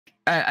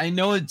I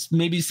know it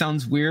maybe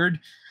sounds weird,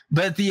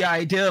 but the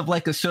idea of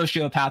like a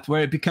sociopath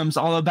where it becomes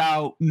all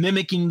about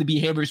mimicking the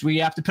behaviors where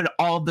you have to put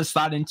all of this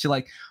thought into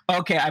like,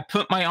 okay, I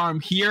put my arm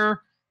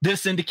here.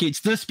 This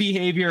indicates this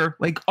behavior,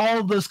 like all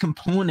of those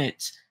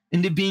components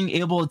into being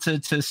able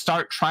to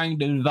start trying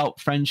to develop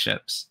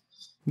friendships.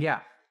 Yeah.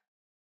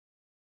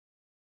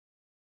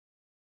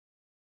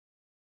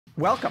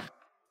 Welcome.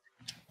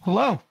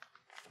 Hello.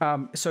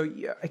 So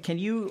can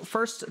you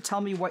first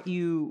tell me what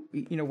you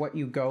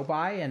go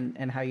by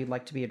and how you'd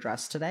like to be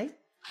addressed today?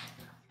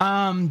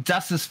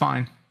 Des is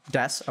fine.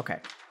 Des? Okay.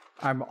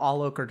 I'm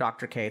Alok or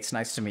Dr. K. It's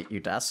nice to meet you,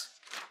 Des.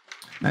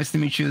 Nice to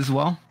meet you as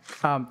well.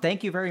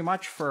 Thank you very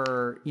much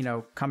for,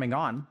 coming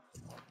on.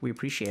 We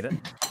appreciate it.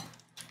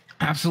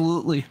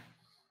 Absolutely.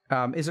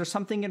 Is there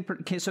something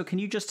so can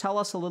you just tell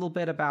us a little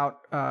bit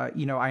about,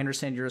 I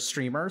understand you're a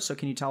streamer, so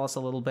can you tell us a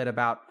little bit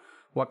about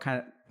what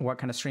kind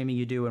of streaming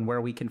you do and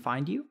where we can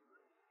find you?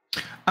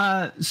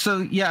 So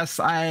yes,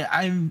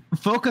 I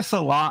focus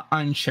a lot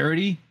on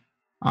charity.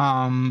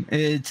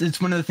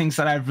 It's one of the things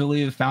that I've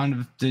really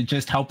found to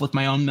just help with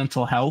my own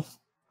mental health.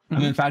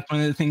 Mm-hmm. In fact, one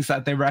of the things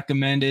that they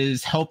recommend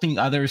is helping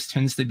others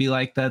tends to be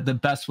like the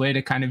best way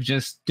to kind of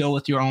just deal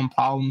with your own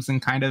problems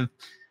and kind of,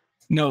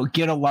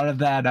 get a lot of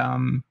that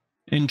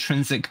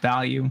intrinsic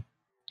value.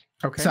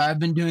 Okay. So I've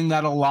been doing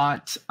that a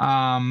lot.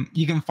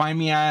 You can find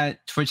me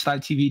at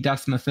twitch.tv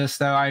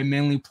DesMephisto. I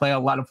mainly play a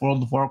lot of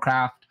World of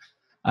Warcraft,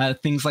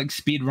 things like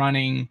speed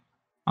running,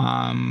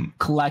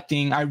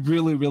 collecting. I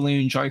really,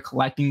 really enjoy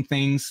collecting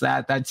things.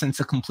 That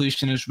sense of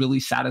completion is really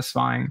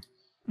satisfying.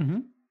 Mm-hmm.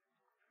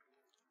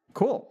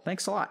 Cool.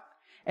 Thanks a lot.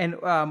 And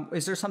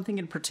is there something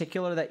in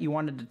particular that you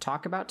wanted to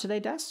talk about today,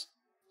 Des?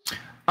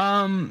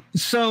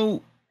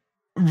 So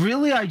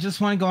really, I just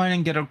want to go ahead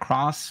and get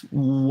across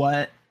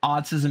what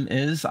autism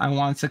is. I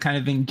want to kind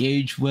of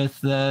engage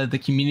with the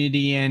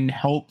community and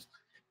help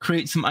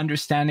create some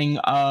understanding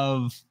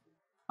of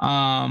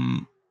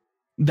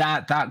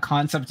that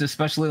concept,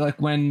 especially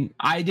like when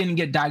I didn't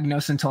get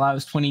diagnosed until I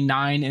was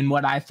 29, and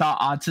what I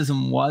thought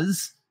autism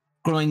was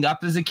growing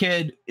up as a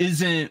kid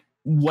isn't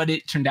what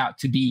it turned out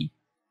to be.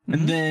 Mm-hmm.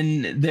 And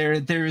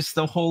then there's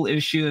the whole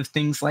issue of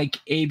things like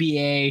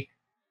ABA,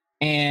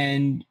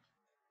 and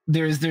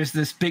there's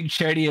this big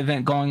charity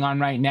event going on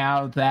right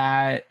now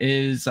that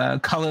is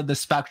Color the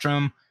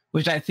Spectrum,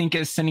 which I think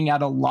is sending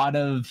out a lot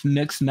of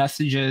mixed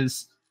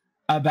messages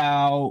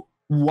about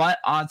what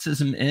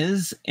autism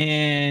is,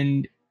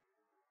 and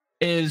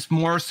is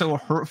more so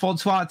hurtful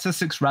to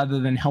autistics rather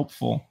than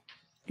helpful.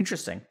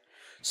 Interesting.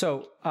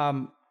 So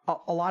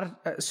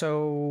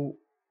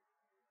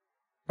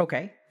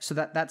okay, so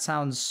that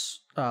sounds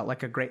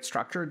like a great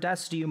structure. Des,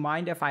 do you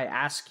mind if I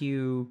ask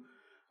you,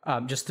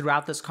 just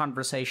throughout this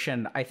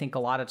conversation, I think a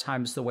lot of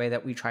times the way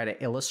that we try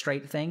to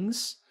illustrate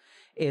things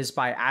is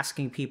by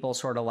asking people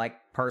sort of like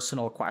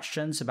personal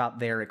questions about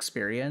their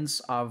experience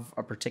of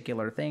a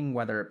particular thing,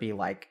 whether it be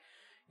like,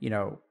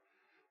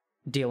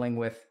 dealing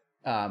with,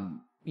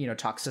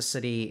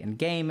 toxicity in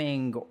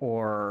gaming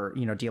or,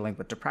 dealing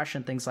with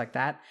depression, things like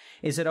that.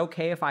 Is it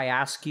okay if I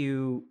ask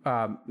you,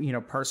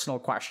 personal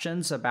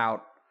questions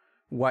about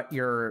what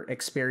your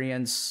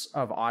experience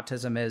of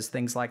autism is,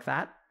 things like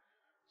that?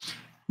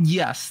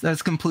 Yes,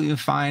 that's completely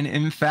fine.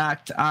 In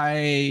fact,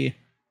 I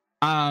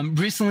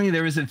recently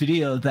there was a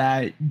video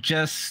that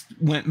just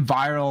went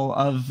viral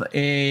of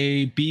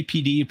a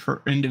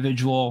BPD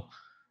individual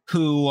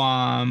who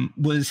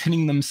was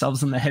hitting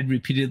themselves in the head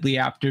repeatedly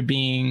after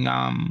being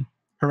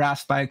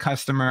harassed by a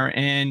customer.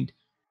 And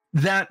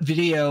that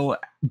video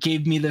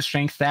gave me the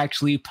strength to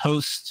actually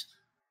post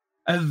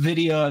a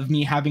video of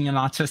me having an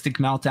autistic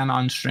meltdown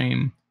on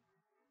stream.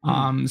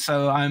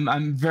 So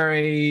I'm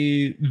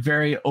very,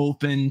 very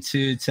open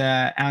to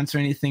answer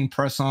anything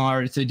personal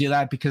or to do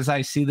that, because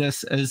I see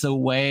this as a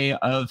way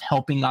of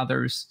helping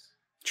others.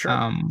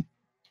 Sure.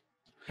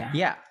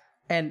 Yeah.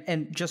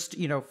 And just,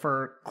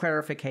 for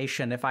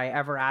clarification, if I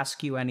ever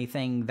ask you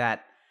anything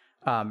that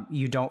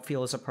you don't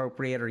feel is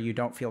appropriate or you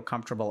don't feel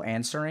comfortable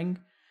answering,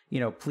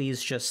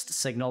 please just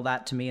signal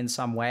that to me in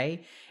some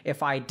way.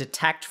 If I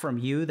detect from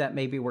you that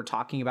maybe we're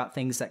talking about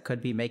things that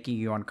could be making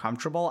you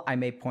uncomfortable, I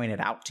may point it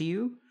out to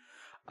you.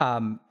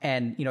 And,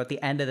 at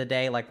the end of the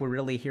day, like, we're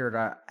really here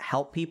to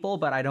help people,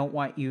 but I don't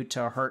want you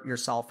to hurt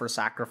yourself or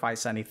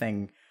sacrifice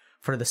anything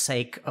for the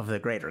sake of the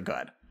greater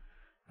good.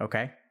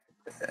 Okay?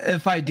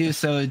 If I do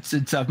so,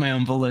 it's of my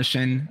own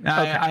volition. Okay.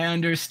 I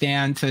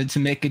understand to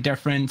make a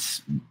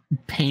difference,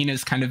 pain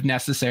is kind of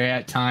necessary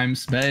at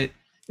times, but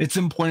it's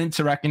important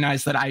to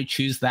recognize that I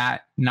choose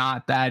that,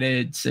 not that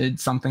it's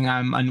something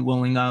I'm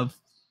unwilling of.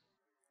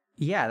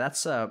 Yeah,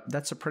 that's a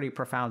pretty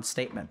profound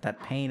statement,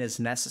 that pain is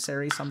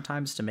necessary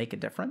sometimes to make a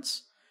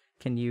difference.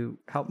 Can you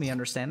help me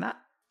understand that?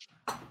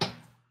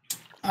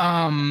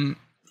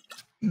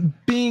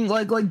 Being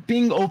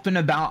being open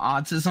about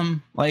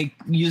autism, like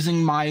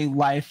using my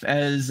life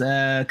as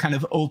a kind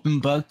of open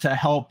book to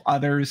help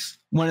others.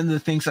 One of the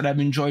things that I've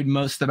enjoyed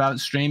most about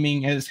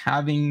streaming is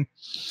having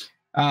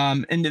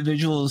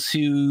individuals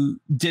who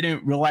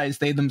didn't realize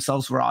they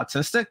themselves were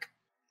autistic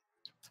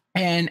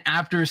And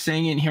after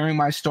seeing and hearing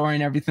my story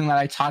and everything that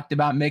I talked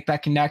about, make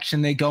that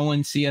connection, they go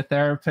and see a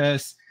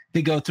therapist,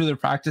 they go through the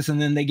practice,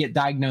 and then they get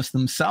diagnosed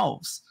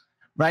themselves,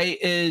 right?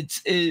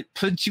 It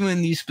puts you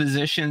in these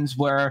positions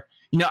where,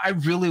 I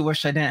really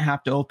wish I didn't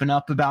have to open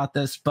up about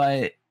this,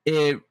 but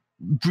it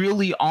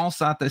really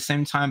also at the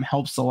same time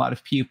helps a lot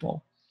of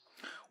people.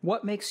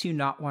 What makes you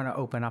not want to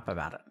open up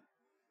about it?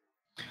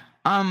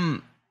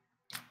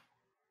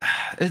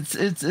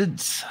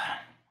 It's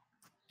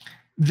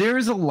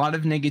there's a lot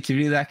of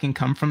negativity that can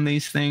come from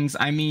these things.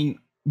 I mean,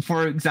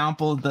 for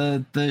example,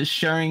 the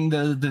sharing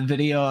the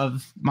video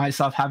of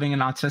myself having an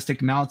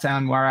autistic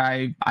meltdown where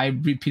I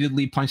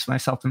repeatedly punched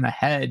myself in the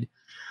head.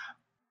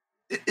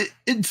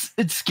 It's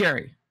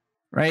scary,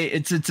 right?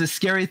 It's a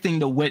scary thing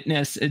to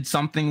witness. It's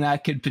something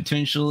that could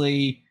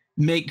potentially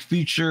make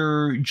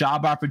future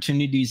job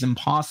opportunities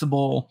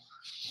impossible.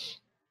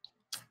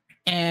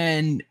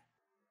 And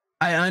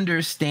I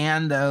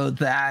understand, though,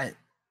 that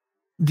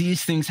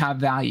these things have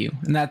value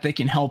and that they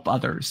can help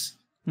others.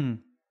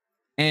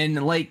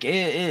 And like,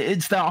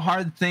 it's that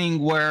hard thing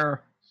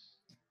where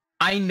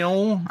I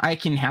know I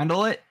can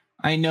handle it.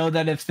 I know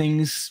that if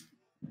things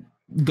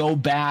go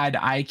bad,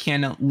 I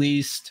can at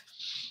least,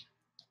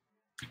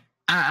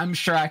 I'm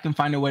sure I can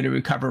find a way to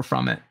recover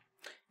from it.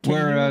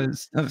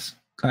 Whereas, go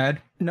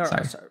ahead. No,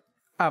 sorry.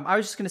 I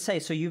was just going to say,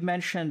 so you've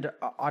mentioned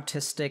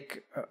autistic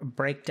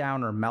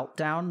breakdown or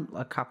meltdown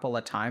a couple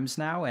of times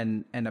now,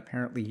 and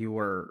apparently you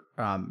were,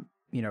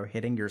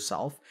 hitting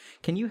yourself.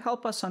 Can you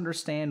help us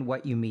understand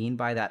what you mean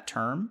by that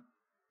term?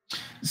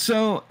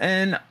 So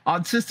an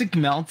autistic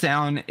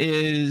meltdown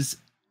is,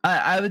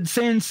 I would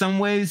say in some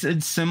ways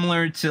it's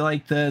similar to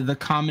like the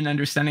common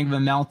understanding of a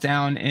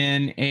meltdown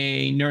in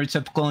a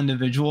neurotypical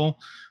individual,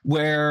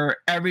 where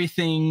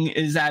everything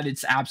is at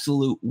its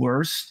absolute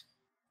worst.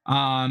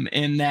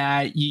 In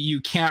that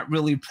you can't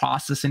really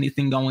process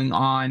anything going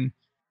on,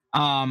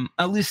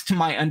 at least to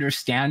my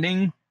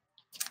understanding.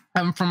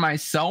 For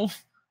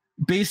myself,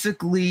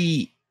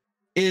 basically,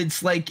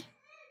 it's like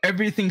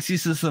everything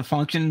ceases to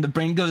function. The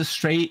brain goes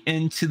straight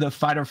into the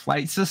fight or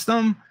flight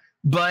system,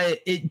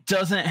 but it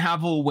doesn't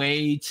have a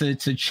way to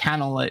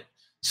channel it.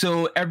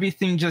 So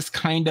everything just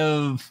kind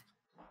of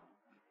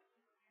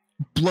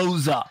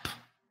blows up.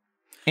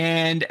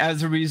 And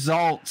as a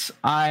result,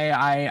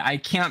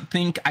 I can't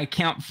think, I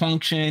can't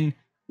function.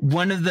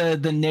 One of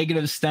the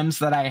negative stems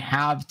that I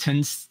have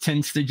tends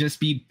to just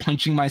be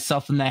punching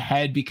myself in the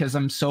head because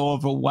I'm so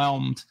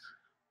overwhelmed.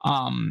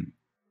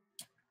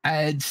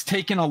 It's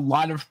taken a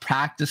lot of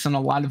practice and a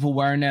lot of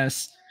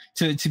awareness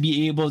to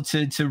be able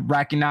to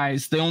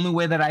recognize the only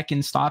way that I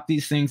can stop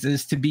these things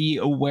is to be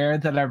aware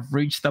that I've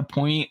reached the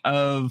point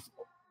of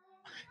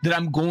that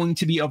I'm going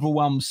to be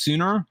overwhelmed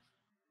sooner,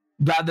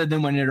 rather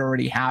than when it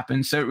already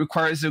happened. So it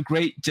requires a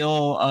great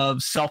deal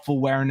of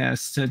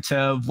self-awareness to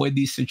avoid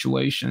these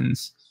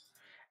situations.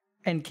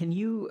 And can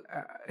you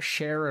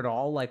share at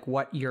all, like,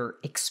 what your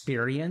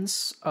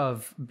experience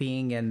of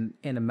being in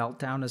a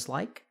meltdown is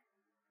like?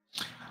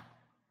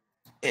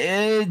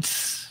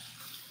 It's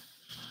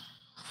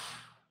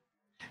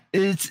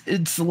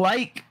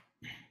like,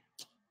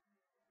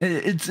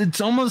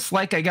 it's almost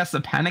like, I guess, a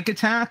panic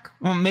attack.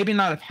 Well, maybe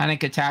not a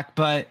panic attack,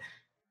 but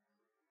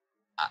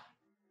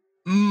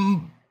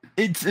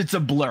it's a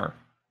blur,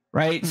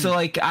 right? So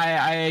like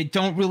I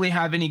don't really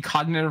have any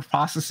cognitive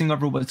processing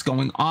over what's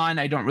going on.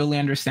 I don't really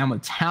understand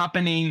what's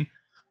happening.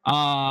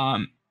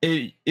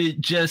 It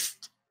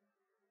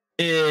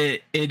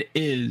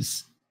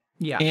is.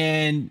 Yeah.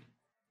 And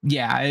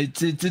yeah,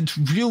 it's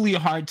really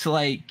hard to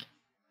like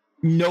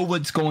know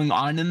what's going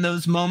on in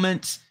those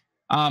moments.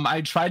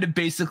 I try to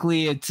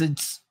basically,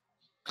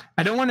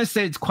 I don't want to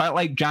say it's quite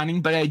like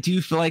drowning, but I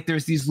do feel like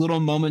there's these little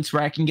moments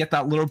where I can get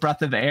that little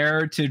breath of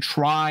air to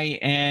try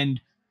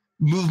and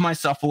move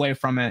myself away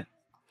from it.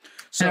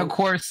 So, and of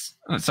course,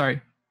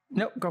 sorry.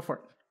 No, go for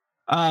it.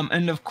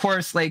 And of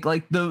course, like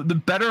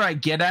the better I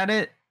get at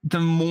it, the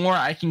more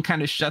I can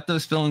kind of shut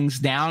those feelings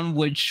down,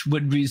 which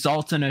would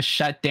result in a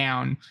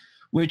shutdown,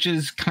 which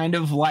is kind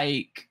of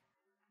like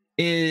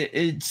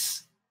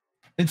it's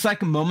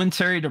like a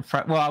momentary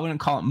depression. Well, I wouldn't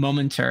call it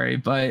momentary,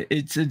 but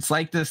it's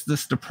like this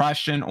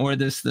depression or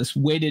this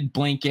weighted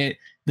blanket,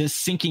 this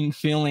sinking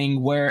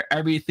feeling where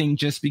everything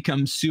just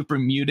becomes super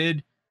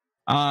muted.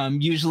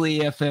 Usually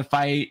if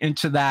I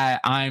enter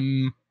that,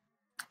 I'm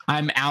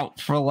out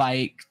for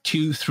like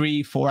 2,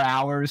 3, 4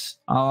 hours.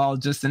 I'll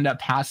just end up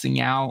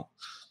passing out.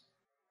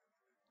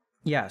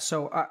 Yeah.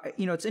 So,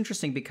 it's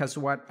interesting because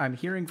what I'm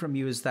hearing from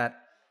you is that,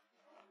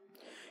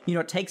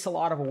 it takes a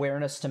lot of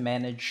awareness to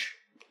manage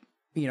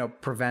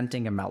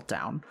preventing a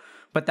meltdown,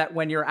 but that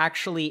when you're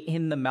actually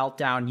in the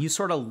meltdown, you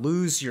sort of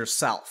lose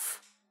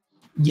yourself.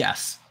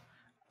 Yes.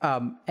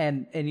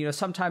 And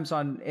sometimes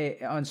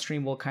on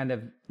stream, we'll kind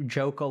of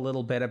joke a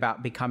little bit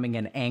about becoming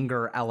an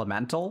anger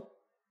elemental,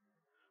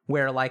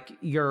 where like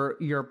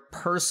your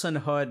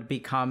personhood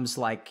becomes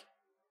like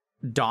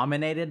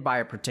dominated by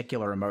a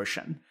particular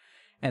emotion.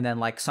 And then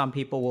like some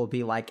people will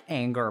be like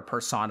anger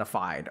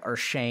personified or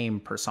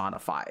shame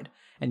personified,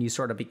 and you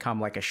sort of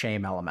become like a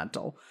shame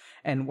elemental.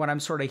 And what I'm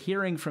sort of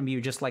hearing from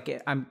you, just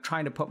like I'm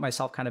trying to put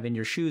myself kind of in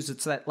your shoes,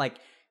 it's that like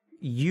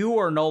you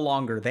are no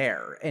longer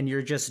there and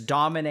you're just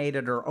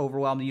dominated or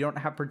overwhelmed. You don't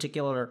have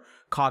particular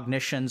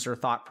cognitions or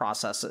thought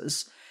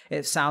processes.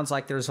 It sounds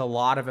like there's a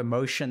lot of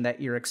emotion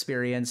that you're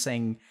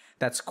experiencing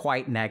that's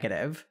quite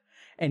negative,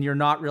 and you're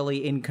not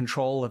really in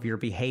control of your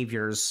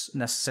behaviors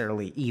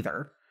necessarily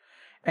either.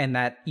 And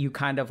that you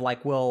kind of like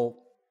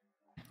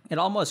it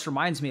almost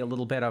reminds me a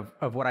little bit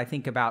of what I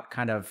think about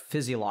kind of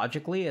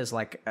physiologically as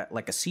like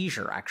a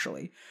seizure,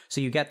 actually.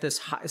 So you get this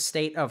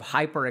state of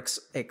hyper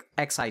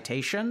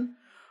excitation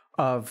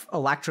of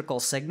electrical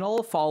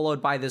signal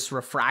followed by this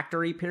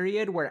refractory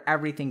period where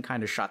everything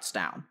kind of shuts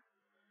down.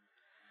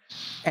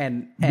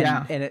 And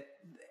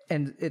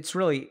it's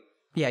really,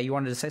 yeah, you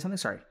wanted to say something?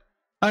 Sorry.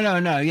 Oh,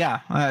 no. Yeah.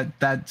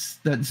 That's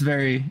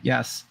very,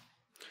 yes.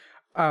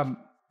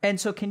 And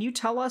so can you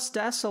tell us,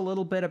 Des, a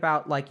little bit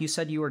about, like you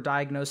said, you were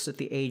diagnosed at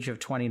the age of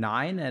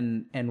 29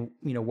 and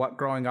you know, what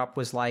growing up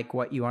was like,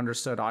 what you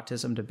understood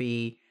autism to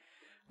be.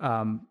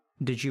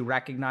 Did you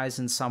recognize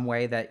in some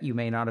way that you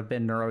may not have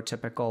been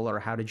neurotypical, or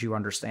how did you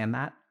understand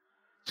that?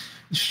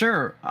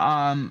 Sure.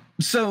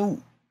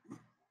 So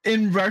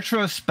in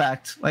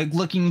retrospect, like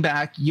looking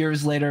back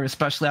years later,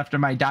 especially after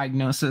my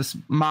diagnosis,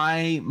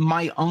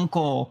 my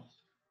uncle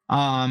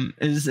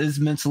is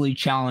mentally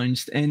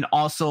challenged and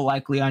also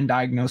likely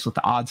undiagnosed with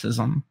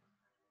autism.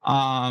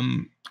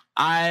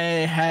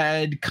 I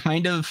had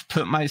kind of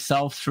put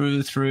myself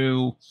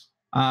through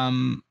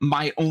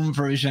my own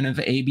version of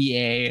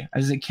ABA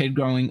as a kid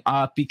growing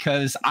up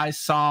because I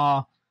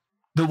saw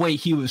the way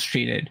he was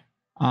treated.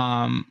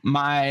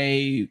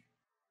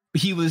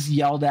 He was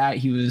yelled at,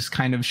 he was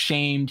kind of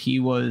shamed, he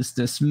was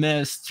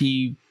dismissed,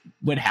 he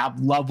would have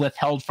love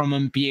withheld from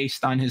him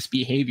based on his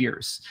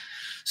behaviors.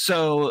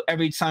 So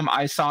every time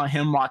I saw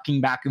him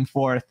rocking back and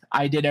forth,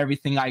 I did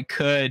everything I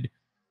could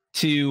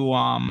to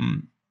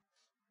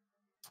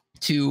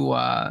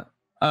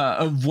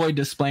avoid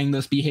displaying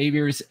those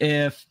behaviors.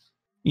 If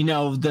you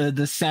know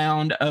the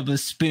sound of a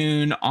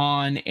spoon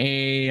on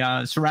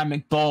a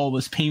ceramic bowl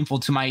was painful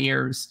to my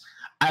ears,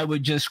 I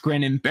would just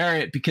grin and bear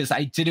it because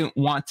I didn't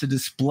want to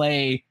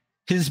display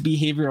his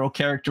behavioral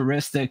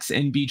characteristics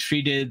and be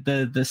treated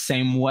the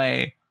same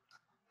way.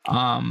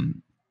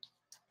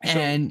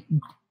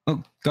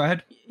 Oh, go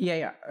ahead.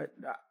 Yeah.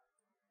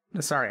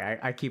 Sorry,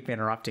 I keep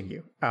interrupting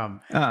you.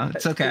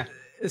 It's okay.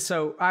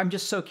 So I'm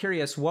just so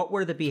curious, what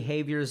were the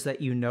behaviors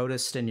that you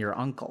noticed in your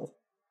uncle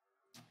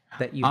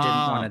that you didn't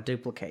want to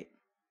duplicate?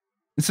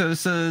 So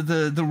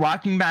the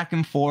rocking back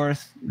and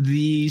forth,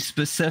 the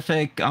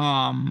specific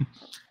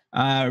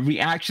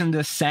reaction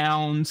to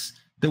sounds,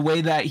 the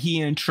way that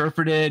he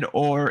interpreted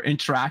or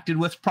interacted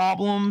with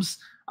problems,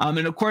 and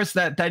of course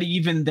that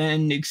even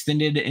then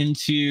extended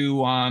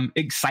into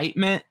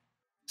excitement.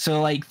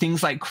 So like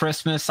things like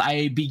Christmas,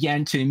 I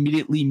began to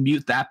immediately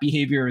mute that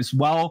behavior as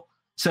well.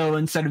 So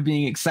instead of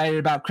being excited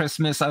about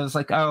Christmas, I was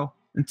like, oh,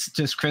 it's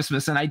just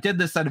Christmas. And I did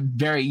this at a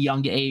very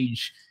young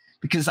age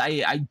because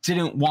I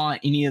didn't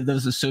want any of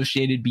those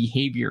associated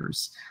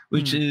behaviors,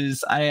 which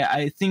is,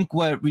 I think,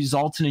 what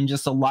resulted in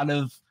just a lot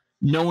of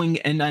knowing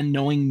and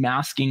unknowing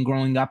masking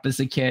growing up as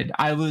a kid.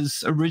 I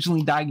was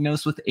originally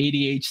diagnosed with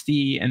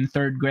ADHD in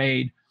 3rd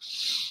grade.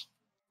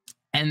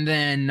 And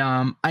then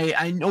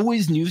I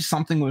always knew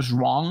something was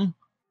wrong.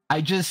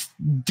 I just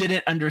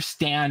didn't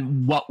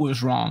understand what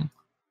was wrong.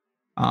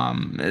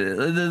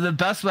 The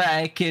best way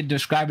I could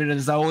describe it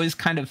is I always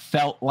kind of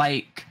felt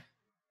like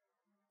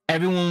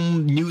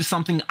everyone knew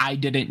something I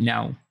didn't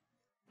know.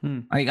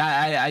 Like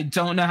I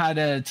don't know how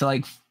to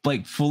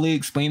like fully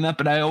explain that,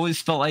 but I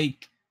always felt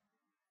like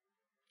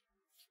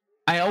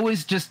I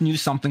always just knew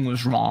something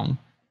was wrong.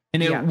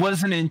 And it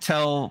wasn't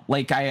until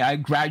like I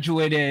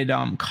graduated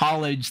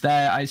college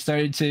that I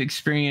started to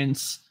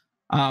experience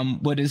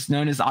what is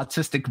known as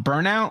autistic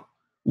burnout,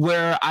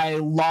 where I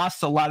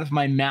lost a lot of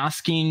my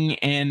masking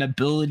and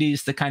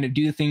abilities to kind of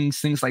do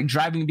things like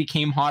driving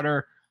became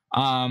harder.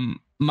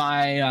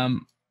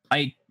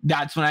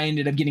 That's when I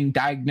ended up getting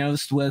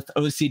diagnosed with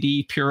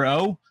OCD pure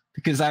O,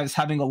 because I was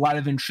having a lot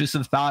of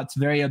intrusive thoughts,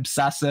 very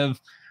obsessive.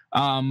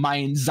 My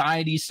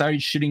anxiety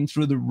started shooting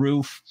through the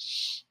roof.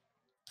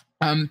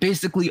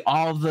 Basically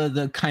all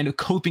the kind of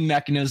coping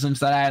mechanisms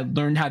that I had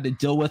learned how to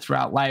deal with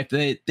throughout life,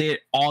 they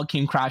all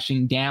came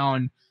crashing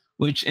down,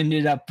 which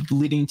ended up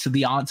leading to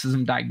the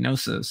autism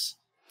diagnosis.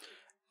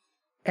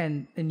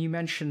 And you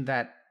mentioned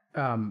that,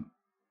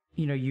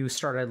 you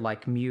started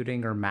like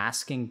muting or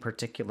masking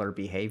particular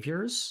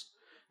behaviors.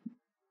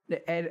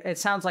 It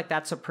sounds like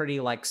that's a pretty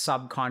like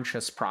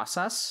subconscious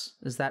process.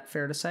 Is that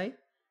fair to say?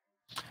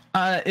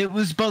 It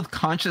was both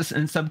conscious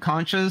and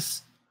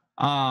subconscious.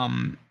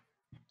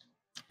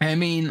 I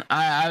mean,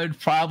 I would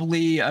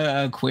probably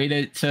equate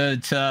it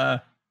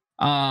to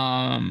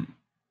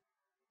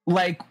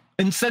like,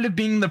 instead of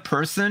being the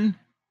person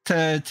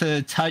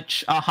to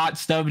touch a hot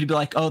stove to be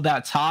like, oh,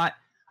 that's hot,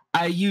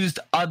 I used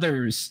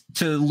others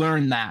to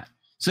learn that.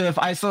 So if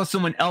I saw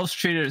someone else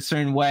treated a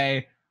certain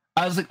way,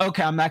 I was like,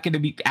 okay, I'm not going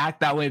to act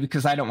that way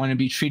because I don't want to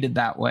be treated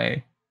that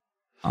way.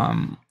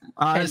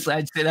 Honestly,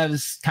 I'd say that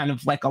was kind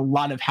of like a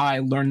lot of how I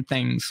learned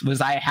things,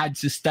 was I had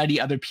to study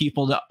other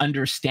people to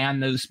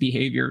understand those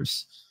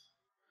behaviors.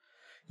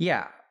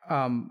 Yeah.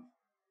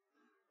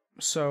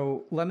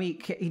 So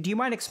do you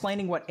mind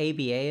explaining what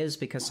ABA is?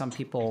 Because some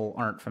people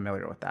aren't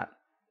familiar with that.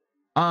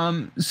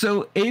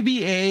 So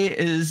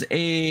ABA is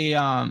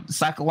a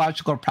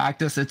psychological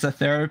practice. It's a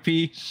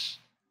therapy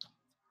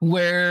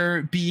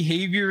where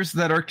behaviors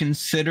that are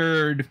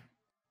considered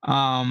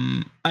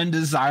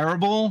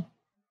undesirable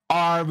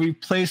are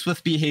replaced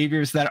with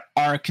behaviors that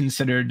are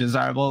considered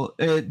desirable.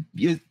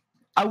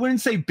 I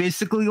wouldn't say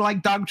basically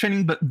like dog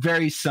training, but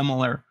very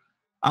similar.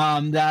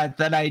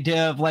 That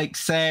idea of, like,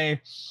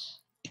 say,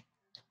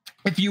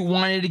 if you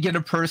wanted to get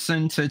a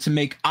person to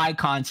make eye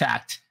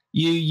contact, it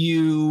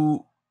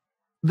used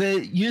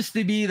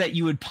to be that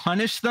you would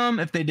punish them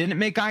if they didn't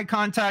make eye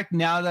contact.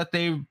 Now that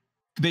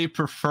they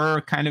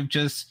prefer kind of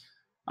just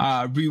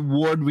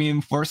reward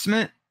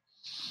reinforcement.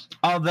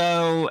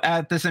 Although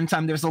at the same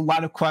time, there's a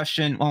lot of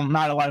question. Well,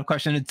 not a lot of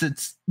question.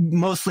 It's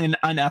mostly an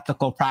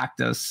unethical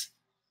practice.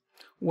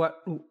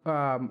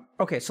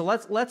 Okay, so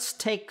let's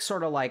take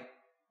sort of like,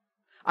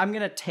 I'm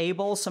going to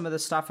table some of the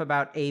stuff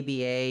about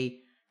ABA,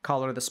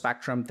 color of the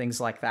spectrum,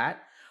 things like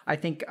that. I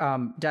think,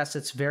 Des,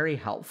 it's very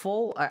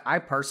helpful. I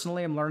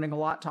personally am learning a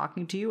lot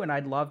talking to you, and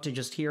I'd love to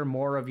just hear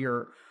more of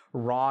your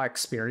raw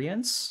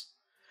experience.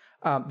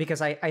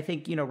 Because I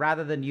think,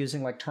 rather than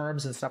using like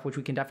terms and stuff, which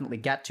we can definitely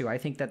get to, I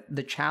think that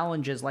the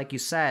challenge is, like you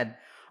said,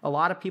 a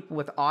lot of people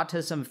with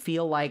autism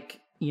feel like,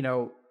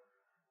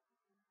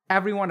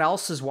 everyone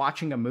else is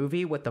watching a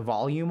movie with the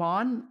volume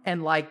on,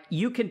 and like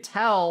you can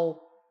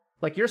tell,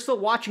 like you're still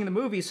watching the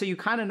movie, so you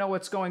kind of know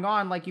what's going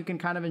on, like you can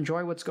kind of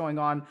enjoy what's going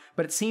on,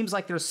 but it seems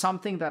like there's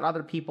something that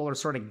other people are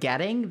sort of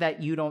getting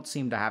that you don't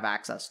seem to have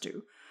access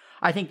to.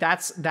 I think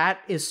that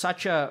is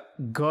such a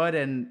good,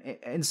 and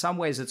in some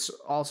ways it's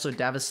also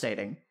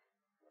devastating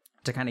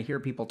to kind of hear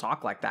people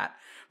talk like that.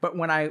 But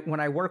when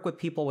I work with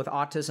people with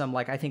autism,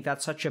 like I think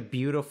that's such a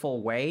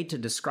beautiful way to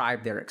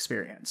describe their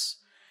experience.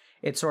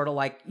 It's sort of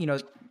like,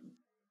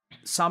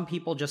 some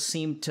people just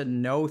seem to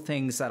know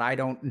things that I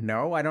don't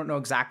know. I don't know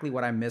exactly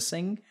what I'm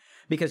missing,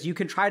 because you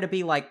can try to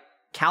be like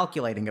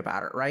calculating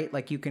about it, right?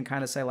 Like you can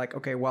kind of say like,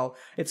 okay, well,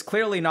 it's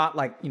clearly not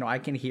like, I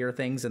can hear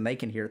things and they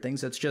can hear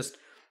things. It's just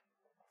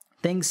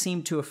things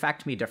seem to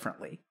affect me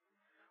differently,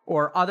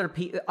 or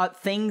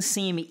things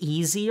seem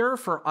easier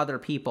for other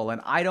people,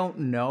 and I don't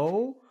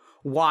know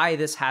why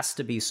this has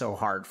to be so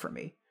hard for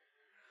me.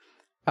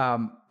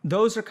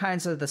 Those are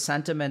kinds of the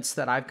sentiments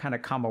that I've kind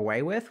of come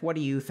away with. What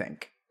do you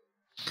think?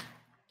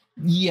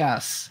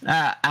 Yes,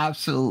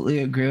 absolutely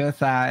agree with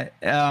that.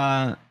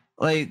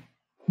 Like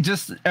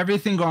just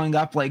everything growing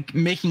up, like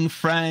making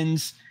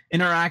friends,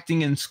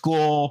 interacting in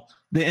school,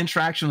 the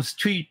interaction with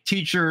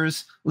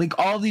teachers, like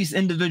all these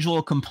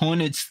individual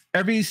components,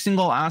 every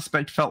single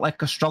aspect felt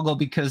like a struggle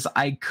because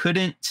I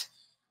couldn't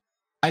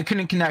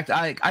connect.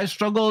 I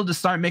struggled to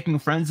start making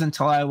friends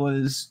until I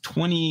was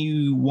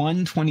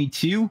 21,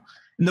 22.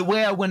 And the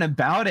way I went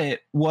about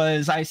it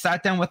was I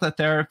sat down with a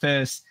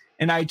therapist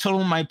and I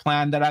told him my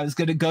plan, that I was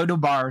going to go to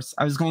bars.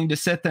 I was going to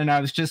sit there and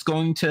I was just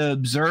going to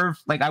observe.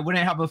 Like I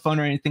wouldn't have a phone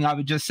or anything. I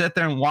would just sit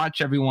there and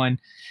watch everyone,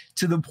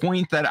 to the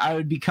point that I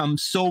would become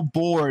so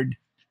bored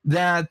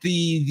that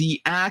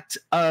the act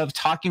of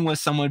talking with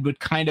someone would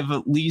kind of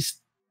at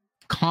least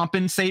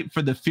compensate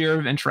for the fear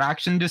of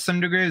interaction to some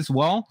degree as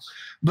well.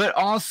 But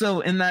also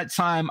in that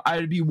time, I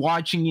would be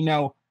watching,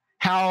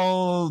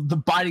 how the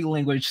body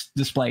language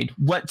displayed,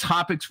 what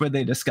topics were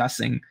they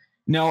discussing,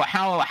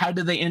 how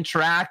do they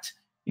interact,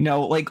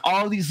 like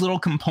all these little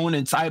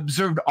components. I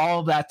observed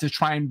all of that to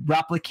try and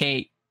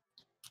replicate.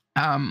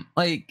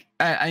 Like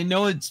I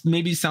know it's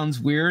maybe sounds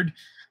weird,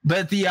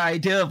 but the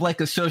idea of like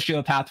a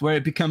sociopath, where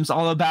it becomes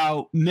all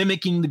about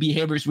mimicking the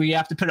behaviors, where you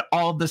have to put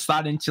all of this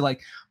thought into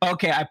like,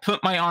 okay, I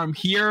put my arm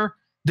here,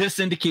 this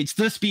indicates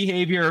this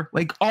behavior,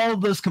 like all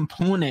of those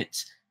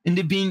components,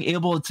 into being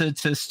able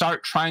to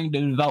start trying to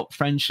develop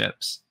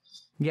friendships.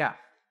 Yeah,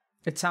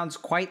 it sounds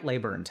quite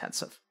labor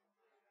intensive.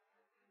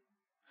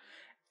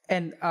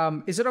 And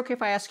is it okay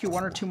if I ask you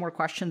one or two more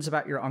questions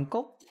about your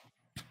uncle?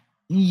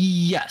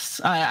 Yes,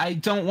 I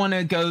don't want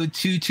to go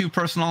too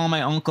personal on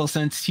my uncle,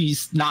 since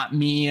he's not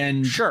me.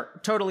 And sure,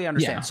 totally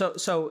understand. Yeah.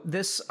 So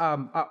this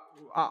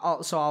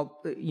I'll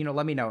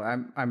let me know.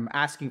 I'm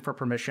asking for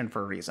permission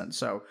for a reason.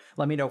 So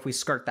let me know if we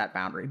skirt that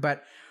boundary.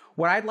 But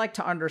what I'd like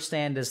to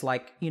understand is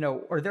like,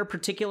 are there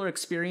particular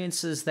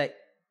experiences that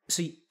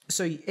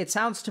so it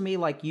sounds to me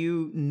like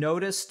you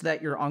noticed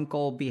that your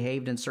uncle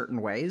behaved in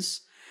certain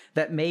ways,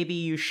 that maybe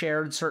you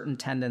shared certain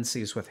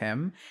tendencies with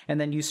him,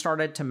 and then you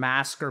started to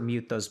mask or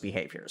mute those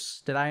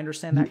behaviors. Did I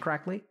understand that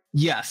correctly?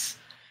 Yes.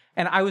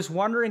 And I was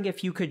wondering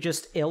if you could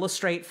just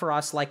illustrate for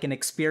us like an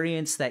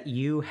experience that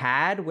you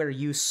had where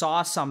you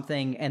saw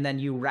something and then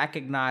you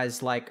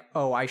recognized like,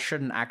 oh, I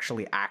shouldn't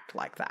actually act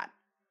like that.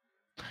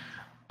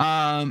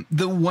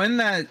 The one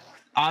that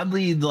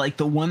oddly, like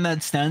the one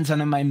that stands out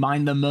in my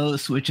mind the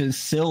most, which is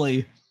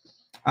silly,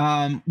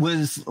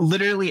 was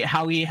literally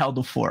how he held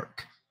a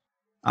fork.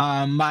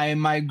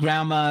 My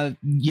grandma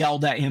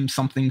yelled at him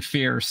something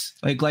fierce,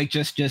 like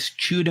just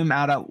chewed him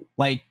out at,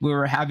 like we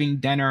were having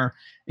dinner,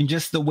 and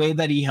just the way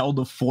that he held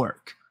a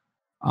fork.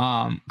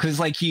 Because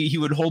like he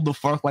would hold the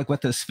fork like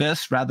with his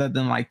fist rather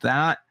than like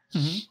that.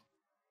 Mm-hmm.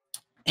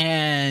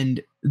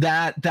 And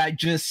that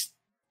just,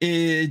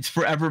 it's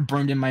forever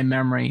burned in my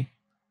memory.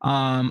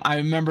 I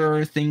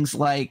remember things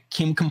like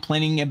him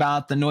complaining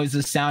about the noise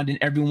of sound and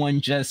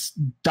everyone just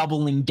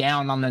doubling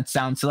down on that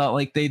sound, so that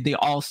like they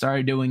all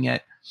started doing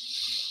it.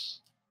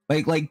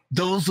 Like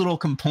those little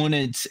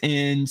components,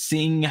 and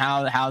seeing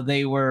how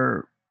he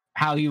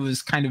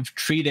was kind of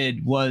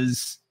treated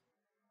was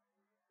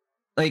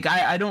like,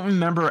 I don't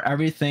remember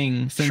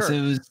everything, since Sure.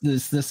 it was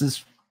this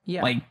is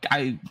Yeah. like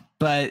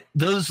but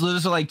those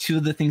are like two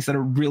of the things that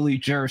are really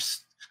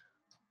just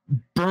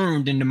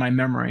burned into my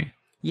memory.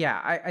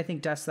 Yeah, I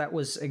think, Des, that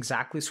was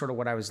exactly sort of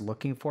what I was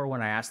looking for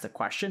when I asked the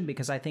question,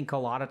 because I think a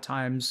lot of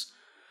times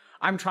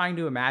I'm trying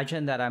to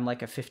imagine that I'm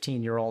like a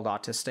 15-year-old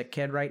autistic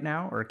kid right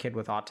now, or a kid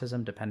with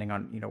autism, depending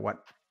on, you know,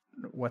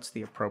 what's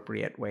the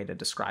appropriate way to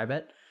describe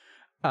it.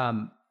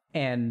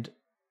 And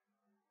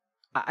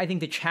I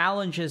think the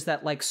challenge is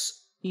that, like,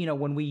 you know,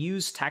 when we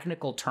use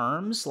technical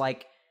terms,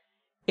 like,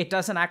 it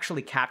doesn't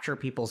actually capture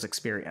people's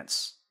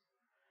experience.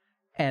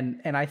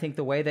 And I think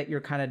the way that you're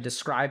kind of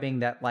describing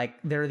that, like,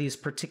 there are these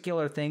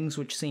particular things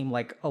which seem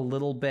like a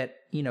little bit,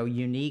 you know,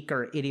 unique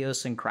or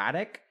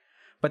idiosyncratic,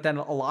 but then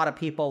a lot of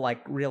people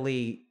like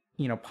really,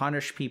 you know,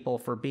 punish people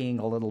for being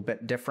a little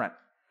bit different.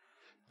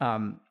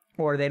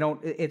 Or they don't,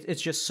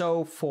 it's just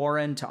so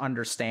foreign to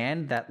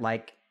understand that,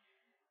 like,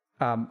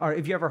 or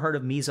have you ever heard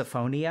of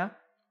misophonia?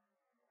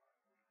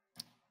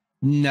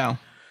 No.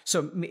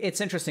 So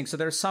it's interesting. So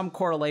there's some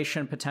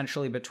correlation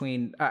potentially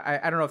between,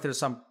 I don't know if there's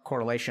some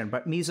correlation,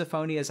 but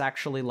misophonia is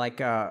actually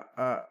like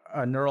a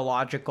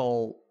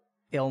neurological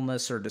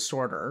illness or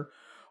disorder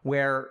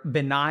where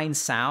benign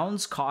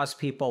sounds cause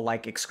people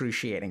like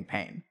excruciating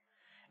pain.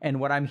 And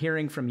what I'm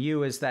hearing from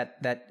you is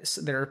that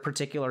there are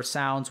particular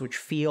sounds which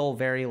feel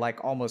very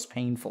like almost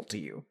painful to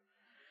you.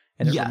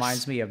 And it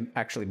reminds me of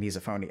actually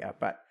misophonia.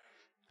 But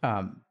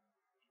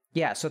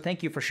yeah, so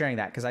thank you for sharing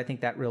that, because I think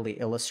that really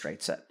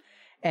illustrates it.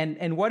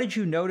 And what did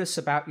you notice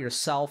about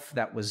yourself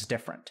that was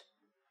different?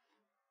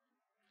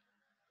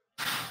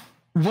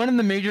 One of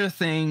the major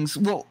things,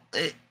 well,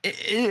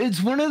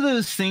 it's one of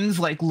those things,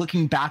 like,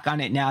 looking back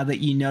on it now, that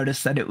you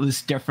notice that it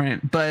was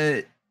different.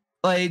 But,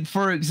 like,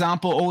 for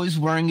example, always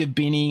wearing a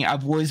beanie,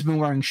 I've always been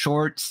wearing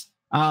shorts.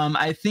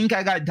 I think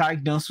I got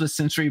diagnosed with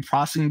sensory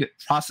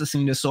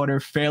processing disorder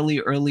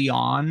fairly early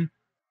on.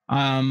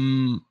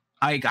 I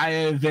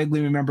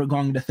vaguely remember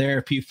going to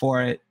therapy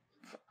for it.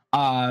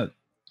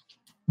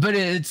 But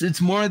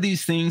it's more of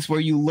these things where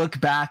you look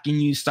back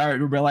and you start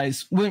to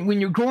realize, when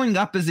you're growing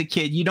up as a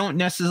kid, you don't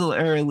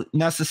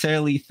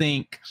necessarily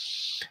think,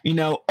 you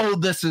know, oh,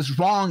 this is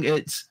wrong.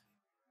 It's,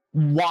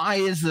 why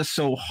is this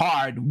so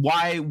hard?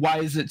 Why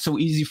is it so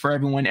easy for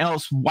everyone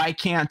else? Why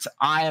can't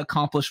I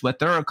accomplish what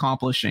they're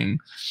accomplishing?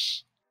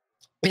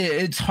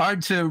 It's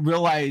hard to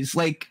realize,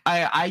 like,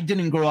 I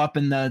didn't grow up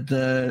in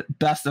the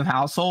best of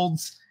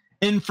households.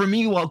 And for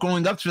me, while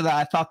growing up through that,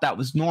 I thought that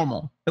was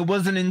normal. It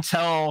wasn't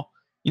until,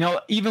 you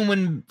know, even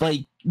when,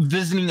 like,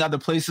 visiting other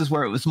places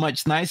where it was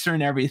much nicer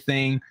and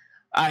everything,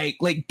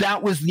 that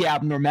was the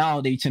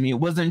abnormality to me. It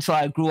wasn't until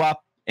I grew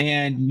up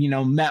and, you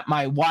know, met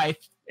my wife,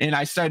 and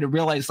I started to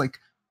realize, like,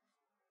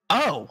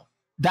 oh,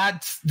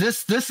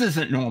 this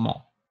isn't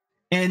normal.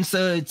 And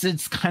so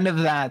it's kind of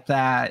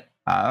that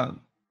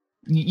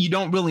you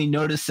don't really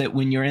notice it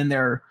when you're in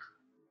there.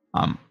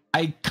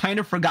 I kind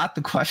of forgot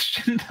the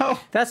question, though.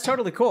 That's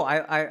totally cool.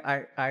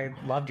 I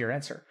loved your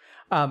answer.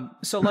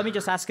 So let me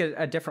just ask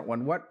a different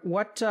one. What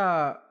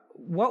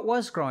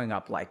was growing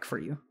up like for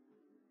you?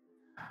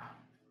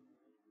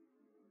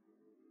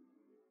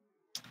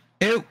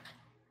 It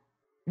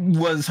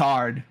was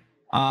hard.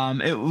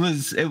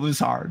 It was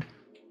hard.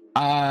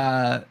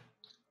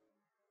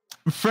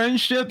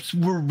 Friendships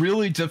were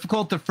really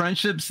difficult. The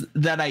friendships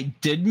that I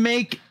did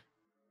make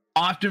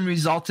often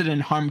resulted in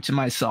harm to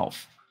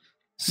myself.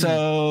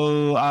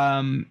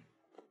 So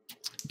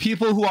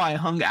people who I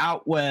hung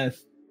out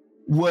with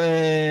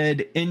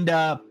would end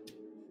up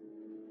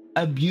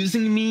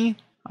abusing me.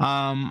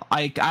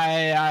 I'd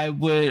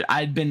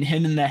been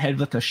hit in the head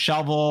with a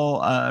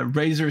shovel, a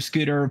razor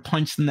scooter,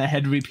 punched in the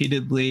head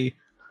repeatedly.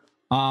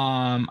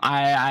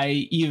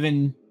 I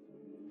even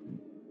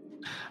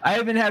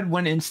had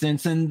one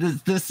instance, and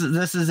this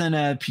is in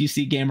a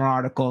PC Gamer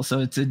article, so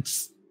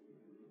it's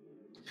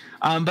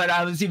but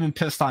I was even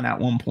pissed on at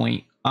one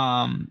point.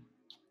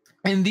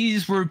 And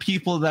these were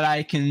people that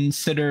I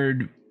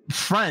considered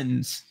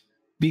friends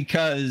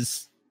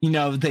because, you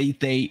know, they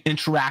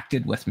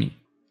interacted with me.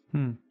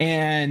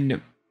 And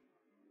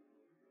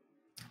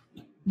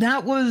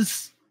that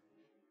was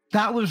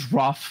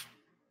rough.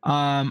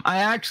 I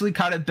actually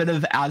caught a bit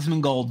of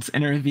Asmongold's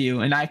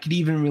interview, and I could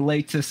even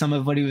relate to some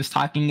of what he was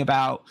talking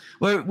about,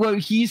 where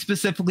he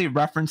specifically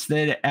referenced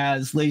it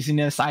as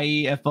laziness,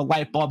 i.e., if a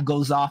light bulb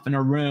goes off in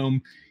a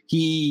room,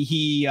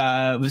 he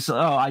was,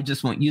 oh, I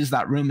just won't use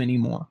that room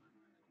anymore.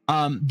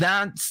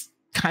 That's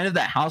kind of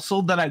the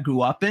household that I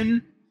grew up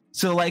in.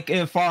 So like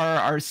if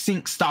our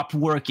sink stopped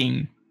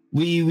working,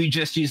 we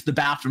just used the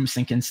bathroom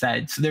sink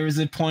instead. So there was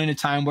a point in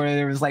time where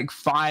there was like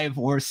 5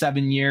 or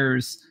 7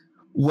 years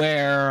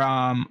where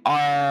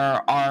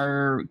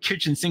our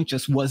kitchen sink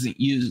just wasn't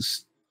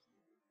used.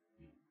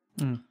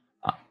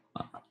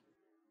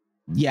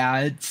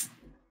 Yeah,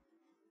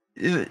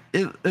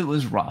 it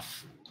was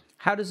rough.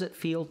 How does it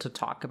feel to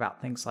talk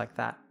about things like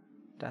that,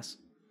 Des?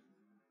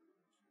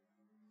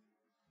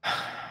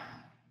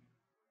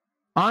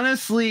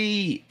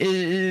 Honestly,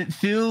 it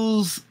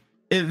feels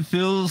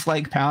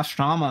like past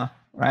trauma,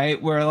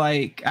 right? Where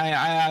like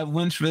I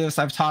went through this.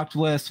 I've talked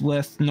with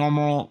numerous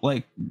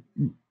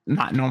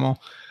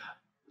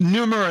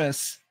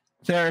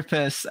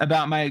therapists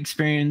about my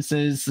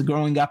experiences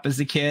growing up as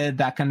a kid,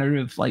 that kind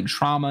of like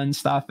trauma and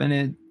stuff.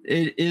 And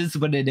it is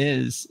what it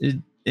is.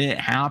 It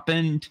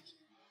happened.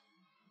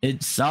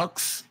 It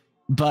sucks,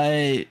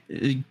 but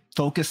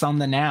focus on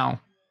the now.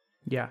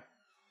 Yeah.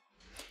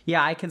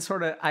 Yeah, I can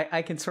sort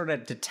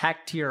of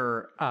detect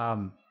your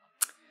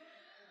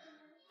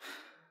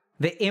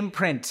the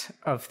imprint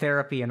of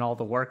therapy and all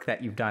the work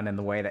that you've done in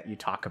the way that you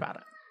talk about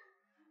it.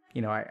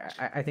 You know,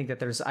 I think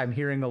that I'm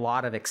hearing a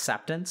lot of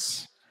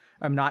acceptance.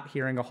 I'm not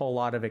hearing a whole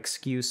lot of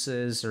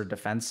excuses or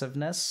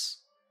defensiveness.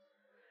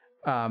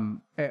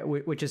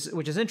 Which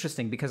is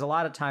interesting, because a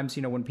lot of times,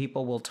 you know, when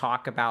people will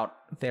talk about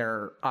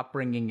their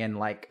upbringing and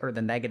or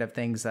the negative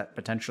things that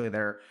potentially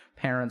their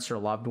parents or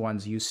loved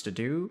ones used to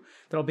do,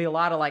 there'll be a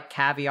lot of like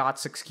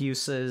caveats,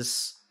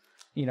 excuses,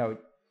 you know,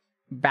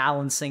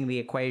 balancing the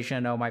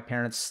equation. Oh, my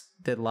parents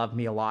did love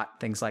me a lot,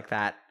 things like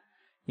that,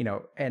 you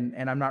know, and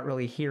I'm not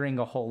really hearing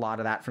a whole lot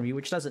of that from you,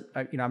 which doesn't,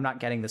 you know, I'm not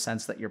getting the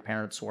sense that your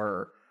parents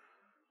were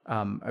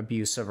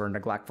abusive or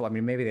neglectful. I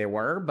mean, maybe they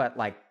were, but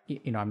like,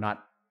 you know, I'm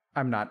not,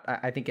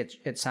 I think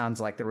it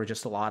sounds like there were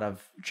just a lot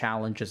of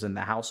challenges in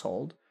the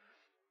household.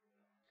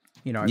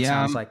 You know, it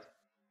sounds like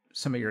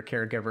some of your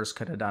caregivers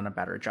could have done a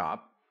better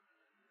job.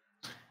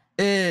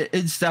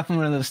 It's definitely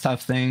one of those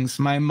tough things.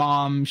 My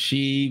mom,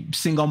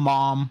 single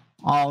mom,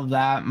 all of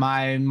that.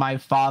 My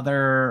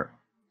father,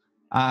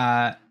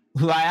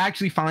 who I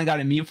actually finally got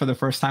to meet for the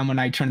first time when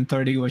I turned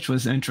 30, which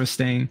was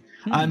interesting.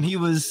 He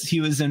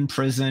was in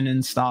prison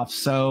and stuff.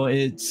 So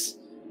it's,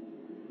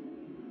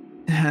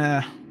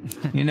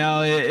 you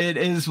know, it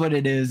is what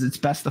it is. It's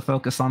best to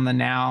focus on the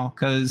now,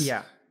 because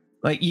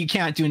like you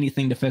can't do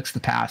anything to fix the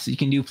past. You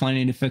can do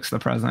plenty to fix the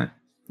present.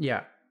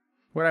 Yeah.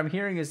 What I'm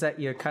hearing is that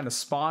you kind of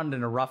spawned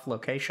in a rough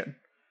location.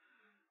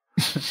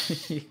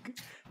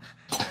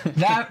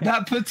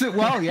 that puts it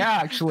well. Yeah,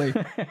 actually.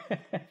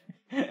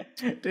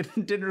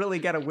 Didn't really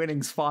get a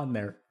winning spawn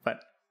there,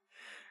 but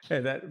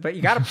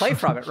you got to play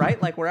from it,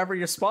 right? Like wherever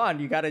you spawn,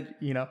 you got to,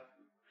 you know,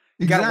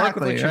 you got to work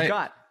with what you've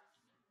got.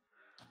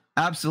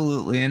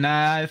 Absolutely. And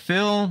I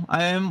feel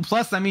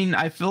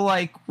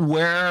like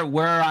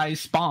where I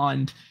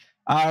spawned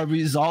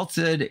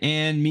resulted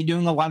in me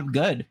doing a lot of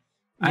good.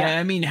 Yeah.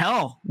 I mean,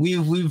 hell,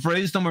 we've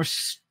raised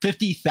almost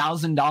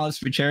 $50,000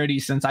 for charity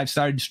since I've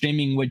started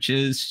streaming, which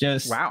is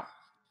just, wow.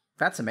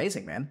 That's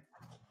amazing, man.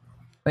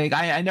 Like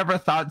I never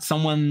thought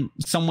someone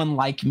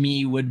like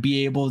me would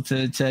be able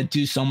to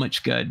do so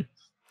much good.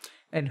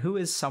 And who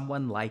is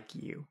someone like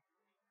you?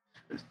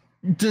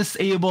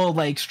 Disabled,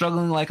 like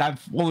struggling, like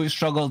I've always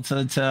struggled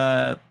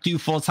to do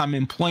full-time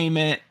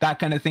employment, that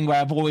kind of thing,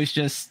 where I've always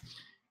just,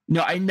 you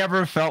know, I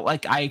never felt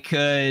like I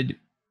could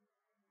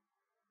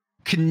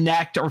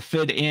connect or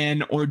fit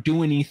in or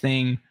do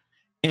anything.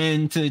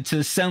 And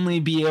to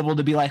suddenly be able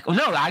to be like, oh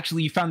no,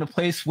 actually you found a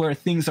place where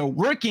things are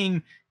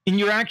working and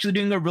you're actually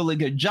doing a really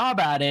good job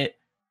at it.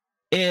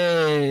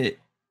 It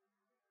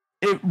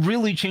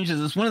really changes.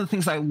 It's one of the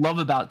things I love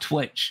about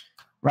Twitch.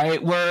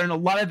 Right, where in a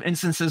lot of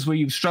instances where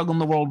you've struggled in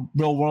the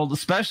real world,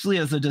 especially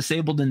as a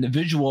disabled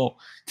individual,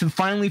 to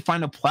finally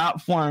find a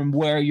platform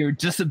where your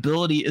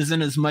disability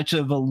isn't as much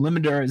of a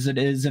limiter as it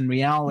is in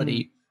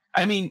reality.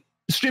 I mean,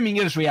 streaming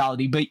is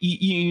reality, but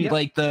you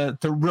like the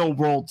real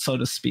world, so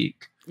to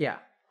speak. Yeah,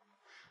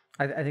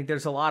 I think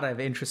there's a lot of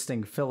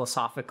interesting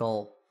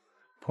philosophical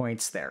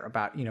points there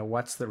about, you know,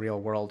 what's the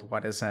real world,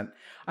 what isn't.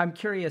 I'm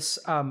curious,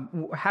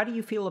 how do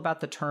you feel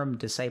about the term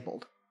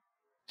disabled?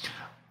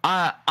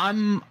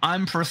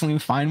 I'm personally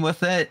fine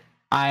with it.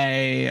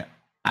 I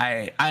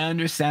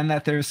understand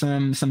that there's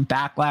some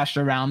backlash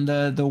around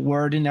the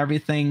word and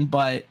everything,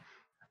 but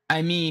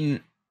I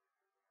mean,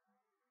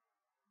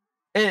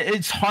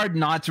 it's hard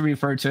not to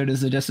refer to it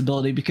as a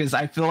disability, because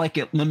I feel like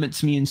it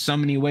limits me in so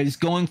many ways.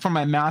 Going for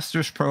my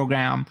master's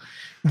program,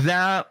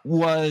 that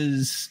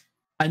was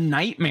a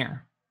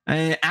nightmare.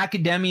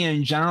 Academia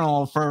in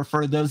general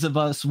for those of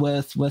us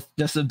with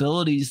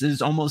disabilities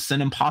is almost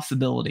an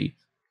impossibility.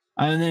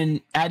 And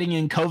then adding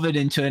in COVID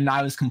into it, and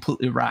I was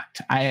completely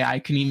wrecked. I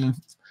couldn't even.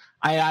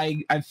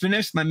 I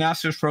finished my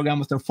master's program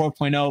with a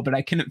 4.0, but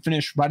I couldn't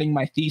finish writing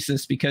my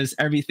thesis because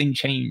everything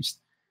changed,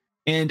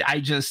 and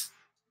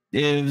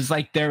it was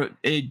like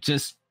it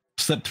just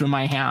slipped through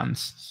my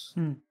hands.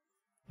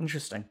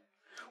 Interesting.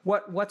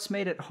 What's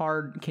made it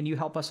hard? Can you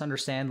help us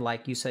understand?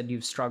 Like you said,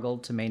 you've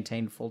struggled to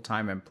maintain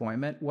full-time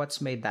employment. What's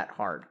made that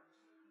hard?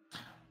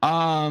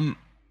 A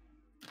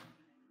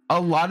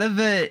lot of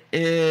it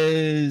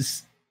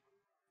is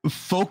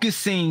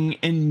focusing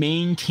and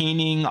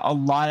maintaining a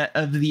lot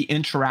of the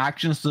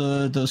interactions,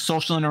 the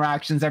social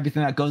interactions,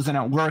 everything that goes in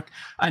at work,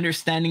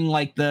 understanding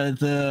like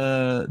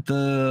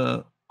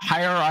the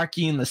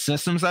hierarchy and the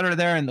systems that are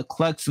there and the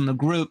cliques and the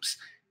groups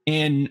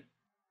in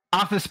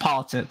office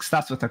politics.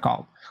 That's what they're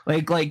called.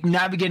 Like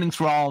navigating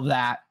through all of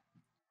that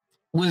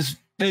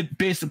it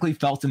basically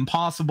felt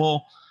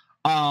impossible.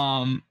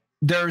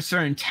 There are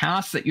certain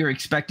tasks that you're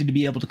expected to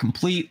be able to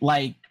complete,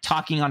 like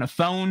talking on a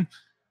phone.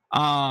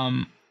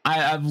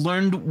 I've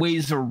learned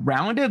ways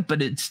around it,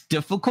 but it's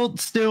difficult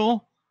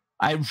still.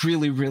 I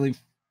really, really,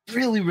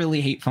 really,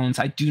 really hate phones.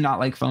 I do not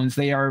like phones.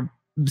 They are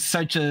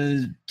such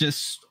a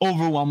just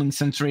overwhelming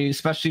sensory,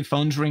 especially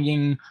phones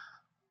ringing.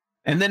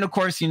 And then, of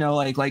course, you know,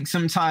 like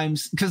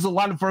sometimes, because a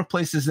lot of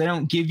workplaces, they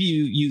don't give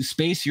you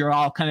space. You're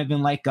all kind of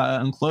in like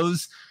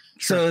enclosed.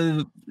 Sure.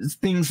 So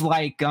things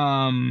like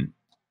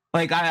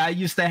I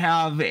used to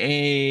have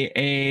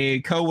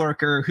a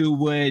coworker who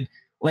would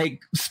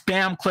like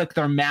spam click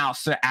their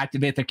mouse to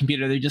activate their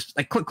computer. They just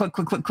like click, click,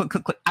 click, click, click,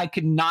 click, click. I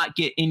could not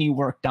get any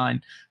work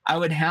done. I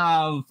would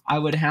have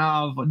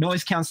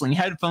noise canceling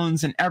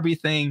headphones and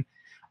everything.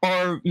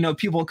 Or, you know,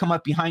 people will come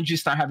up behind you,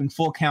 start having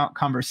full count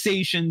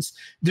conversations.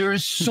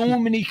 There's so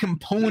many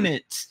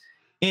components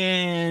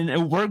in a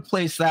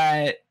workplace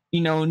that,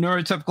 you know,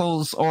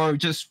 neurotypicals or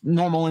just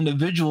normal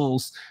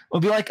individuals will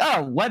be like,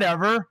 oh,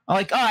 whatever.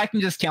 Like, oh, I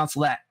can just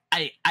cancel that.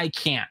 I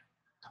can't.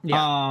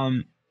 Yeah.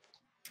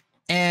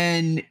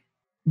 And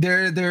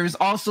there's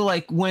also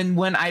like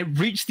when I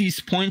reach these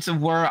points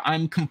of where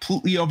I'm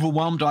completely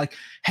overwhelmed, like,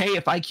 hey,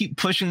 if I keep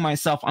pushing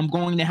myself, I'm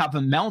going to have a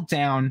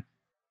meltdown.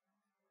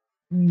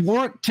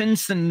 Work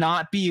tends to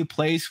not be a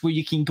place where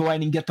you can go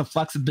ahead and get the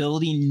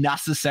flexibility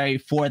necessary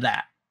for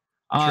that.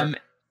 Sure.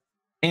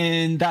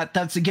 And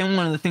that's again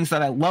one of the things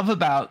that I love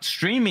about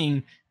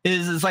streaming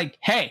is like,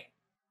 hey,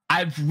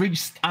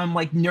 I'm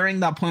like nearing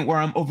that point where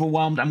I'm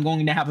overwhelmed, I'm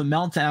going to have a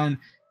meltdown,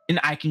 and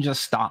I can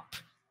just stop.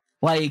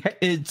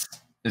 Like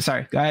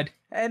sorry, go ahead.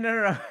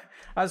 No.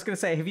 I was gonna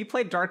say, have you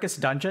played Darkest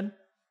Dungeon?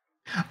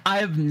 I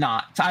have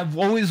not. I've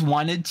always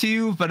wanted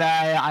to, but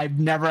I've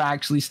never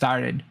actually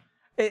started.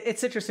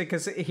 It's interesting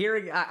because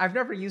I've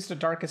never used a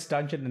Darkest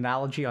Dungeon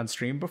analogy on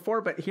stream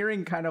before, but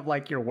hearing kind of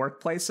like your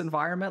workplace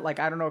environment, like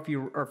I don't know if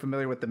you are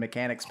familiar with the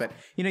mechanics, but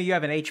you know, you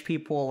have an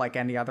HP pool like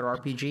any other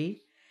RPG,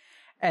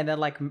 and then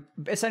like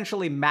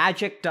essentially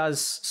magic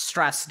does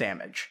stress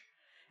damage.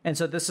 And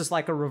so this is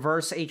like a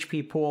reverse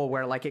HP pool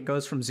where like it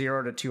goes from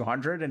 0 to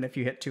 200, and if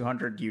you hit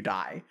 200, you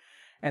die.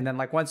 And then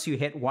like once you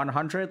hit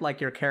 100, like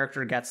your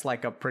character gets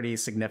like a pretty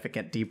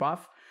significant debuff.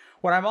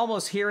 What I'm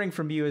almost hearing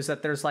from you is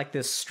that there's like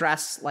this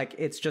stress, like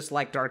it's just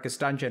like Darkest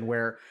Dungeon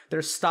where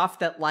there's stuff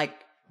that like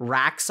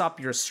racks up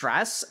your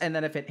stress, and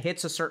then if it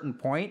hits a certain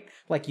point,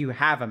 like you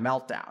have a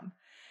meltdown.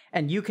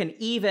 And you can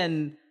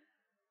even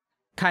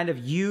kind of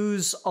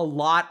use a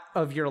lot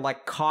of your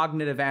like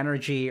cognitive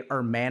energy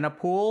or mana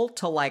pool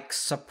to like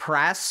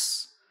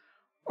suppress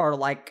or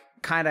like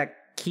kind of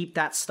keep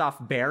that stuff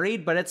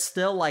buried, but it's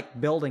still like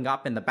building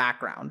up in the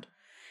background.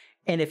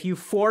 And if you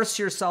force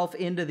yourself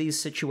into these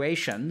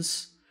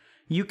situations,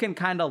 you can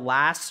kind of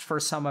last for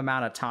some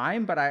amount of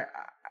time, but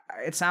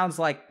it sounds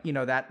like, you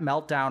know, that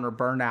meltdown or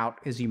burnout,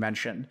 as you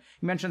mentioned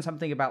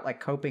something about like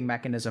coping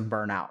mechanism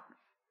burnout.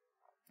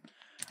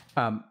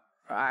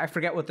 I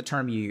forget what the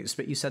term you used,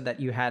 but you said that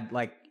you had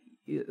like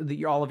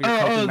all of your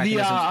coping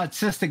mechanisms.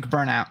 Autistic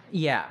burnout.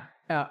 Yeah.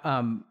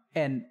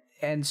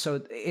 And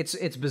so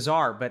it's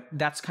bizarre, but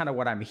that's kind of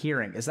what I'm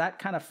hearing. Is that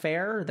kind of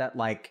fair that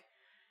like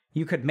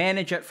you could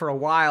manage it for a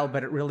while,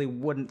 but it really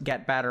wouldn't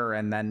get better,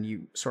 and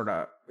then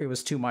it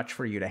was too much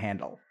for you to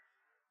handle?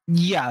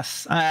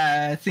 Yes,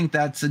 I think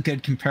that's a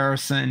good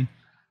comparison.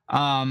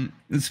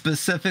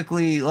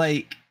 Specifically,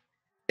 like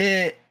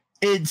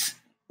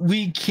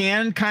we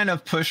can kind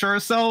of push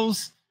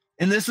ourselves,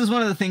 and this is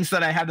one of the things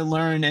that I had to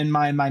learn in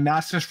my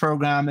master's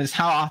program is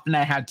how often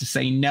I had to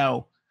say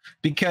no,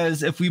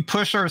 because if we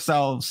push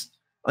ourselves,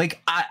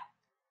 like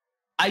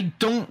I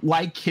don't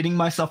like hitting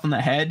myself in the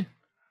head.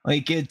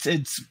 Like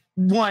it's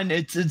one,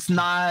 it's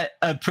not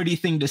a pretty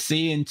thing to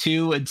see, and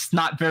two, it's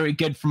not very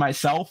good for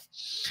myself.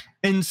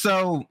 And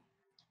so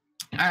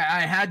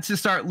I had to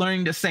start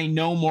learning to say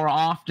no more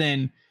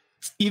often,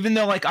 even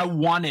though like I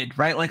wanted,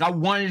 right? Like I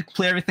wanted to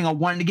clear everything. I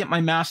wanted to get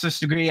my master's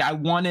degree. I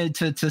wanted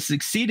to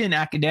succeed in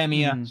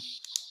academia.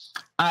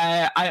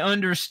 I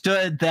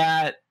understood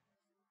that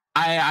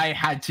I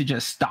had to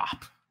just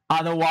stop.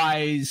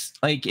 Otherwise,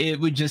 like it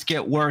would just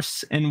get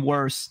worse and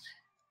worse.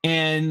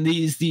 And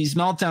these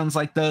meltdowns,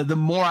 like the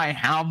more I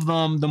have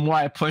them, the more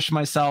I push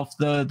myself,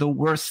 the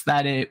worse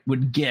that it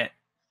would get.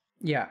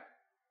 Yeah.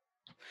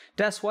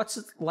 Des, what's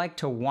it like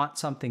to want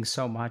something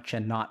so much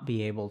and not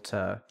be able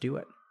to do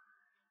it?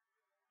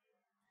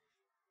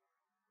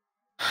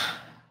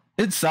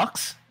 It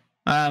sucks.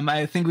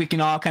 I think we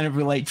can all kind of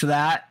relate to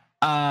that.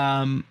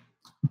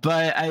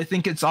 but I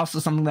think it's also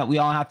something that we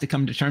all have to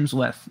come to terms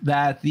with,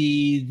 that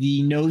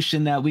the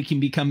notion that we can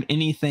become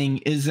anything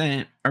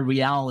isn't a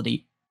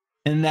reality,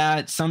 and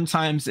that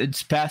sometimes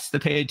it's best to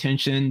pay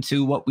attention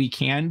to what we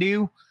can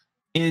do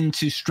and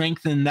to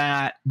strengthen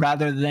that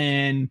rather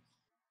than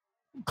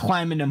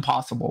climb an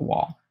impossible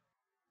wall.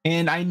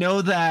 And I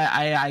know that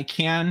I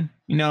can,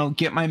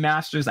 get my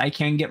master's, I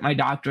can get my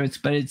doctorates,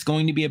 but it's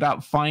going to be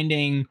about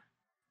finding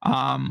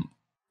a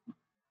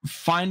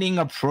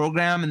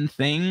program and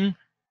thing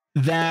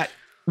that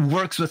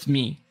works with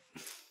me.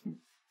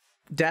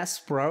 Des,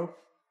 bro,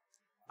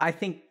 I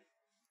think,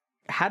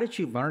 how did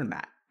you learn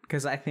that?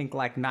 Because I think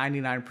like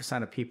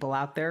 99% of people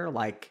out there,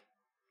 like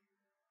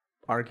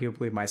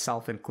arguably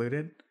myself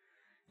included,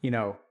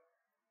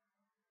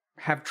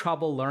 have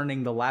trouble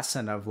learning the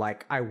lesson of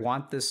like, I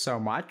want this so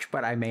much,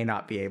 but I may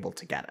not be able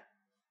to get it.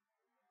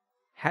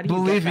 How do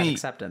you get that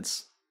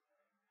acceptance?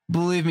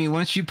 Believe me,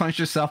 once you punch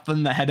yourself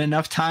in the head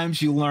enough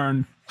times, you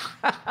learn.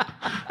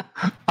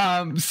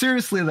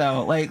 Seriously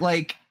though,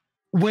 like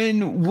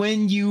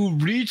when you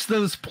reach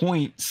those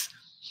points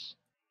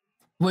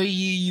where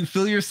you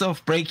feel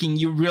yourself breaking,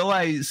 you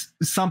realize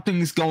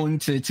something's going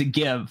to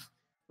give,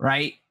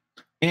 right?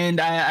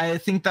 And I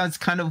think that's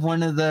kind of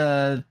one of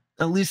the,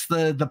 at least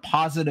the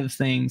positive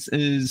things,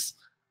 is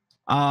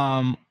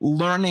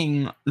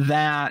learning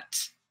that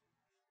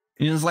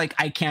it's like,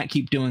 I can't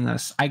keep doing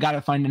this. I got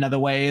to find another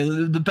way.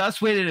 The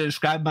best way to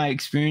describe my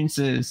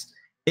experiences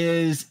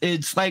is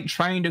it's like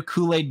trying to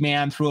Kool-Aid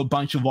man through a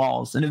bunch of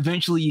walls, and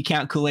eventually you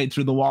can't Kool-Aid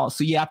through the wall,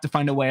 so you have to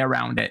find a way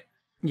around it.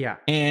 Yeah.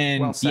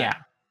 And well said. Yeah.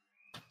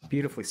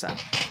 Beautifully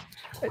said.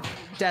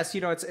 Des,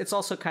 it's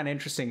also kind of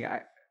interesting.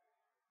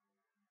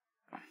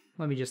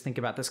 Let me just think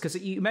about this, because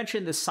you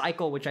mentioned this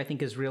cycle, which I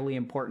think is really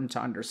important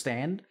to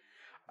understand,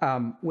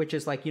 which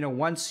is like,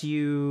 once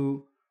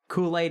you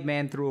Kool-Aid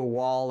man through a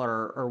wall,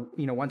 or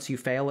once you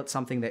fail at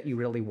something that you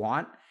really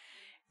want,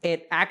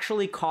 it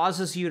actually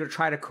causes you to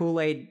try to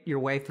Kool-Aid your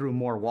way through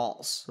more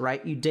walls,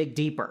 right? You dig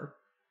deeper.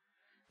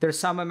 There's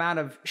some amount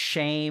of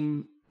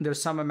shame, there's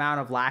some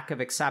amount of lack of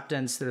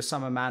acceptance, there's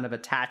some amount of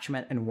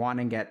attachment and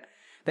wanting it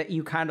that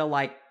you kind of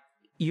like,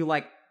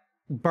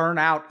 burn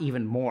out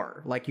even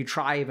more. Like you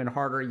try even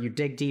harder, you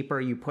dig deeper,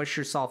 you push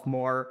yourself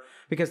more,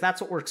 because that's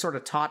what we're sort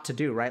of taught to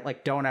do, right?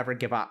 Like, don't ever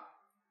give up.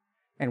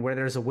 And where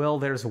there's a will,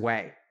 there's a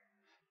way.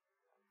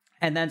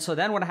 And then, so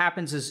then what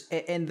happens is,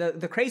 and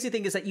the crazy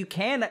thing is that you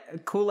can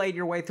Kool-Aid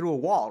your way through a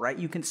wall, right?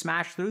 You can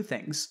smash through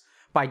things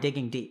by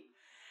digging deep.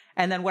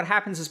 And then what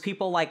happens is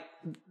people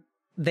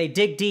they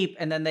dig deep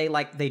and then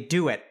they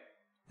do it.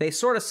 They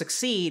sort of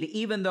succeed,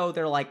 even though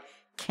they're like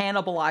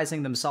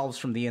cannibalizing themselves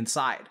from the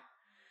inside.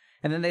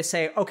 And then they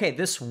say, okay,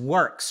 this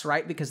works,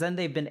 right? Because then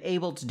they've been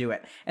able to do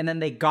it. And then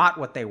they got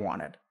what they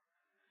wanted.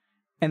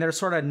 And they're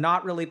sort of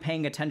not really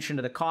paying attention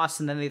to the cost.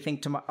 And then they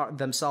think to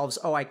themselves,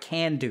 oh, I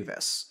can do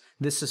this.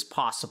 This is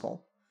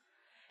possible.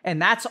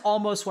 And that's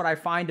almost what I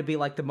find to be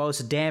like the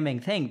most damning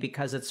thing,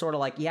 because it's sort of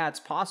like, yeah, it's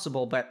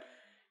possible, but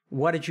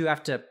what did you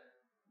have to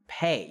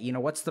pay?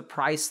 What's the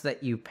price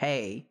that you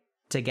pay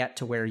to get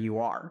to where you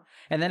are?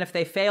 And then if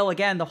they fail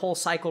again, the whole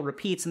cycle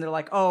repeats, and they're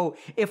like, oh,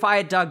 if I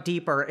had dug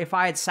deeper, if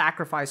I had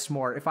sacrificed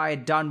more, if I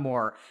had done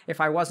more,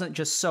 if I wasn't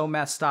just so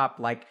messed up,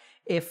 like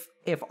if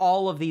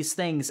all of these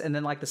things, and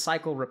then like the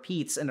cycle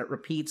repeats and it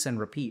repeats and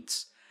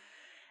repeats.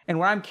 And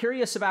what I'm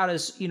curious about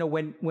is,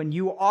 when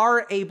you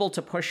are able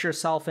to push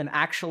yourself and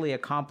actually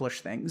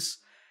accomplish things,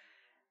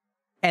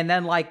 and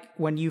then like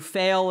when you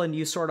fail and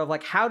you sort of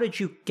like, how did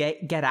you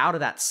get out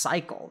of that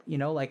cycle?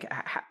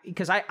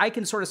 Because I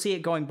can sort of see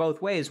it going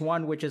both ways.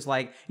 One, which is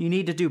like, you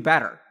need to do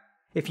better.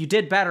 If you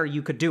did better,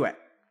 you could do it.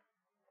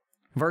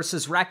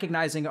 Versus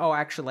recognizing, oh,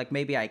 actually, like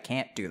maybe I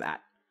can't do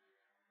that.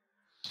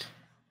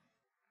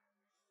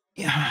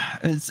 Yeah,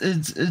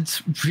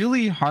 it's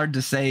really hard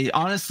to say.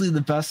 Honestly,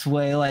 the best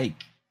way, like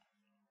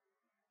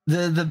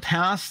the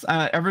past,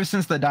 ever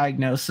since the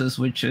diagnosis,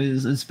 which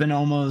it's been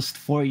almost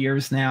 4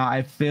 years now,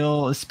 I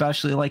feel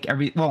especially like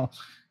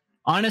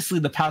honestly,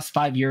 the past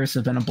 5 years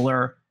have been a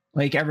blur.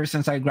 Like ever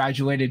since I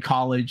graduated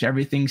college,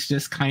 everything's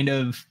just kind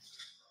of,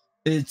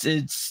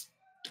 it's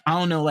I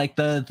don't know, like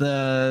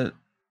the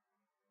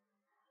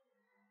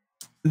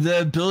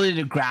ability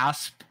to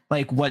grasp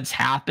like what's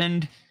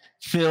happened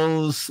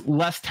feels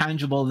less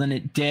tangible than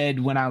it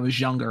did when I was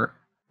younger.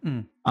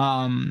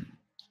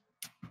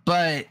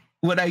 But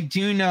what I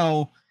do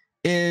know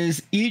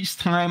is each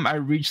time I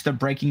reached the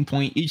breaking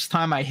point, each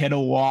time I hit a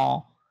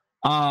wall,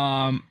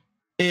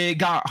 it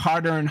got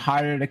harder and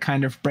harder to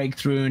kind of break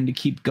through and to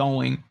keep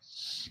going.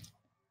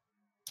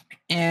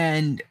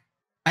 And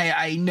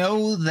I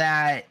know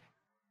that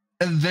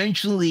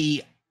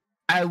eventually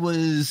it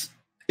was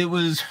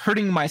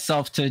hurting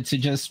myself to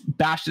just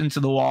bash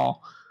into the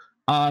wall.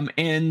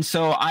 And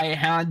so I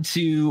had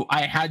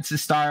to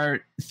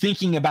start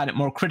thinking about it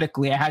more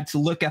critically. I had to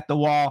look at the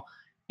wall,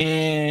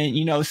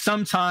 and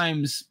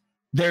sometimes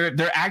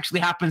there actually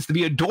happens to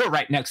be a door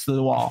right next to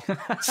the wall.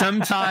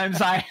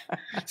 Sometimes I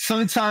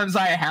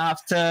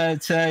have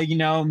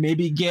to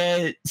maybe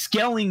get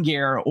scaling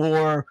gear,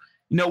 or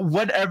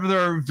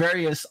whatever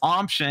various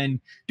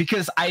option,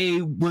 because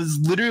I was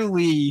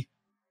literally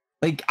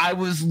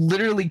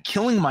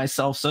killing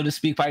myself, so to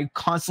speak, by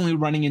constantly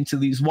running into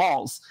these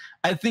walls.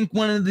 I think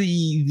one of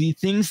the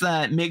things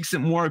that makes it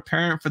more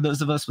apparent for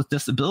those of us with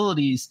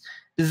disabilities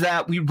is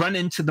that we run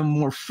into them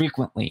more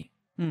frequently,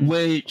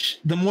 which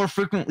the more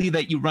frequently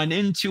that you run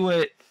into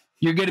it,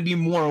 you're going to be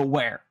more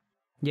aware.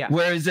 Yeah.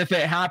 Whereas if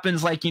it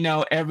happens like,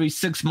 every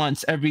 6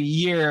 months, every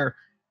year,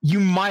 you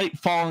might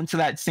fall into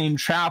that same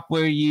trap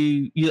where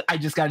I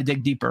just got to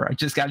dig deeper. I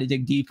just got to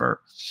dig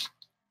deeper.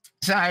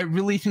 So I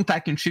really think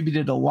that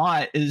contributed a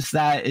lot, is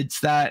that it's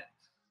that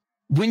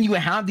when you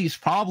have these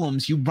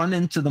problems, you run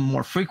into them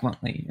more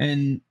frequently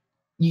and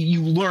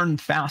you learn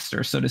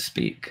faster, so to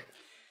speak.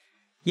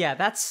 Yeah,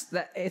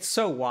 it's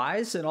so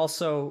wise and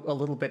also a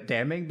little bit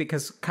damning,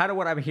 because kind of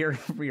what I'm hearing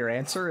from your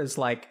answer is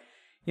like,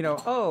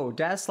 oh,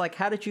 Des, like,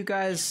 how did you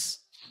guys,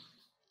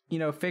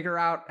 figure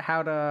out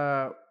how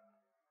to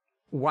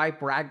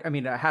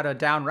how to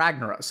down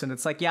Ragnaros? And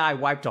it's like, yeah, I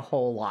wiped a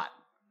whole lot.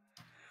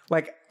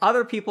 Like,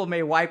 other people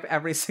may wipe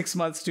every 6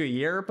 months to a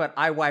year, but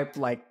I wipe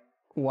like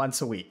once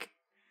a week.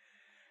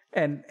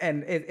 And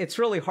it's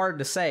really hard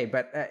to say,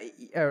 but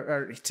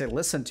or to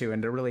listen to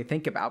and to really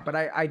think about. But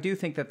I do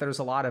think that there's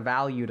a lot of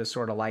value to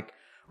sort of like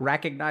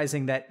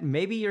recognizing that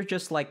maybe you're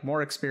just like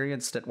more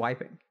experienced at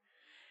wiping.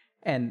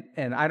 And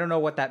I don't know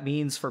what that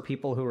means for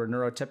people who are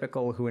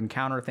neurotypical, who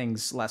encounter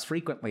things less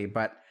frequently,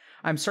 but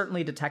I'm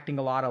certainly detecting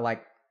a lot of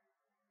like,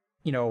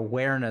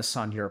 awareness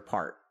on your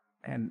part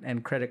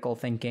and critical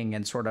thinking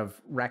and sort of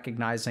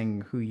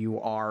recognizing who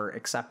you are,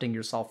 accepting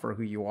yourself for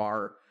who you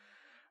are,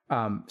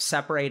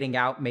 separating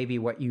out maybe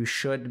what you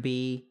should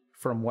be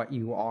from what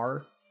you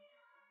are.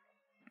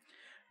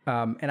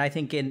 And I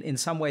think in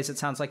some ways it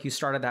sounds like you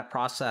started that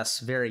process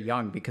very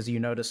young, because you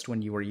noticed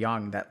when you were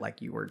young that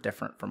like you were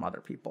different from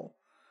other people.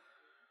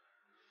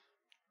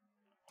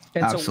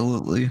 And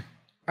absolutely. So,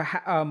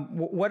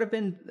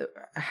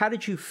 how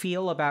did you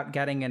feel about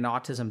getting an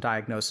autism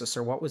diagnosis,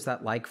 or what was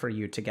that like for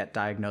you to get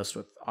diagnosed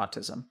with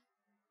autism?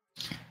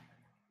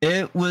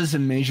 It was a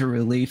major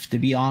relief, to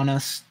be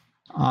honest.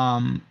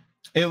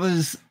 It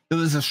was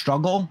a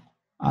struggle.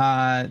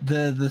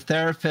 The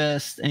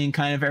therapist and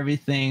kind of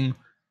everything,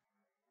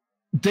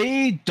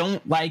 they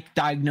don't like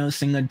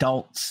diagnosing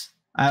adults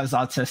as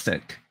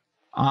autistic.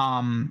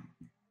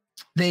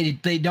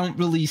 They don't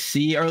really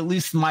see, or at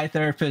least my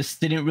therapist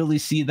didn't really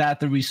see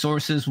that the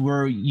resources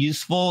were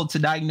useful to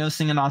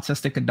diagnosing an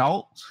autistic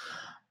adult.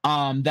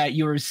 That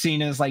you were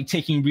seen as like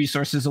taking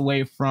resources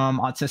away from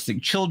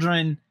autistic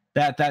children,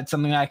 that's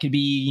something that could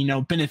be,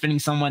 benefiting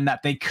someone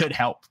that they could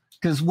help.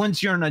 Because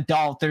once you're an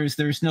adult,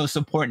 there's no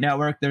support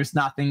network. There's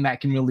nothing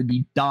that can really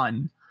be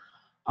done.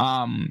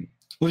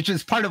 Which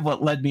is part of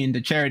what led me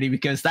into charity,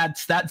 because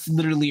that's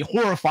literally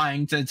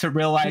horrifying to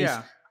realize.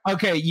 Yeah.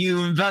 Okay,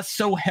 you invest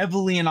so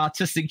heavily in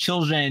autistic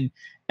children,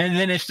 and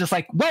then it's just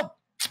like, well,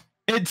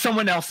 it's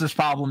someone else's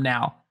problem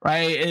now,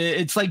 right?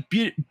 It's like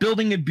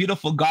building a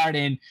beautiful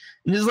garden,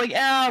 and it's like,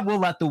 we'll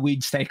let the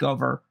weeds take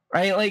over,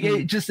 right? Like,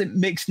 it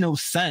makes no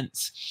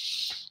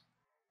sense.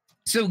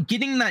 So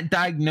getting that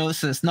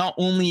diagnosis not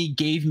only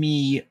gave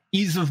me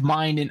ease of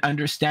mind and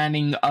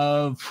understanding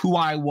of who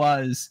I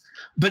was,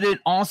 but it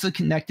also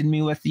connected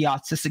me with the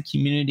autistic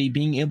community,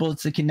 being able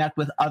to connect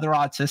with other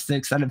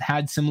autistics that have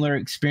had similar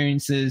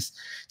experiences,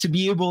 to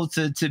be able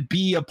to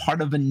be a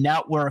part of a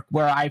network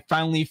where I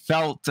finally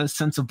felt a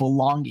sense of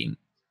belonging,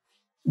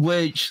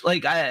 which,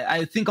 like,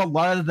 I think a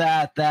lot of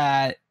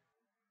that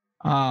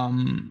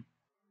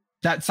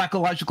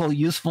psychological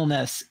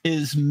usefulness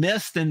is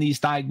missed in these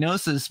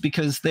diagnoses,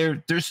 because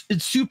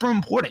it's super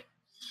important.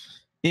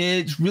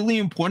 It's really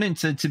important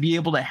to be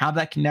able to have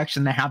that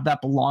connection, to have that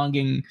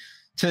belonging,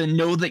 to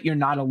know that you're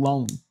not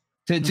alone,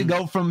 to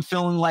go from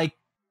feeling like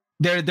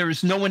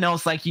there's no one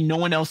else like you, no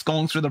one else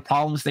going through the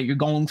problems that you're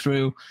going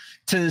through,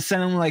 to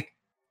feeling like,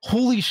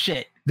 holy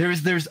shit,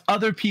 there's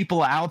other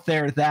people out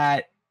there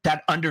that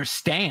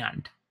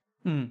understand.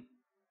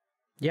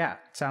 Yeah, it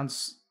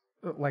sounds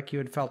like you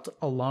had felt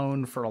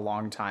alone for a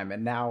long time,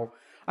 and now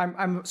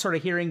I'm sort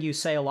of hearing you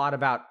say a lot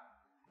about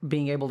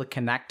being able to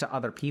connect to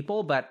other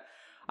people, but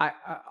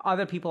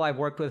other people I've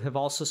worked with have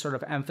also sort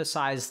of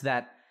emphasized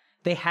that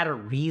they had a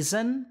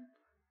reason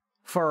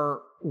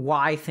for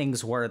why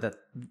things were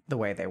the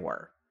way they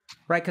were,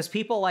 right? Because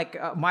people like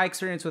my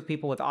experience with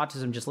people with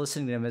autism, just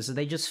listening to them, is that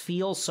they just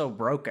feel so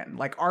broken,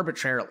 like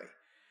arbitrarily,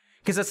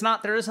 because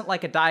there isn't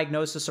like a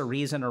diagnosis or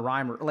reason or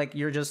rhyme, or like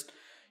you're just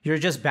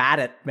bad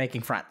at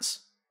making friends.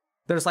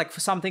 There's like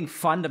something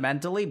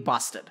fundamentally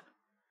busted,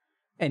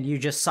 and you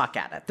just suck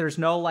at it. There's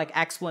no like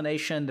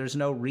explanation. There's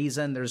no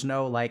reason. There's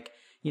no like,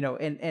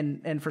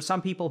 and for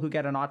some people who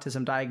get an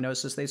autism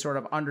diagnosis, they sort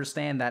of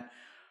understand that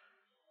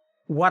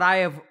what I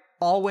have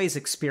always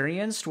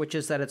experienced, which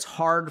is that it's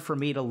hard for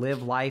me to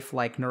live life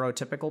like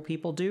neurotypical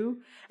people do,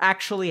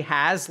 actually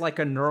has like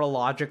a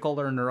neurological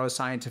or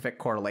neuroscientific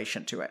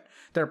correlation to it.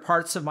 There are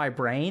parts of my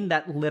brain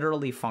that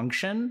literally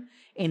function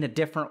in a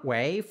different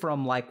way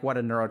from like what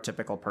a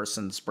neurotypical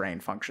person's brain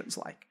functions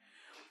like.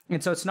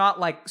 And so it's not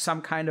like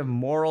some kind of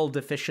moral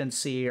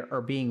deficiency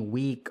or being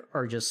weak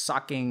or just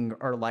sucking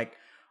or like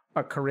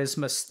a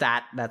charisma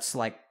stat that's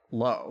like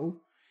low.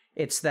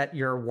 It's that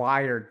you're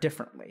wired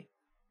differently.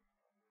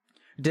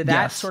 Did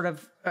that sort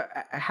of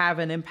have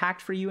an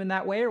impact for you in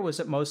that way, or was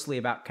it mostly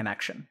about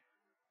connection?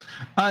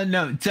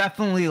 No,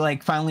 definitely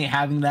like finally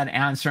having that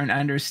answer and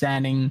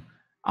understanding.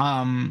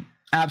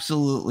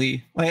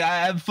 Absolutely. Like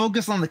I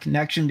focus on the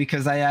connection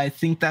because I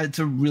think that's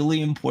a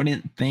really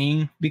important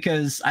thing,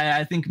 because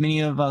I think many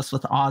of us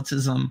with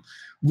autism,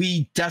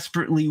 we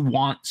desperately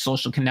want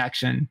social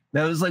connection.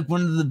 That was like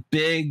one of the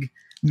big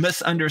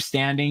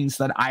misunderstandings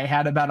that I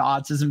had about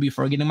autism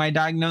before getting my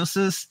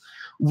diagnosis,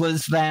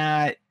 was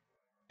that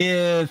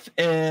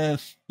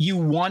if you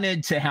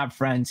wanted to have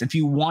friends, if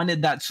you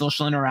wanted that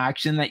social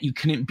interaction, that you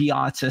couldn't be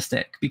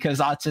autistic because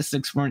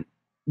autistics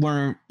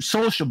weren't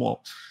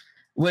sociable,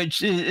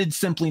 which it's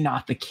simply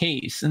not the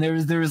case. And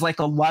there was like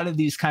a lot of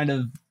these kind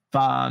of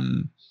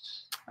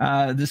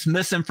this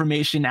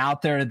misinformation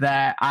out there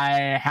that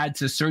I had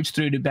to search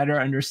through to better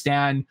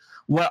understand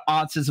what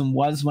autism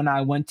was when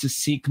I went to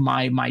seek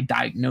my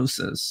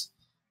diagnosis.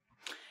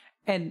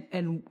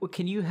 And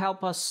can you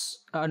help us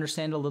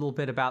understand a little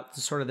bit about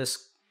sort of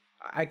this?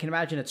 I can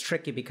imagine it's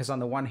tricky because on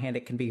the one hand,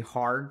 it can be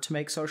hard to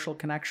make social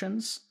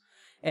connections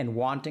and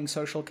wanting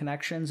social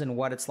connections, and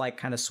what it's like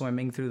kind of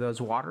swimming through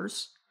those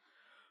waters.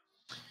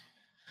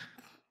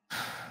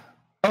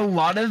 A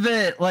lot of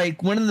it,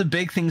 like one of the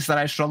big things that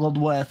I struggled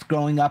with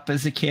growing up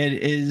as a kid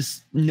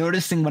is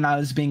noticing when I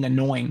was being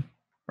annoying,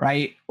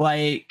 right?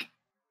 Like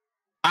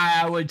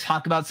I would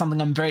talk about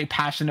something I'm very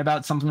passionate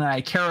about, something that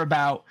I care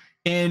about,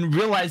 and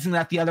realizing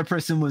that the other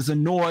person was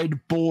annoyed,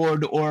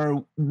 bored,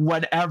 or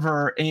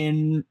whatever,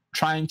 and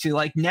trying to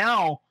like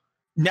now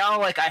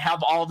like I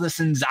have all this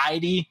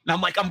anxiety,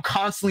 and I'm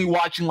constantly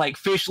watching like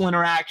facial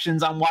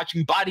interactions, I'm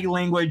watching body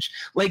language,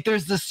 like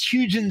there's this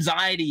huge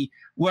anxiety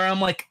where I'm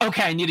like,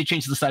 okay, I need to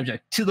change the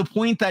subject, to the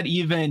point that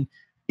even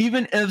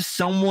if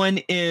someone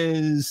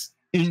is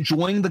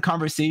enjoying the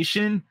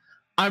conversation,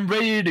 I'm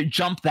ready to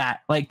jump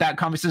that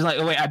conversation, like,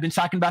 oh wait, I've been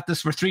talking about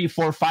this for 3,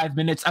 4, 5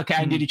 minutes, okay,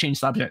 I need to change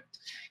subject,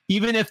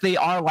 even if they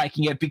are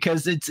liking it,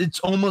 because it's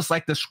almost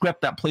like the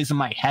script that plays in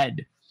my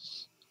head.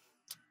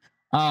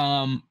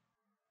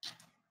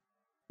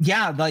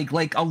 Yeah,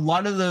 like a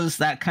lot of those,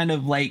 that kind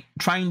of like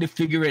trying to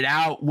figure it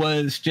out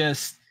was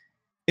just,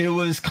 it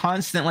was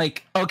constant,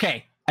 like,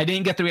 okay, I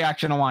didn't get the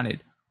reaction I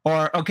wanted,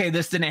 or okay,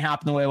 this didn't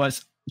happen the way it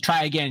was,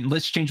 try again,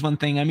 let's change one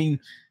thing. I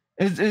mean,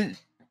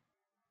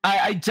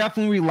 I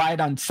definitely relied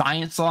on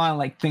science a lot,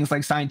 like things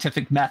like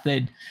scientific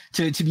method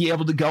to be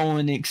able to go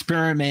and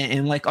experiment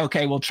and like,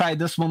 okay, we'll try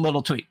this one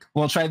little tweak,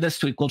 we'll try this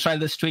tweak, we'll try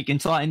this tweak,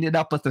 until I ended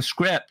up with a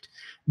script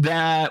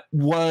that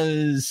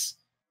was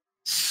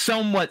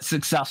somewhat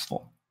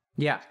successful.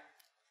 Yeah.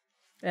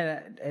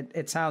 And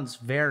it sounds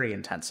very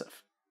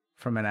intensive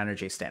from an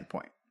energy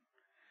standpoint.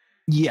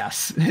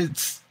 Yes,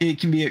 it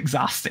can be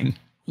exhausting.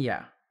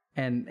 Yeah.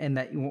 And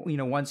that, you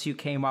know, once you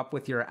came up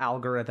with your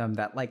algorithm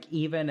that like,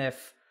 even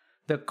if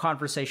the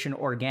conversation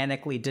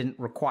organically didn't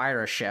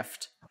require a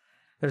shift,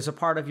 there's a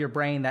part of your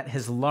brain that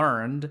has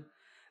learned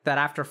that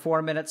after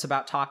 4 minutes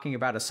about talking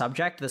about a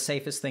subject, the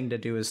safest thing to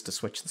do is to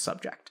switch the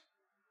subject.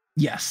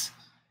 Yes.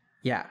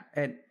 Yeah.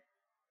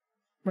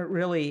 But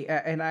really,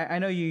 and I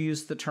know you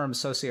used the term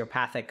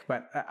sociopathic,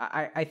 but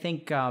I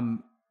think,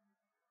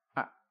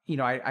 you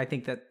know, I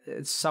think that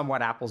it's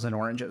somewhat apples and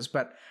oranges,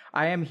 but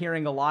I am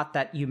hearing a lot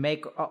that you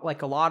make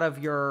like a lot of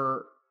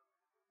your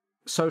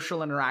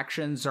social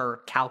interactions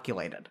are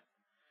calculated.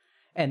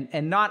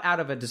 And not out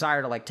of a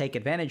desire to like take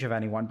advantage of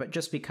anyone, but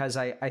just because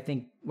I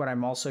think what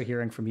I'm also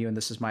hearing from you, and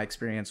this is my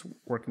experience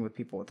working with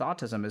people with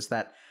autism, is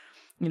that,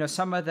 you know,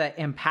 some of the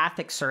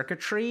empathic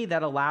circuitry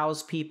that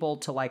allows people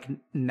to like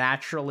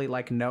naturally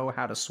like know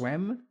how to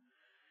swim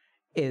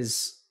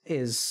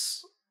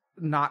is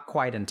not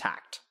quite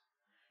intact.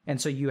 And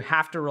so you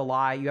have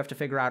to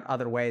figure out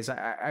other ways.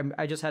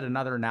 I just had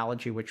another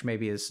analogy, which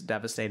maybe is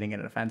devastating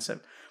and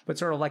offensive, but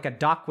sort of like a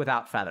duck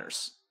without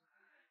feathers.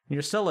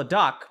 You're still a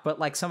duck, but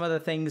like some of the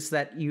things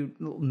that you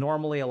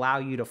normally allow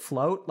you to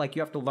float, like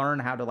you have to learn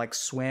how to like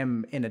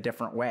swim in a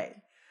different way.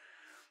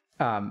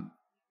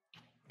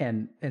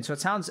 And so it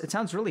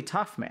sounds really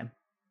tough, man.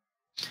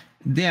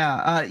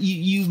 Yeah,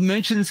 you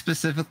mentioned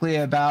specifically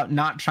about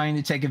not trying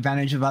to take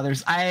advantage of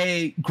others.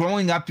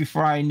 Growing up,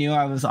 before I knew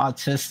I was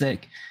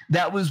autistic,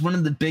 that was one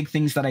of the big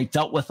things that I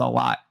dealt with a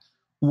lot,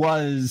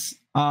 was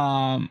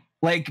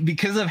like,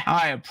 because of how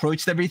I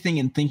approached everything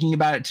and thinking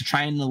about it to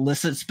try and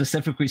elicit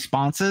specific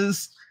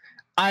responses,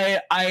 I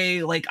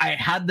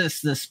had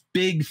this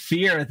big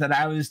fear that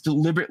I was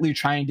deliberately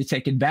trying to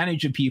take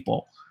advantage of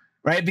people,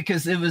 right?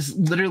 Because it was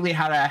literally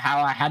how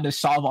I had to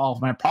solve all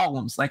of my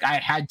problems. Like I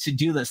had to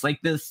do this, like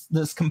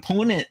this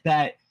component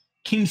that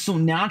came so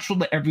natural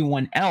to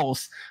everyone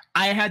else.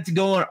 I had to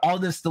go on all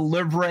this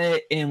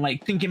deliberate and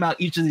like thinking about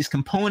each of these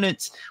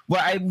components,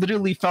 where I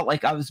literally felt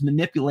like I was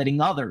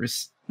manipulating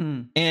others.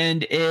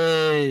 And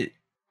it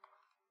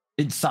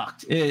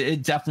sucked.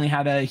 It definitely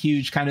had a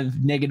huge kind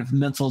of negative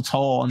mental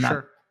toll. And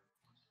sure.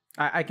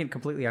 I can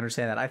completely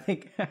understand that. I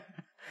think,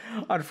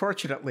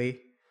 unfortunately,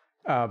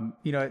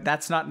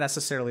 that's not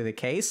necessarily the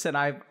case. And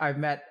I've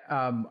met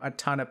a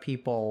ton of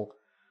people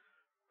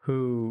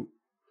who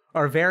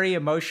are very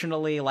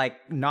emotionally,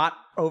 like, not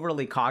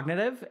overly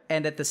cognitive,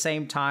 and at the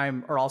same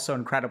time are also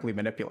incredibly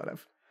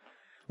manipulative.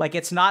 Like,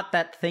 it's not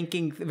that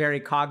thinking very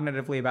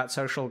cognitively about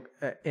social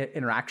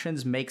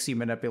interactions makes you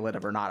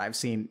manipulative or not. I've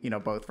seen,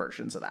 both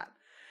versions of that.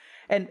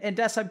 And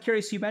Des, I'm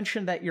curious, you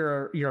mentioned that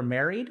you're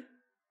married?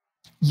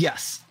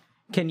 Yes.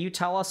 Can you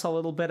tell us a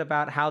little bit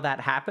about how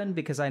that happened?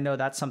 Because I know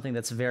that's something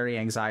that's very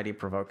anxiety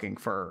provoking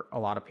for a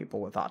lot of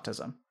people with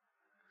autism,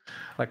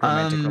 like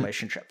romantic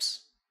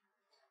relationships.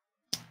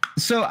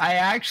 So I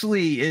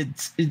actually,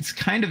 it's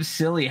kind of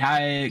silly how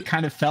it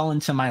kind of fell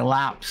into my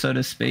lap, so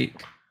to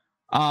speak.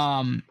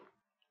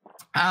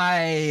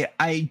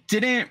 I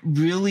didn't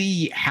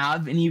really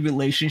have any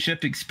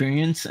relationship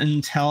experience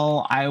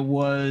until I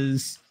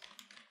was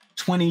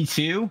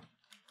 22.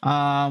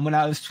 When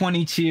I was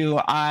 22,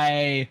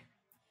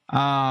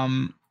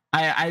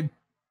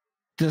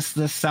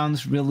 this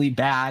sounds really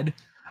bad.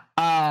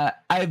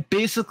 I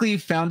basically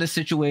found a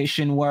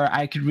situation where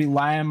I could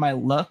rely on my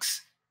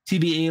looks to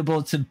be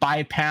able to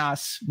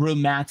bypass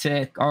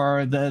romantic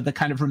or the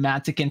kind of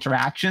romantic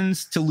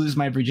interactions to lose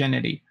my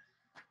virginity.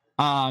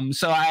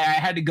 So I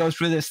had to go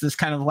through this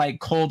kind of like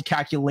cold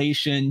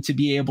calculation to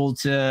be able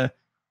to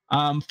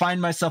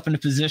find myself in a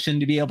position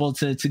to be able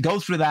to go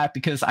through that,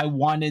 because I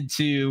wanted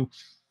to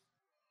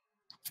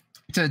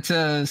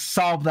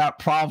solve that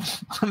problem.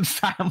 I'm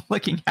sorry, I'm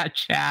looking at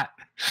chat.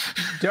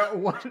 Don't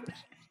want.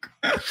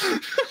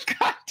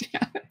 God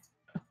damn it.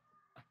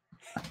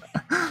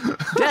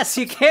 Des,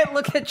 you can't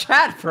look at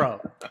chat,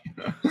 bro.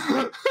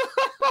 What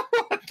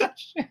the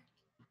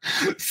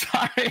shit?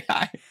 Sorry,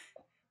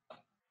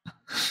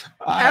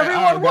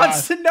 everyone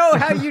wants to know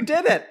how you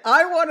did it.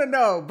 I want to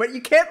know, but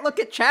you can't look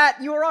at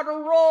chat. You are on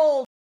a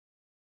roll.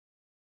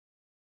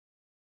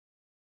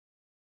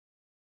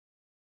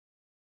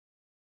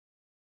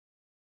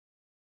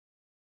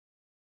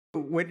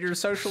 When you're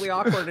socially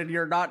awkward and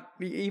you're not,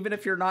 even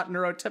if you're not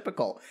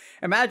neurotypical.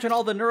 Imagine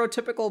all the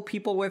neurotypical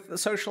people with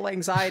social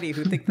anxiety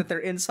who think that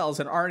they're incels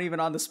and aren't even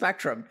on the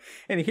spectrum.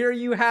 And here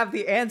you have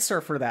the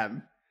answer for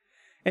them.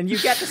 And you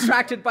get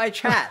distracted by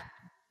chat.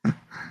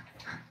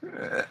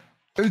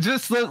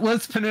 Just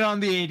let's put it on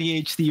the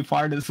ADHD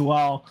part as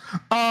well.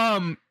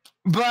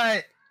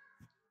 But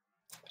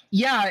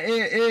yeah,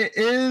 it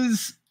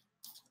is.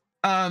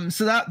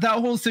 So that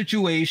whole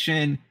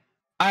situation,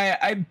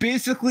 I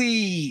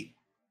basically,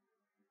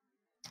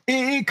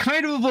 it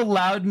kind of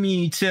allowed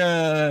me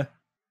to,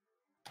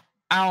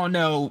 I don't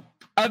know,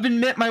 I've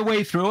admit my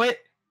way through it.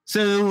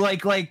 So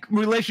like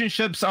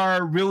relationships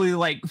are really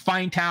like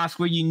fine tasks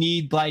where you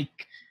need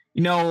like,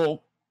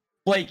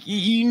 like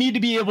you need to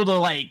be able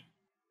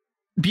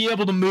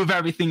to move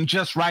everything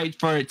just right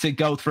for it to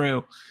go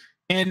through.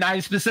 And I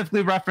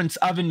specifically reference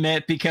oven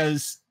mitt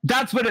because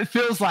that's what it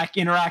feels like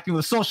interacting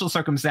with social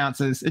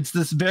circumstances. It's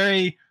this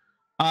very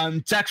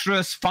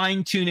dexterous,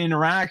 fine-tuned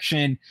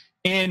interaction,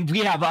 and we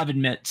have oven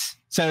mitts.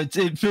 So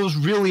it feels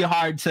really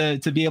hard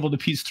to be able to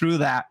piece through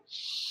that.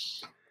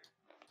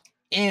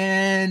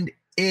 And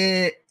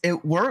it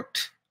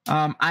worked.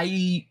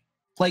 I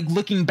like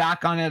looking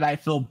back on it, I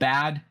feel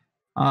bad.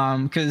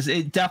 Because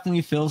it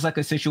definitely feels like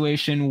a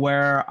situation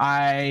where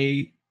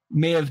I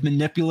may have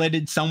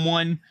manipulated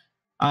someone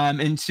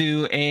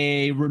into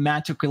a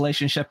romantic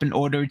relationship in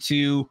order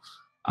to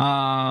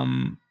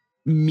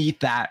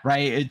meet that,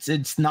 right?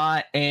 It's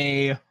not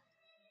a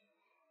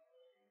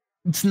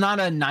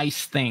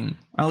nice thing.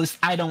 At least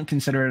I don't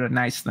consider it a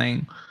nice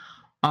thing.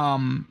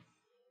 But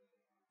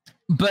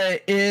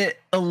it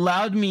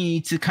allowed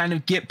me to kind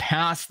of get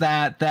past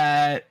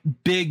that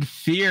big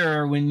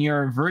fear when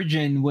you're a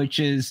virgin, which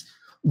is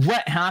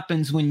what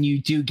happens when you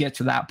do get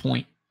to that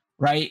point,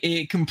 right?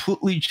 It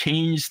completely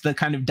changed the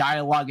kind of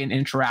dialogue and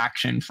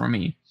interaction for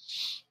me.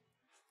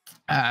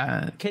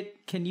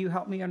 Can you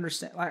help me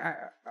understand? Like,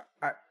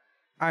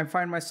 I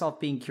find myself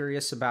being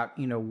curious about,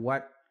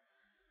 what.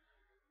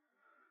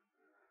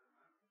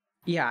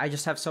 Yeah, I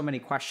just have so many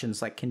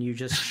questions. Like, can you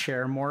just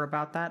share more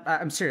about that?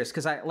 I'm serious,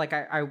 because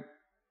I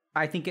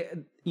think,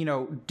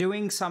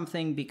 doing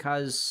something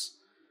because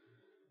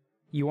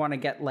you want to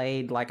get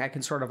laid, like I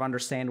can sort of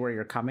understand where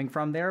you're coming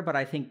from there, but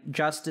I think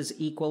just as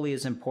equally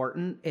as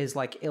important is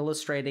like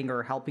illustrating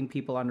or helping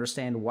people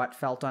understand what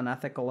felt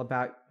unethical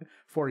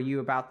for you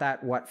about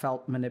that, what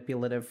felt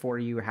manipulative for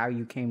you, how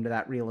you came to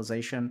that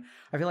realization.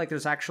 I feel like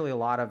there's actually a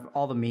lot of,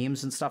 all the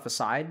memes and stuff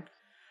aside,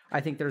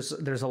 I think there's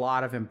a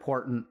lot of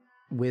important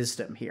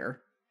wisdom here.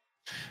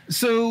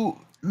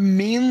 So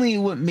mainly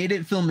what made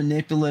it feel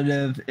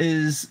manipulative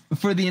is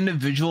for the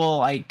individual,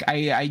 like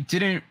I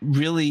didn't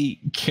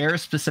really care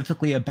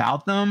specifically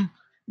about them,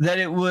 that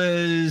it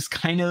was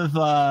kind of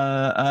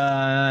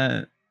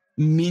a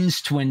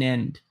means to an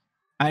end.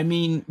 I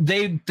mean,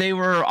 they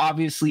were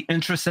obviously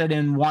interested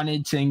and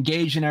wanted to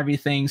engage in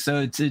everything,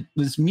 so it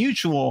was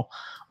mutual.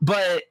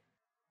 But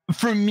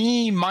for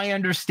me, my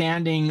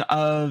understanding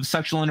of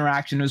sexual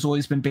interaction has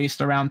always been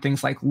based around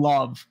things like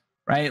love,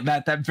 right?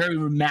 That very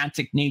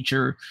romantic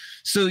nature.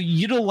 So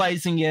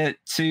utilizing it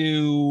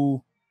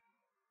to,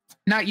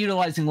 not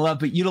utilizing love,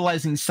 but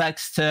utilizing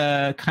sex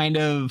to kind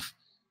of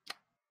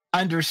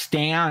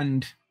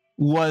understand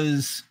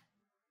was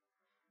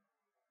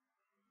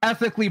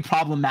ethically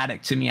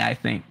problematic to me, I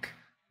think.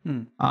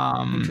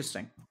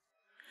 Interesting.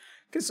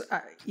 Because,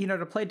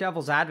 to play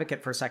devil's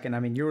advocate for a second, I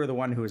mean, you were the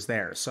one who was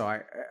there.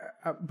 So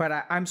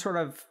I'm sort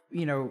of,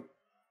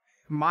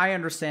 my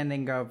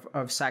understanding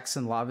of sex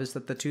and love is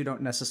that the two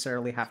don't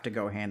necessarily have to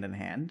go hand in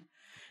hand.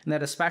 And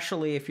that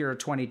especially if you're a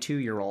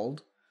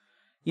 22-year-old,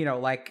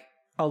 like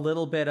a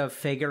little bit of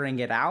figuring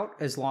it out,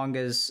 as long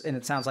as, and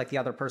it sounds like the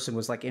other person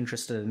was like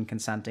interested in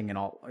consenting and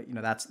all,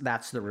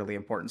 that's the really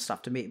important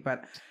stuff to me.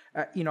 But,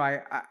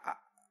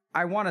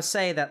 I want to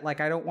say that, like,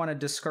 I don't want to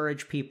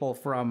discourage people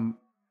from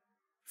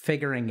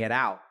figuring it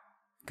out,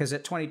 because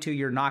at 22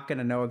 you're not going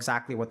to know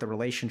exactly what the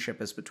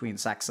relationship is between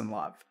sex and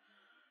love,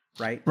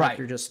 right? Like,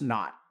 you're just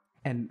not.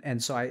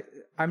 And so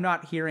I'm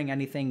not hearing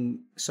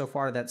anything so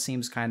far that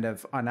seems kind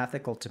of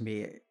unethical to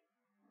me,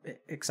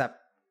 except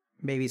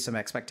maybe some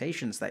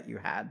expectations that you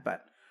had,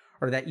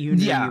 or that you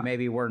knew you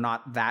maybe were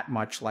not that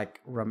much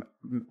like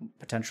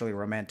potentially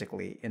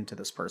romantically into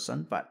this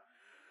person. But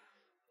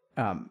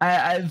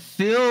I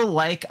feel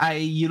like I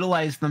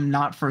utilized them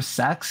not for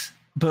sex,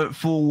 but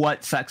for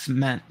what sex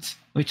meant,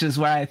 which is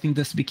where I think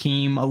this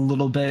became a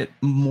little bit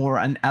more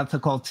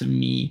unethical to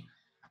me.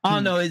 I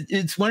don't know.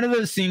 It's one of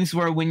those things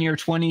where when you're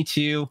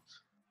 22,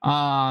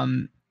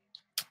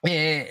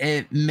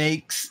 it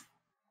makes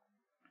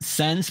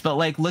sense. But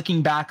like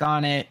looking back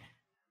on it,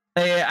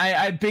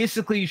 I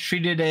basically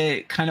treated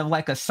it kind of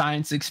like a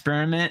science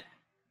experiment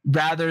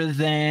rather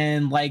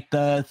than like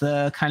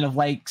the kind of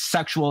like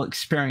sexual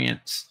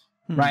experience.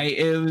 Right.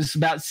 It was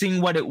about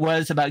seeing what it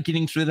was, about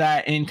getting through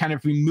that and kind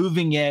of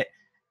removing it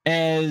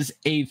as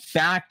a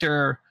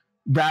factor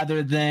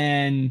rather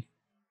than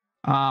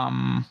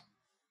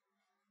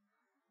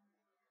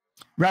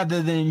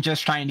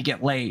just trying to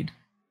get laid.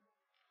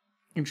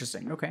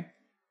 Interesting. Okay.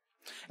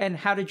 And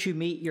how did you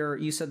meet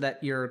you said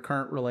that your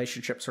current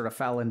relationship sort of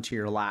fell into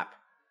your lap.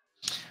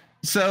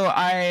 So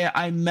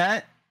I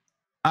met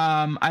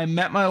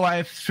my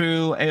wife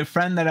through a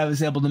friend that I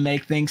was able to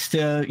make thanks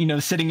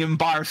to, sitting in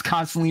bars,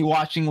 constantly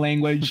watching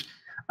Language.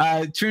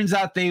 Turns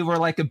out they were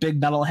like a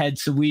big metalhead.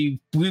 So we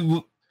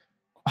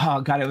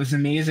oh God, it was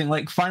amazing.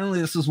 Like finally,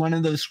 this was one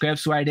of those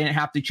scripts where I didn't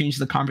have to change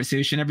the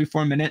conversation every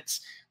 4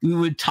 minutes. We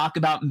would talk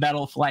about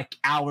metal for like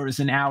hours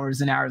and hours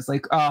and hours.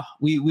 Like, oh,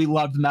 we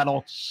loved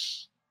metal.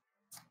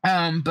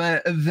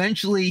 But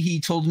eventually he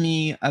told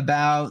me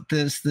about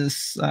this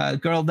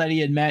girl that he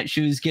had met.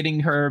 She was getting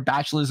her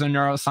bachelor's in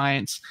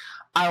neuroscience.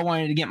 I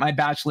wanted to get my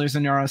bachelor's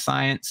in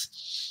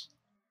neuroscience.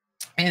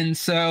 And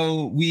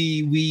so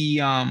we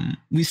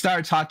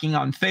started talking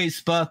on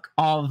Facebook,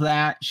 all of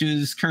that. She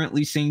was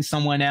currently seeing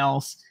someone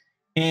else.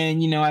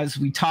 And, as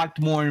we talked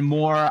more and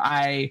more,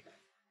 I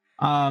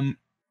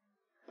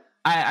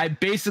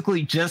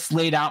basically just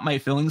laid out my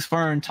feelings for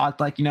her and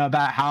talked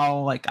about how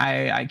like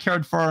I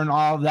cared for her and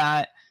all of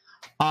that.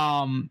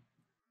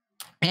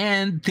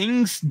 And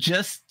things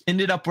just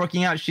ended up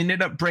working out. She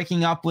ended up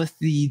breaking up with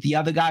the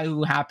other guy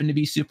who happened to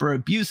be super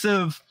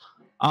abusive.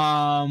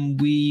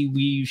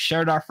 We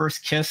shared our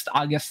first kiss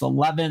August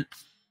 11th.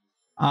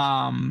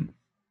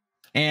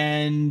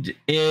 And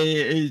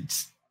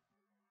it's,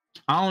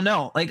 I don't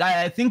know. Like,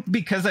 I think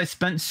because I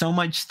spent so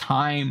much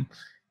time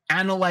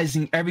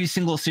analyzing every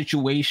single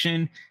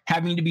situation,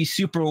 having to be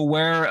super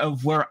aware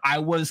of where I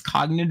was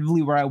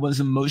cognitively, where I was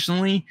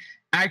emotionally,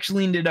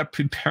 actually ended up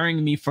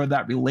preparing me for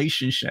that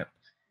relationship.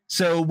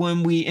 So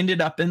when we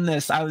ended up in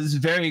this, I was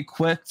very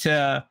quick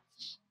to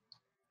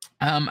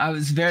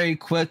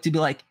be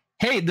like,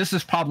 hey, this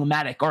is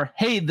problematic, or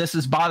hey, this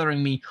is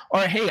bothering me,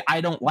 or hey,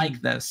 I don't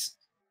like this.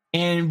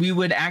 And we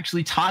would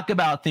actually talk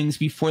about things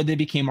before they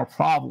became a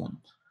problem.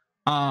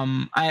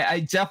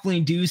 I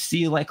definitely do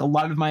see like a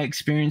lot of my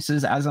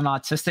experiences as an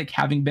autistic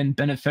having been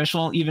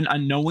beneficial, even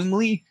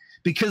unknowingly,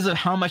 because of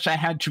how much I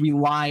had to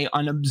rely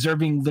on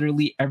observing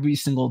literally every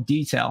single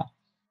detail.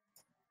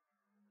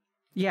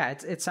 Yeah,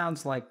 it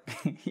sounds like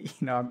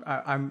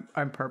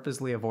I'm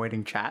purposely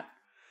avoiding chat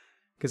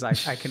because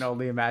I can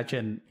only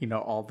imagine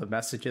all the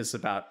messages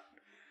about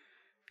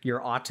your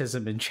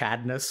autism and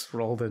chadness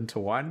rolled into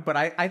one. But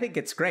I think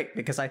it's great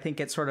because I think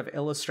it sort of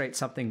illustrates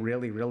something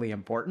really, really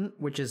important,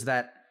 which is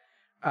that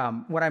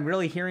what I'm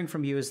really hearing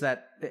from you is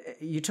that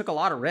you took a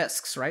lot of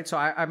risks, right? So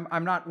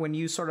I'm not, when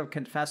you sort of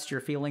confessed your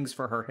feelings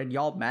for her, had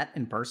y'all met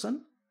in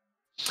person?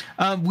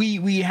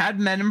 We had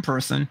met in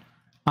person.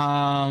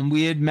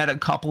 We had met a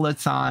couple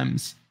of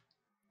times.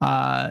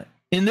 And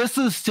this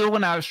was still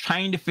when I was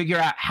trying to figure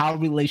out how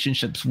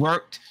relationships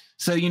worked.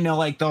 So,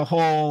 like the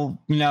whole,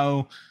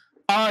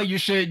 oh, you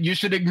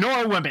should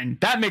ignore women.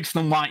 That makes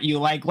them want you.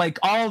 Like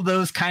all of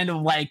those kind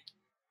of like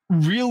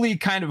really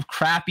kind of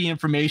crappy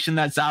information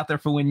that's out there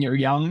for when you're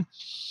young,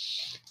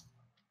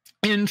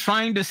 and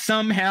trying to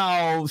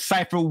somehow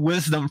cipher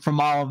wisdom from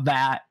all of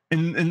that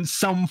in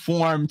some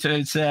form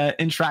to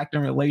interact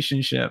in a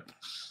relationship.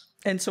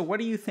 And so what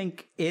do you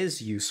think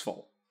is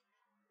useful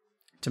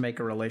to make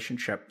a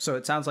relationship? So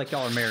it sounds like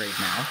y'all are married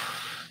now.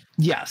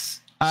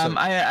 Yes.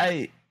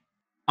 I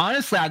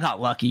honestly, I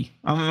got lucky.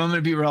 I'm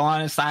gonna be real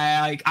honest.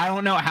 I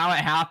don't know how it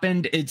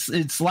happened.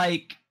 It's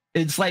like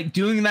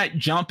doing that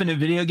jump in a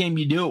video game.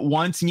 You do it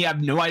once and you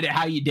have no idea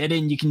how you did it,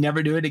 and you can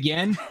never do it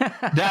again.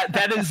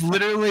 that is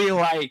literally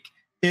like,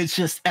 it's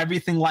just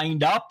everything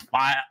lined up.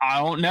 I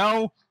don't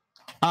know.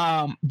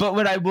 But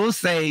what I will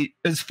say,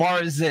 as far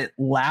as it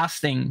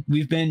lasting,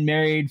 we've been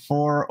married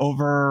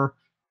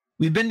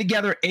we've been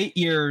together 8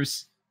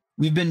 years.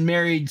 We've been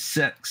married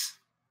 6.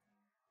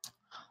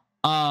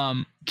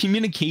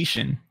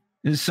 Communication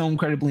is so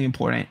incredibly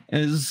important.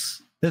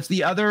 Is if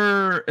the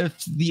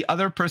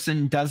other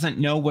person doesn't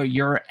know where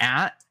you're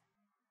at,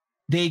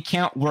 they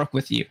can't work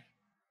with you.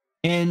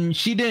 And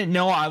she didn't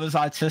know I was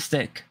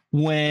autistic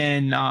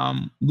when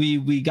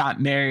we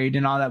got married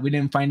and all that. We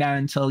didn't find out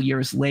until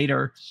years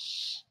later.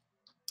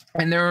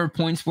 And there were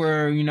points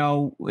where, you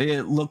know,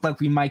 it looked like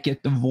we might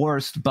get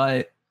divorced,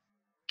 but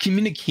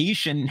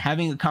communication,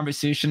 having a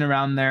conversation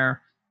around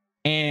there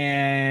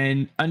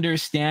and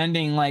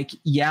understanding like,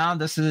 yeah,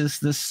 this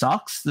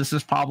sucks. This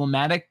is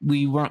problematic.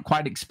 We weren't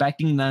quite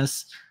expecting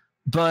this,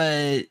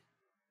 but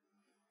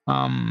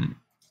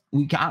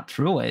we got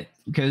through it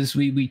because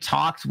we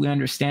talked, we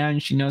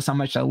understand. She knows how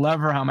much I love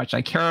her, how much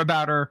I care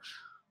about her.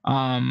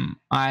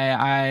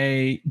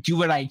 I do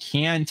what I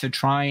can to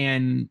try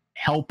and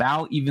help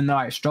out, even though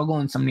I struggle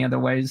in so many other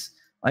ways.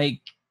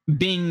 Like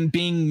being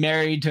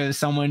married to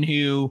someone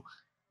who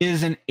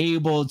isn't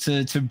able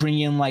to bring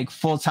in like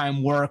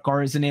full-time work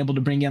or isn't able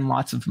to bring in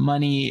lots of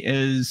money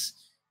is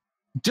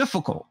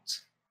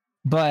difficult.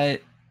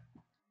 But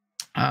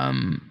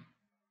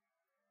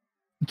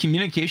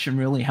communication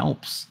really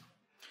helps.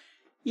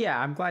 Yeah,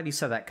 I'm glad you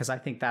said that, because I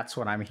think that's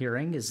what I'm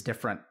hearing is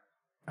different.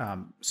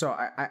 So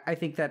I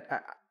think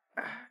that,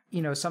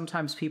 you know,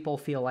 sometimes people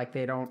feel like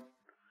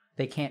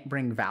they can't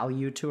bring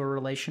value to a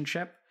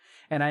relationship.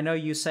 And I know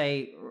you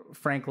say,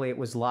 frankly, it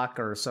was luck,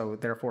 or so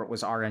therefore it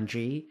was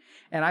RNG.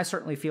 And I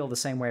certainly feel the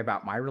same way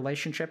about my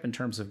relationship in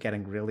terms of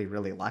getting really,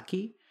 really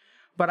lucky.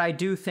 But I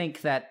do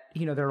think that,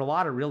 you know, there are a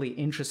lot of really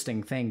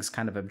interesting things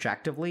kind of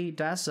objectively,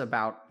 Des,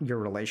 about your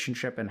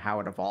relationship and how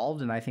it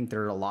evolved. And I think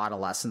there are a lot of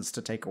lessons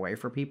to take away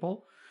for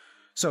people.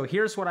 So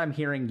here's what I'm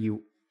hearing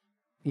you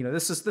know,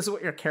 this is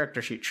what your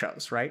character sheet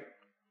shows, right?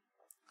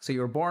 So you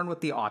were born with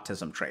the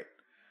autism trait,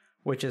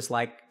 which is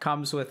like,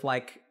 comes with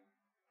like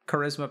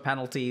charisma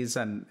penalties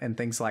and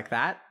things like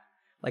that.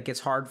 Like,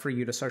 it's hard for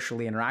you to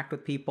socially interact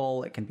with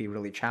people. It can be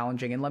really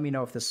challenging. And let me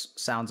know if this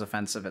sounds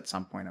offensive at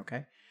some point,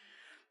 okay?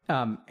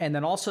 And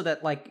then also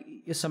that like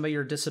some of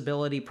your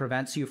disability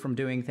prevents you from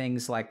doing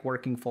things like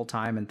working full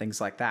time and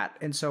things like that.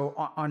 And so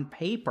on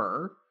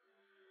paper,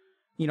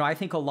 you know, I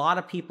think a lot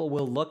of people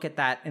will look at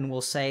that and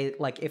will say,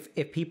 like,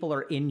 if people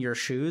are in your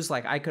shoes,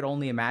 like I could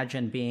only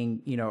imagine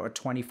being, you know, a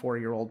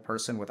 24-year-old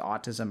person with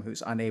autism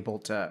who's unable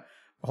to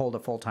hold a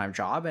full-time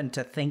job, and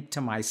to think to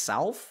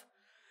myself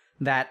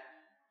that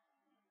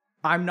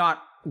I'm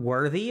not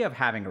worthy of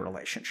having a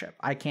relationship.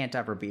 I can't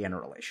ever be in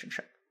a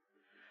relationship.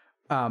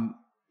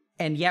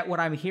 And yet what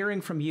I'm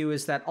hearing from you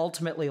is that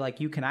ultimately, like,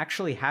 you can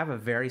actually have a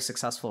very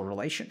successful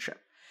relationship.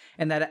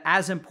 And that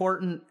as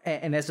important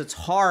and as it's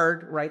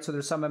hard, right? So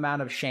there's some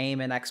amount of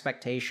shame and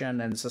expectation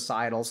and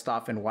societal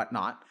stuff and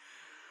whatnot.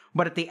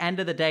 But at the end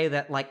of the day,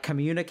 that like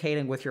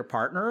communicating with your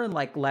partner and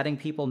like letting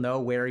people know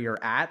where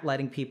you're at,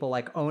 letting people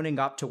like owning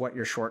up to what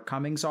your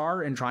shortcomings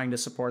are and trying to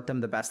support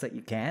them the best that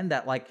you can,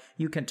 that like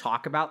you can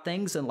talk about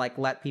things and like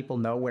let people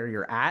know where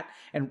you're at.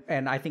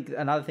 And I think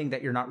another thing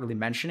that you're not really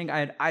mentioning,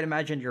 I'd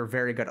imagine you're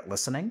very good at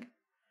listening.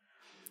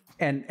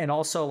 And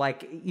also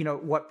like, you know,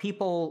 what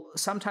people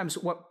sometimes,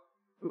 what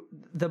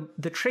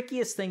the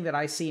trickiest thing that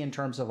I see in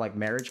terms of like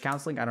marriage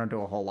counseling, I don't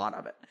do a whole lot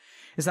of it,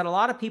 is that a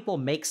lot of people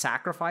make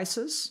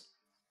sacrifices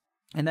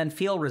and then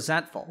feel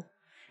resentful.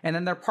 And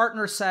then their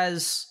partner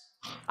says,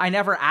 I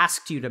never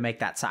asked you to make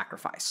that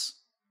sacrifice.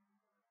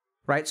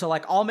 Right? So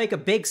like, I'll make a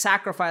big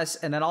sacrifice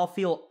and then I'll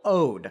feel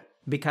owed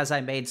because I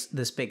made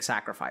this big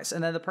sacrifice.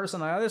 And then the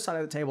person on the other side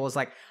of the table is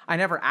like, I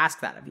never asked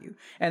that of you.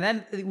 And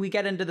then we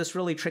get into this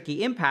really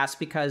tricky impasse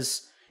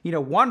because, you know,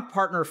 one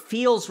partner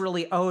feels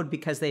really owed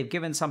because they've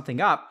given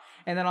something up.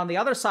 And then on the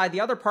other side,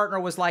 the other partner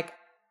was like,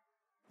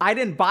 I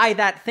didn't buy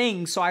that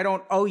thing, so I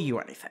don't owe you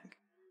anything.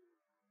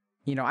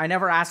 You know, I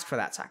never asked for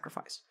that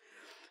sacrifice.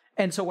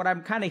 And so what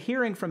I'm kind of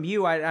hearing from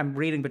you, I'm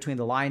reading between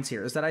the lines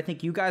here, is that I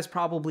think you guys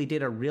probably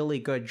did a really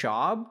good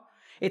job.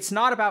 It's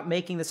not about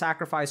making the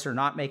sacrifice or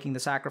not making the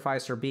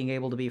sacrifice or being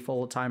able to be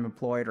full-time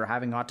employed or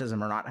having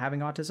autism or not having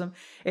autism.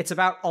 It's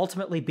about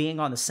ultimately being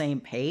on the same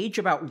page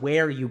about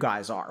where you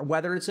guys are,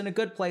 whether it's in a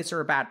good place or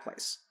a bad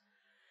place.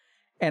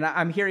 And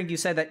I'm hearing you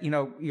say that, you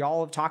know,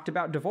 y'all have talked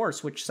about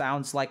divorce, which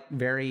sounds like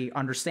very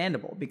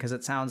understandable because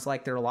it sounds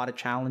like there are a lot of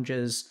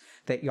challenges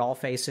that y'all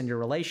face in your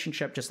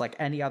relationship, just like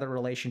any other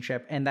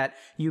relationship, and that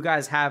you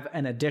guys have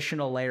an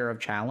additional layer of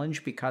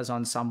challenge because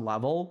on some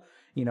level,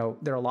 You know,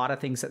 there are a lot of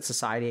things that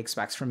society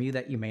expects from you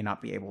that you may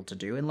not be able to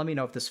do. And let me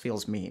know if this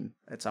feels mean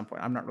at some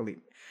point. I'm not really,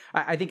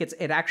 I think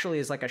it actually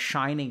is like a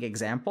shining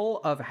example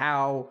of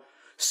how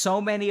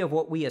so many of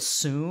what we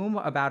assume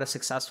about a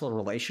successful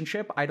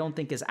relationship, I don't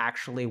think is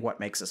actually what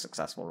makes a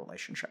successful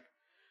relationship.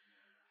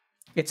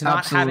 It's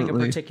not having a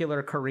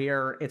particular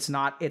career.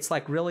 It's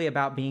like really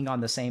about being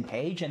on the same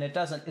page, and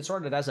it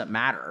sort of doesn't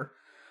matter.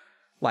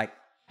 Like,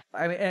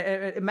 I mean,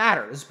 it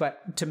matters,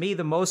 but to me,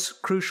 the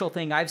most crucial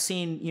thing I've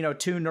seen, you know,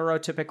 two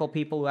neurotypical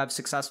people who have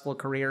successful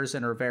careers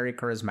and are very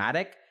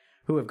charismatic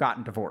who have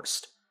gotten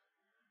divorced.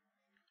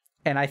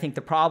 And I think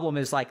the problem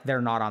is like,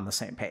 they're not on the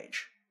same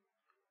page.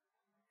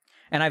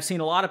 And I've seen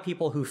a lot of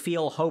people who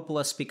feel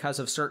hopeless because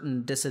of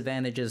certain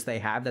disadvantages they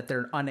have, that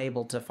they're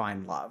unable to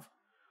find love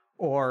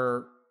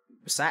or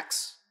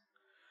sex.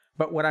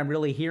 But what I'm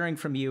really hearing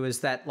from you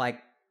is that,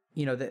 like,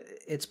 you know, that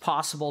it's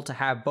possible to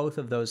have both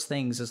of those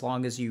things as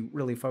long as you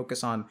really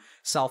focus on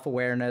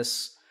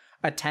self-awareness,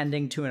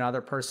 attending to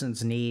another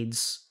person's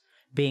needs,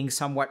 being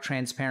somewhat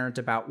transparent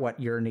about what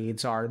your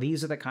needs are.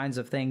 These are the kinds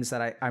of things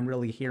that I'm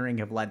really hearing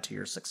have led to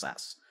your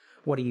success.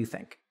 What do you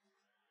think?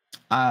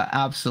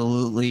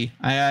 Absolutely.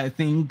 I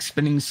think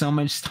spending so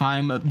much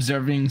time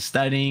observing,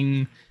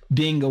 studying,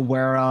 being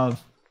aware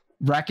of,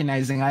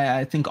 recognizing,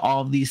 I think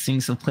all of these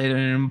things have played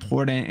an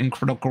important and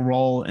critical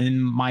role in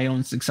my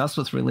own success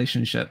with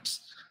relationships.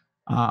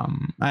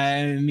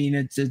 I mean,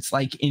 it's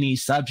like any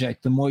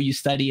subject. The more you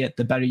study it,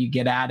 the better you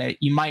get at it.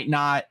 You might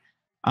not,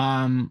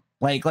 I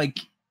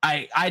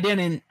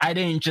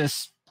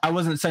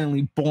wasn't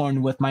suddenly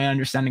born with my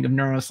understanding of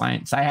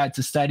neuroscience. I had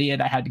to study it.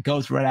 I had to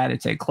go through it. I had to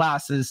take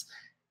classes.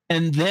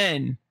 And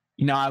then,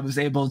 you know, I was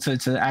able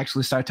to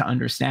actually start to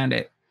understand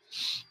it.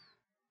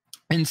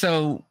 And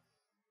so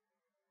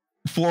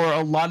for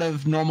a lot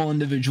of normal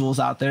individuals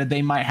out there,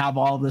 they might have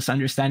all of this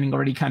understanding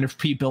already kind of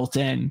pre-built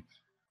in.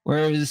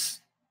 Whereas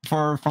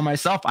for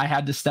myself, I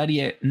had to study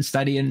it and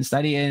study it and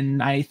study it,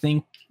 and I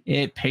think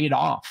it paid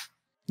off.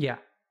 Yeah.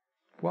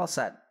 Well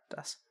said,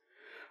 Des.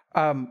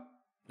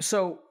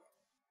 So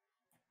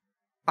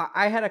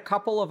I had a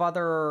couple of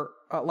other,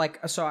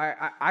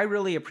 I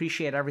really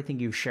appreciate everything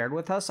you've shared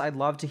with us. I'd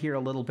love to hear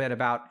a little bit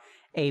about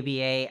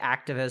ABA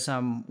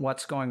activism,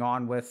 what's going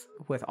on with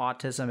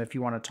autism, if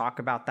you want to talk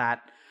about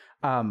that.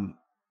 You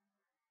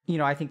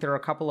know, I think there are a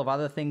couple of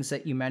other things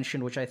that you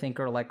mentioned, which I think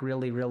are like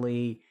really,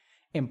 really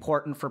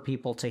important for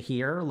people to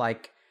hear,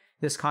 like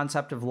this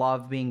concept of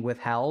love being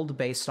withheld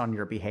based on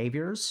your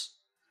behaviors.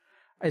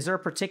 Is there a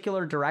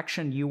particular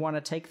direction you want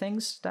to take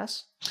things,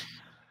 Des?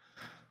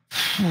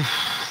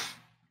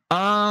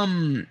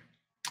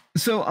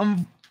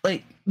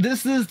 Like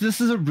this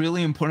is a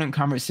really important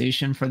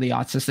conversation for the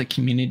autistic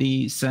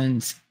community,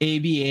 since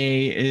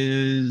ABA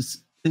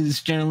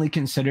is generally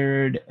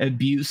considered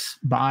abuse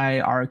by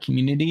our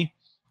community.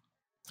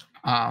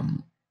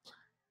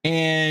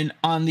 And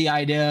on the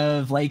idea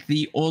of like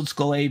the old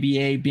school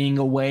ABA being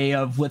a way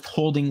of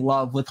withholding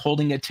love,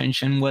 withholding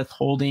attention,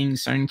 withholding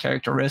certain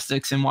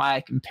characteristics, and why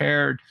I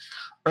compared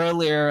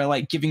earlier,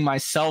 like giving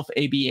myself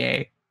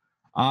ABA.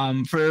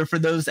 For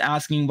those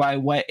asking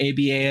what ABA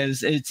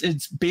is,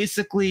 it's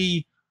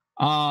basically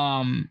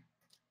put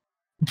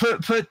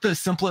the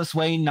simplest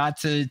way not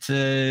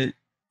to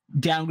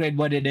downgrade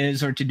what it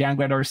is or to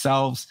downgrade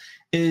ourselves.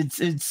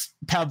 It's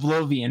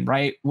Pavlovian,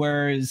 right?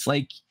 Whereas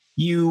like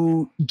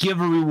you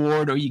give a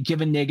reward or you give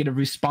a negative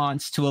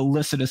response to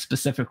elicit a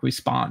specific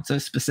response,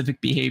 a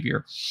specific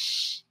behavior.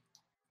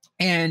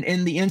 And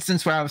in the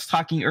instance where I was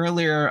talking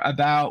earlier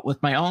about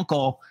with my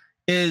uncle,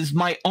 is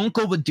my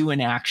uncle would do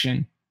an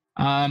action,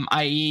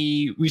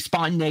 i.e.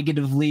 respond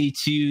negatively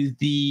to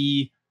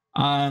the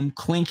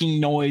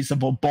clinking noise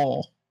of a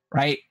bowl,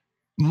 right?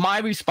 My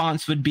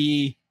response would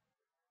be,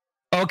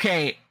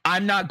 okay,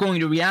 I'm not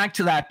going to react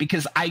to that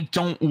because I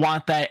don't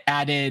want that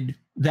added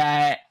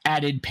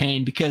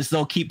pain, because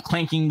they'll keep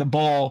clanking the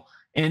bowl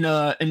in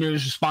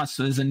response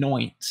to his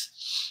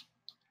annoyance.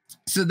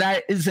 So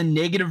that is a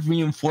negative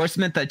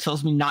reinforcement that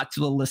tells me not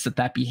to elicit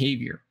that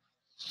behavior.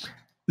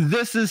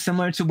 This is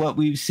similar to what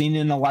we've seen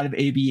in a lot of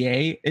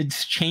ABA.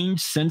 It's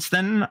changed since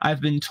then,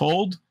 I've been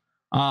told.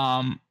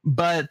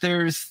 But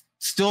there's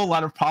still a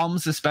lot of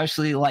problems,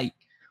 especially like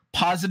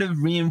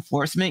positive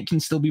reinforcement can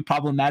still be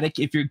problematic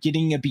if you're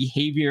getting a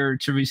behavior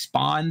to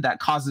respond that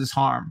causes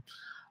harm.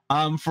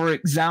 For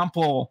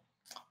example,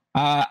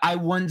 I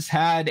once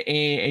had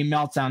a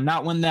meltdown,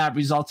 not one that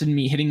resulted in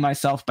me hitting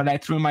myself, but I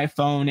threw my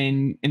phone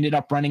and ended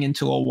up running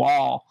into a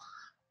wall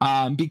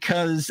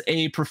because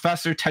a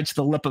professor touched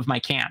the lip of my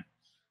can.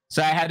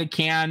 So I had a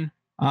can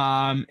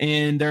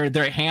and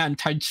their hand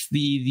touched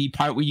the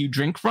part where you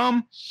drink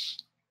from,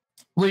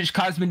 which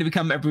caused me to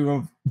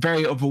become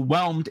very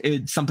overwhelmed.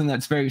 It's something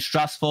that's very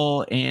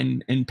stressful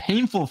and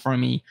painful for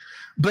me.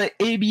 But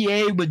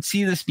ABA would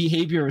see this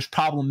behavior as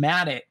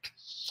problematic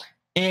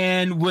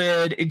and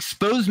would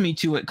expose me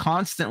to it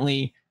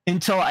constantly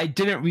until I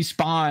didn't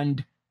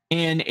respond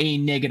in a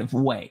negative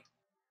way.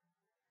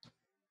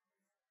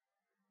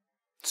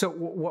 So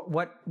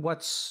what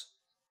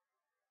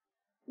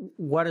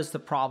is the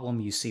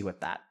problem you see with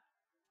that?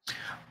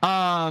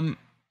 It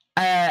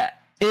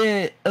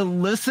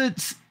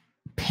elicits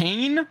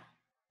pain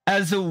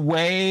as a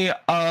way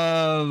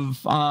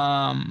of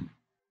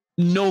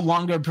no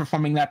longer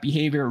performing that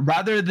behavior,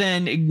 rather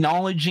than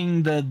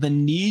acknowledging the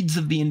needs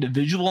of the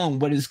individual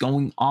and what is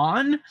going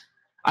on.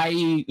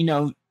 I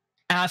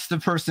ask the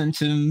person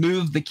to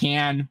move the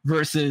can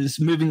versus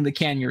moving the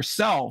can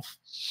yourself.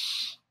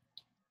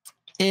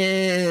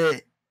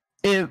 It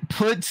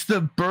puts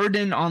the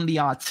burden on the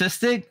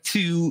autistic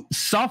to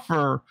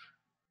suffer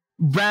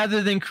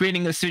rather than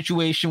creating a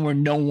situation where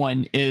no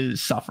one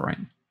is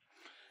suffering.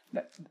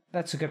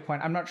 That's a good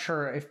point. I'm not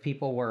sure if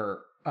people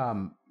were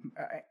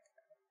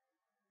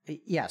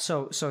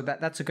so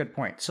that's a good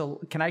point.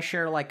 So can I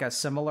share like a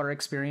similar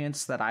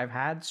experience that I've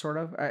had sort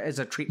of as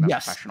a treatment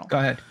professional? Go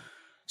ahead.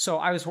 So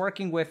I was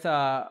working with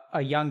a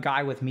young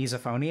guy with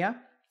misophonia.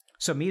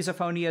 So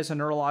misophonia is a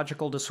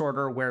neurological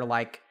disorder where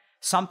like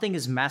something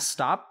is messed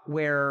up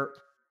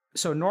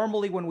so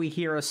normally when we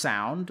hear a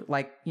sound,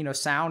 like,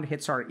 sound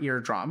hits our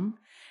eardrum,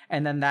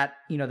 and then that,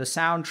 the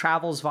sound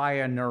travels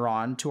via a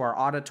neuron to our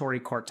auditory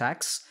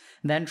cortex,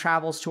 then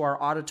travels to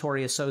our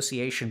auditory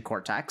association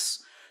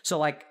cortex. So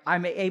like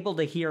I'm able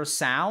to hear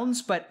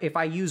sounds, but if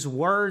I use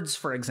words,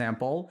 for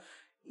example,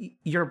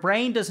 your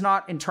brain does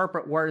not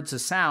interpret words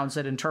as sounds,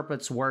 it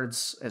interprets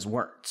words as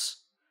words.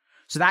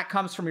 So that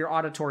comes from your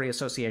auditory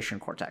association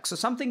cortex. So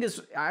something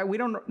we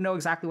don't know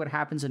exactly what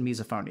happens in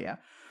misophonia,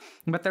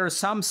 but there are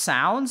some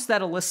sounds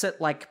that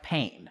elicit like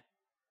pain.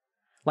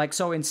 Like,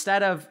 so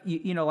instead of,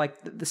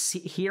 like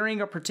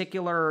hearing a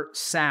particular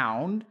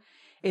sound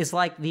is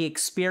like the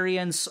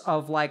experience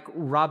of like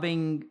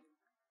rubbing,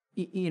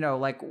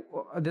 like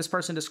this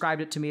person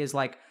described it to me as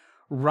like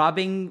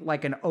rubbing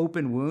like an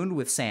open wound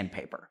with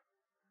sandpaper.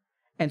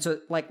 And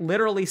so like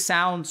literally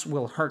sounds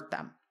will hurt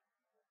them.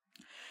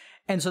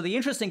 And so the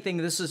interesting thing,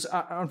 this is,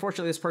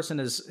 unfortunately, this person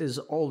is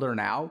older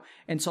now.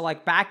 And so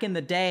like back in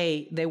the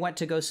day, they went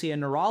to go see a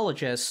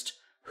neurologist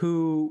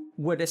who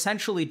would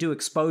essentially do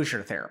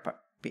exposure therapy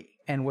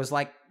and was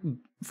like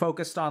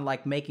focused on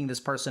like making this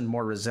person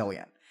more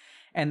resilient.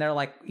 And they're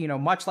like,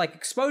 much like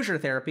exposure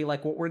therapy,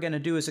 like what we're going to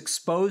do is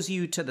expose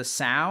you to the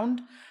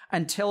sound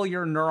until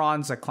your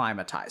neurons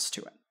acclimatize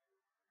to it.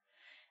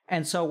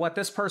 And so what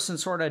this person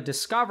sort of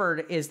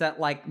discovered is that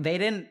like they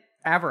didn't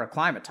ever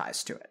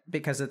acclimatize to it,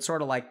 because it's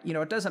sort of like,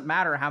 it doesn't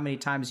matter how many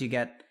times you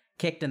get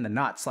kicked in the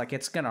nuts, like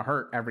it's going to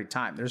hurt every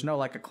time. There's no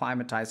like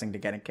acclimatizing to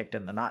getting kicked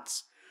in the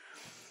nuts.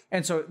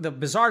 And so the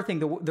bizarre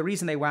thing, the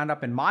reason they wound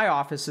up in my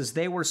office is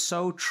they were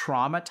so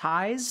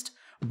traumatized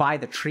by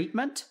the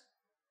treatment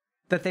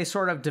that they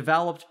sort of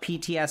developed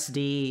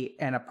PTSD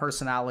and a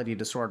personality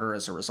disorder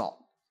as a result.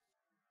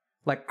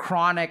 Like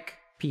chronic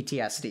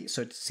PTSD.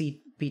 So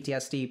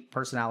PTSD,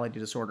 personality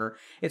disorder,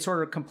 it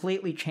sort of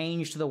completely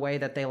changed the way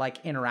that they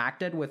like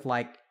interacted with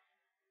like,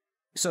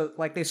 so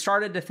like they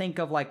started to think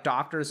of like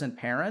doctors and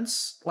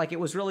parents. Like it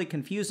was really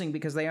confusing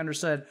because they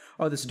understood,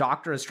 oh, this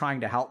doctor is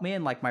trying to help me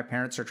and like my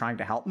parents are trying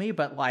to help me,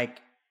 but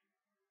like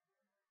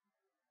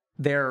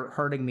they're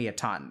hurting me a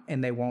ton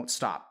and they won't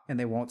stop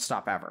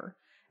ever.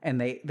 And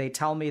they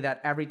tell me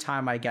that every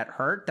time I get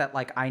hurt that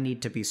like I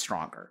need to be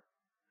stronger.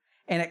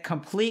 And it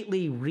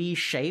completely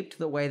reshaped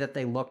the way that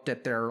they looked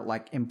at their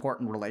like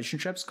important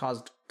relationships,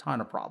 caused a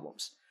ton of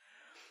problems.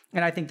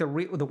 And I think the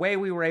way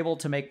we were able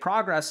to make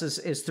progress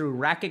is through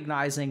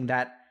recognizing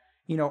that,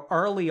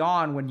 early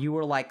on when you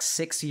were like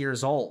 6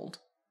 years old,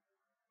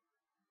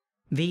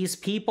 these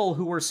people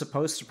who were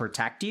supposed to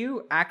protect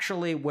you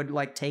actually would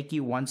like take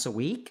you once a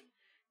week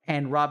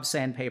and rub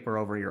sandpaper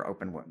over your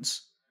open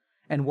wounds.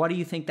 And what do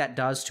you think that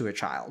does to a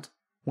child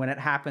when it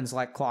happens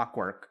like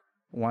clockwork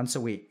once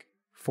a week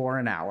for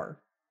an hour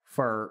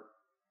for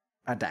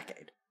a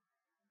decade?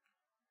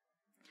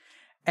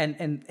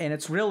 And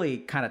it's really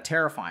kind of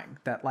terrifying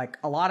that like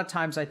a lot of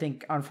times I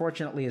think,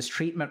 unfortunately, as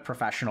treatment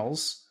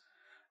professionals,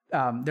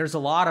 there's a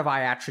lot of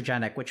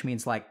iatrogenic, which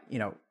means like,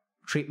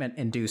 treatment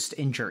induced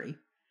injury.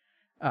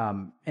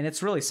 And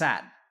it's really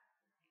sad,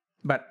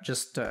 but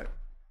just,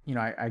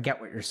 I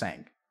get what you're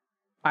saying.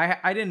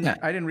 I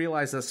didn't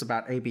realize this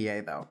about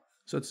ABA though.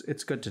 So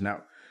it's good to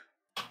know.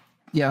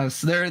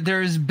 Yes,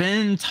 there's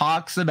been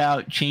talks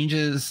about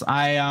changes.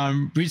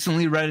 I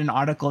recently read an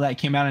article that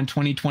came out in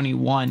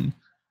 2021.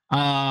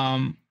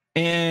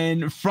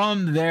 And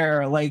from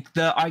there, like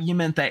the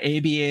argument that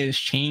ABA has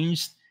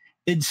changed,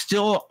 it's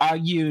still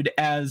argued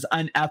as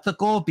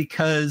unethical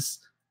because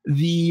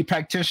the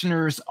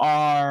practitioners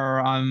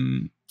are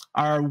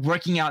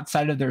working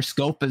outside of their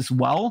scope as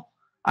well,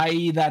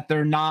 i.e. that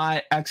they're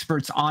not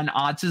experts on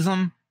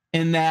autism,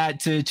 and that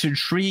to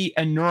treat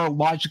a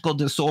neurological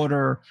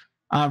disorder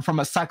from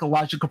a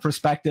psychological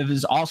perspective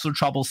is also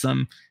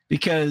troublesome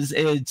because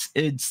it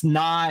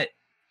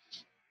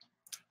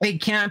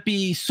can't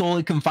be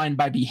solely confined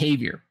by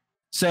behavior.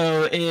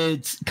 So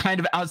it's kind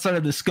of outside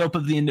of the scope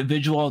of the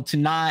individual to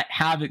not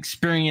have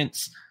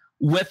experience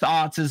with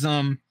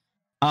autism,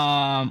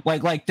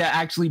 like to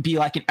actually be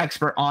like an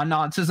expert on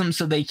autism.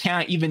 So they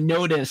can't even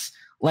notice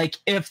like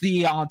if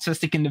the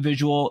autistic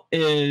individual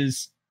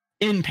is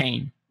in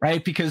pain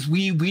right? Because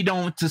we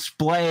don't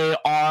display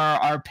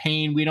our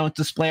pain, we don't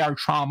display our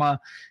trauma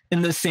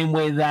in the same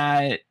way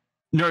that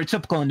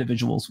neurotypical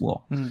individuals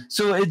will.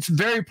 So it's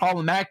very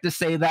problematic to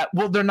say that,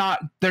 well, they're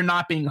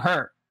not being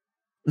hurt.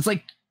 It's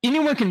like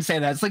anyone can say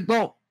that. It's like,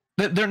 well,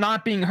 they're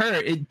not being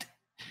hurt.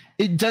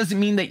 It doesn't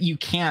mean that you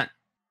can't,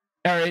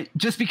 or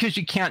just because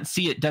you can't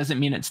see it doesn't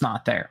mean it's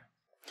not there.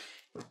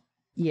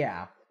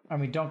 Yeah, I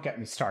mean, don't get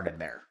me started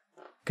there,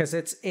 because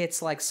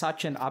it's like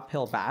such an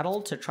uphill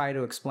battle to try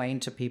to explain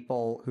to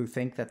people who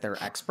think that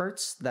they're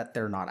experts that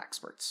they're not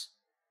experts.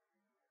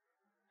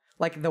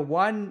 Like, the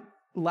one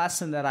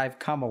lesson that I've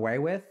come away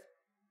with,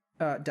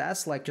 Des,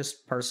 like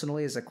just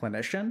personally as a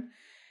clinician,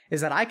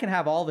 is that I can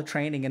have all the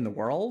training in the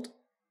world,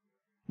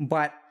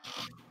 but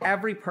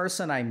every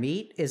person I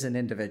meet is an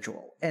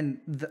individual. And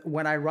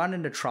when I run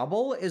into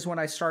trouble is when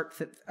I start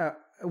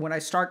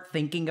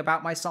thinking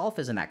about myself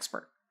as an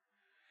expert.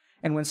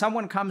 And when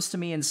someone comes to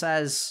me and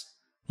says,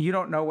 you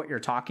don't know what you're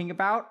talking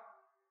about,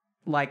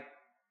 like,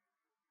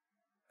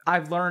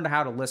 I've learned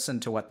how to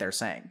listen to what they're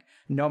saying,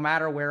 no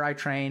matter where I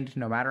trained,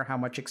 no matter how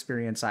much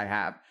experience I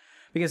have.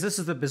 Because this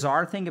is the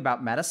bizarre thing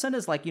about medicine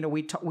is, like, you know,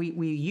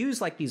 we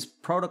use like these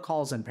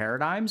protocols and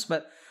paradigms,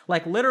 but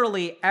like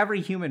literally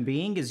every human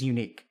being is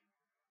unique.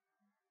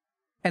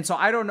 And so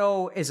I don't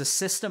know, as a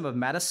system of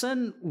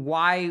medicine,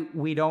 why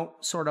we don't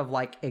sort of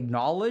like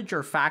acknowledge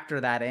or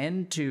factor that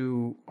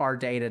into our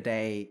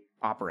day-to-day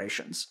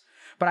operations.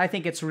 But I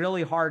think it's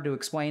really hard to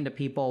explain to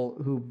people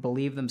who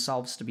believe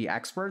themselves to be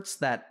experts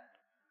that,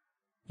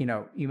 you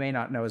know, you may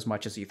not know as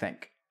much as you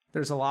think.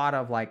 There's a lot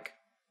of like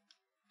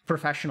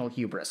professional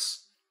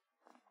hubris,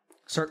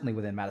 certainly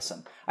within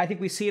medicine. I think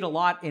we see it a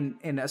lot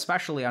in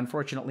especially,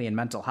 unfortunately, in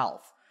mental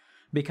health,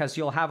 because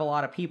you'll have a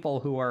lot of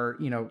people who are,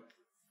 you know,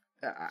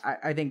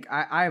 I think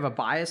I have a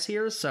bias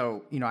here,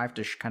 so, you know, I have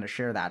to kind of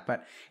share that.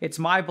 But it's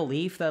my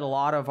belief that a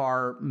lot of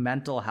our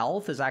mental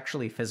health is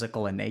actually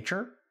physical in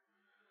nature.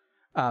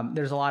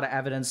 There's a lot of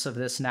evidence of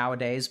this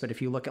nowadays, but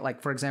if you look at,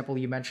 like, for example,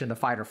 you mentioned the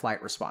fight or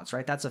flight response,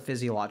 right? That's a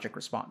physiologic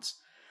response.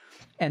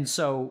 And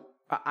so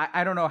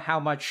I don't know how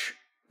much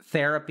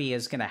therapy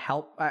is going to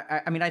help.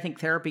 I mean, I think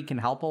therapy can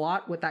help a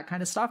lot with that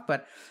kind of stuff,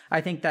 but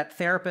I think that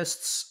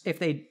therapists, if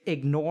they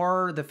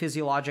ignore the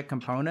physiologic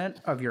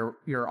component of your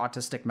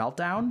autistic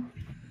meltdown,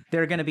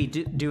 they're going to be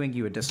doing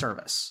you a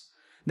disservice.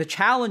 The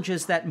challenge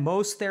is that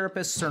most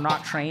therapists are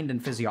not trained in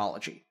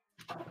physiology.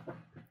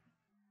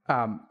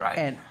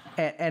 Right.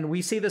 And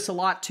we see this a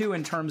lot too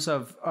in terms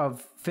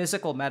of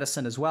physical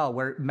medicine as well,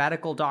 where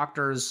medical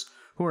doctors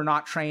who are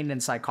not trained in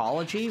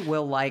psychology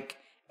will like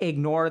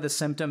ignore the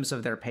symptoms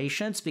of their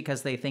patients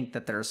because they think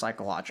that they're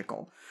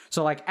psychological.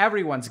 So like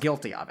everyone's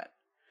guilty of it.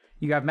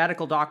 You have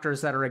medical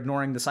doctors that are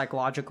ignoring the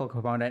psychological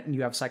component, and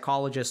you have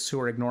psychologists who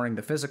are ignoring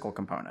the physical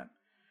component.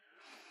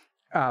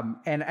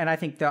 And I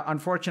think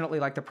unfortunately,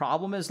 like, the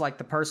problem is, like,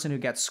 the person who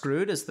gets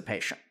screwed is the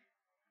patient.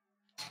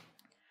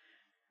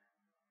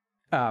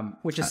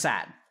 Which is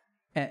sad.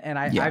 And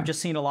I've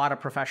just seen a lot of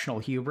professional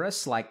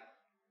hubris, like,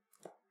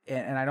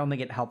 and I don't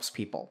think it helps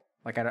people.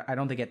 Like, I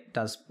don't think it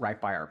does right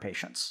by our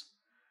patients.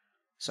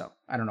 So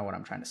I don't know what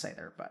I'm trying to say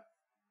there, but.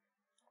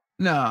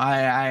 No,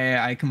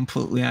 I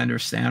completely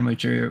understand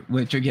what you're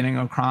getting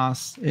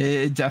across.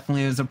 It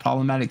definitely is a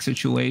problematic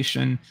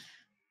situation.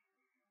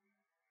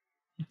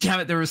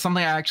 Damn it, there was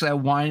something I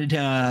wanted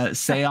to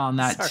say on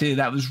that too.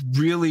 That was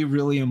really,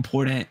 really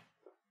important.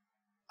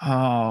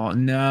 Oh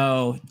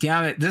no,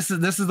 damn it. This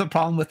is the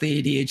problem with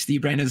the ADHD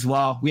brain as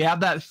well. We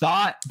have that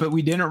thought, but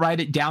we didn't write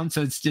it down,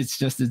 so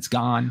it's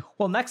gone.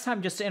 Well, next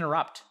time just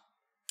interrupt.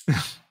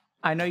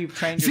 I know you've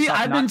trained yourself.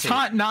 See, I've been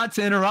taught not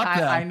to interrupt.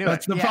 I knew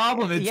that's it. The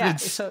problem.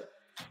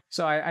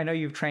 So I know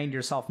you've trained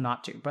yourself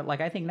not to, but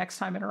like, I think next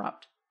time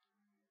interrupt.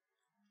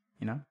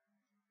 You know,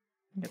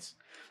 it's.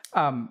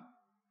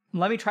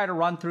 Let me try to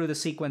run through the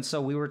sequence.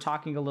 So we were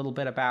talking a little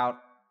bit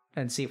about,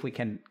 and see if we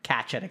can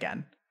catch it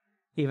again,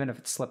 even if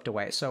it slipped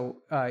away. So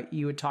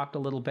you had talked a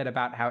little bit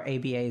about how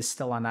ABA is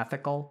still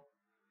unethical.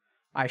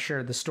 I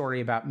shared the story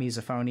about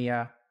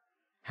misophonia,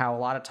 how a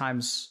lot of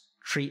times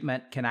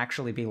treatment can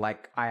actually be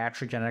like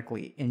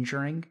iatrogenically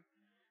injuring,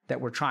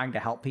 that we're trying to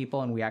help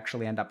people and we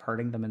actually end up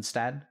hurting them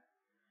instead.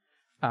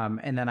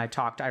 And then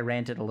I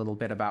ranted a little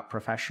bit about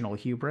professional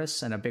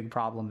hubris and a big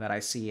problem that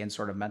I see in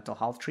sort of mental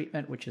health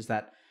treatment, which is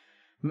that,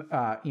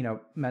 there you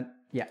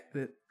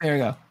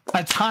go.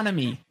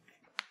 Autonomy.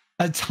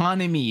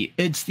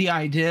 It's the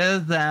idea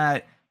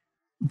that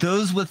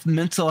those with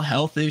mental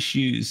health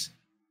issues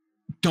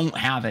don't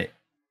have it.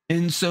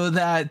 And so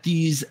that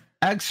these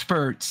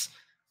experts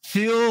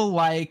feel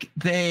like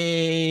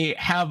they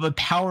have a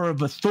power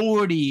of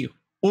authority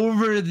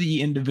over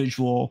the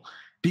individual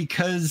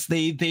because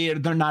they're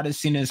not as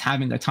seen as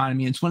having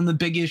autonomy. It's one of the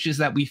big issues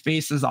that we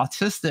face as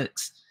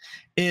autistics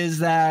is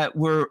that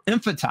we're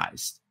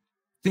emphasized.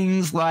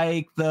 Things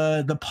like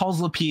the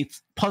puzzle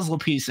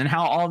piece and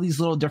how all these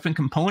little different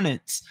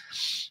components,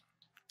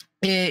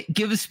 it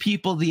gives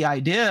people the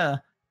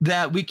idea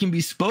that we can be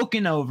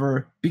spoken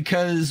over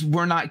because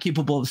we're not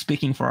capable of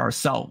speaking for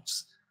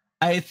ourselves.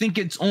 I think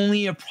it's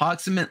only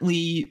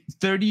approximately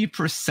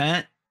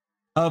 30%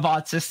 of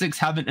autistics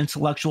have an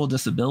intellectual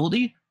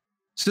disability.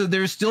 So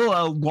there's still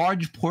a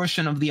large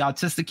portion of the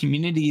autistic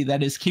community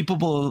that is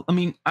capable of, I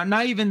mean,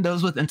 not even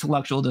those with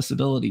intellectual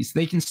disabilities.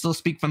 They can still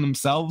speak for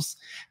themselves.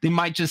 They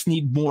might just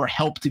need more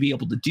help to be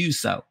able to do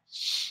so.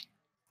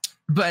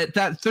 But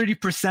that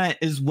 30%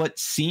 is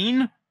what's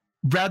seen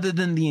rather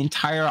than the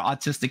entire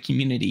autistic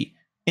community.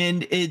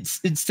 And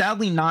it's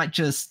sadly not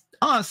just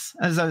us,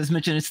 as I was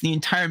mentioning, it's the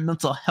entire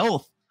mental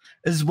health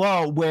as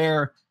well,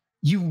 where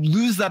you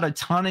lose that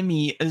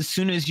autonomy as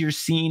soon as you're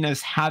seen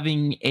as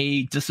having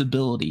a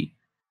disability.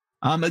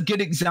 A good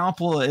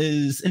example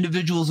is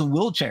individuals in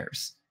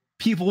wheelchairs.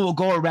 People will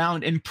go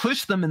around and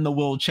push them in the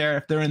wheelchair.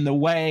 If they're in the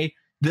way,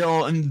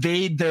 they'll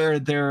invade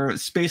their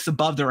space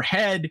above their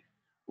head.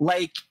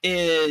 Like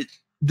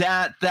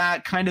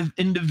that kind of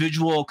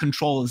individual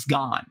control is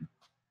gone.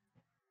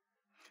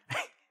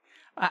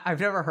 I've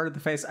never heard the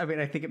phrase. I mean,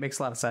 I think it makes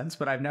a lot of sense,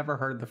 but I've never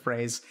heard the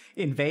phrase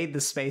 "invade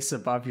the space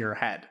above your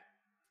head."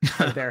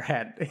 Their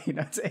head, you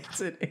know,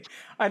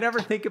 I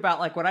never think about,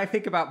 like, when I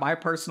think about my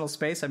personal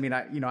space. I mean,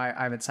 I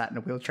haven't sat in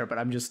a wheelchair, but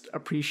I'm just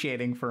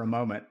appreciating for a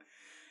moment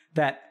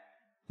that,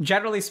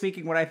 generally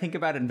speaking, when I think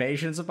about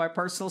invasions of my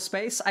personal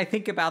space, I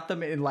think about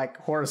them in like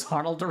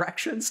horizontal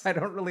directions. I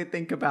don't really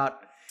think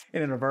about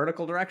it in a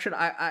vertical direction.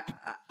 I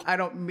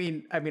don't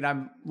mean, I mean,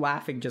 I'm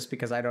laughing just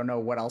because I don't know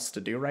what else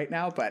to do right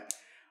now, but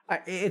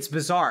it's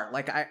bizarre.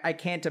 Like, I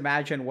can't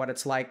imagine what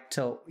it's like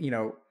to, you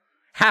know,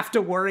 have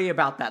to worry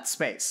about that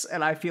space,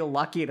 and I feel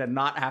lucky to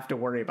not have to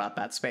worry about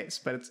that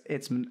space. But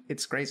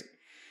it's crazy.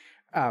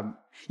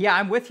 Yeah,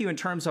 I'm with you in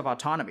terms of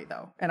autonomy,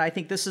 though, and I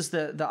think this is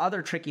the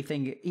other tricky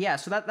thing. Yeah,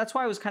 so that's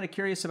why I was kind of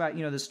curious about,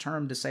 you know, this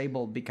term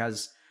disabled,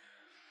 because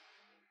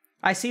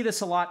I see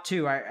this a lot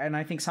too, and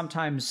I think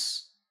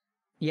sometimes,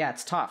 yeah,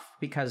 it's tough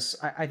because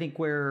I think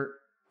we're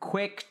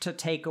quick to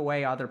take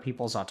away other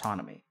people's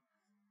autonomy.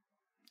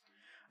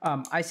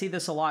 I see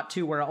this a lot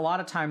too, where a lot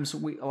of times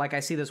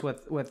I see this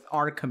with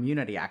our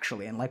community,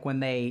 actually, and like when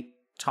they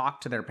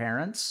talk to their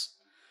parents.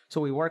 So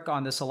we work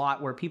on this a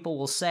lot, where people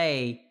will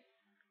say,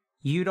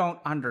 "You don't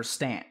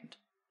understand,"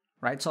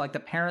 right? So like the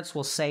parents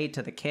will say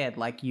to the kid,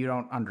 like, "You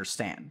don't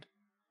understand.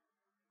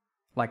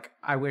 Like,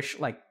 I wish,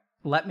 like,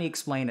 let me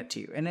explain it to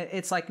you." And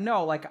it's like,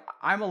 no, like,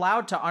 I'm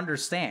allowed to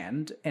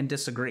understand and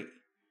disagree.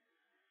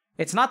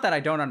 It's not that I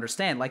don't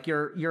understand. Like,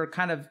 you're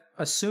kind of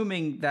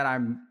assuming that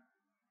I'm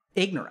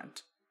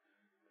ignorant.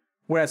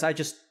 Whereas I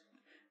just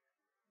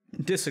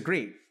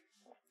disagree.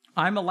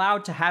 I'm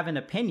allowed to have an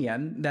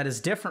opinion that is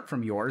different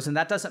from yours, and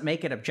that doesn't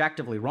make it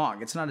objectively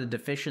wrong. It's not a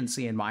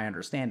deficiency in my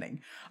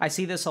understanding. I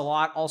see this a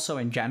lot also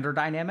in gender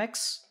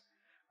dynamics,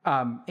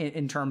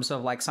 in terms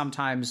of, like,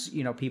 sometimes,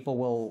 you know, people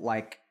will,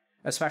 like,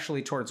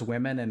 especially towards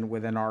women and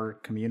within our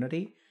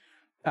community,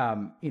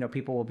 you know,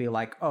 people will be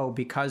like, "Oh,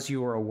 because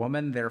you are a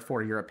woman,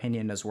 therefore your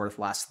opinion is worth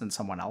less than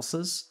someone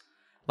else's.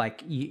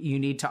 Like, you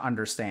need to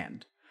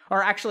understand."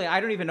 Or actually, I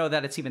don't even know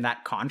that it's even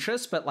that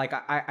conscious, but like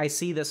I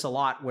see this a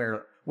lot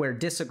where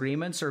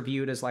disagreements are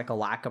viewed as like a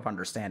lack of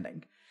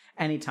understanding.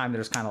 Anytime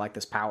there's kind of like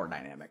this power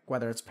dynamic,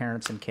 whether it's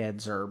parents and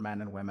kids or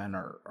men and women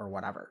or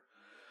whatever.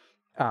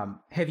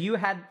 Have you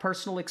had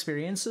personal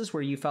experiences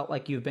where you felt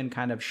like you've been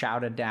kind of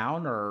shouted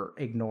down or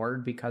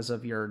ignored because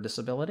of your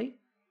disability?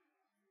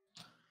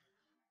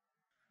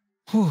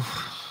 Whew.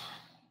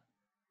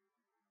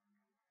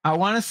 I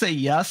want to say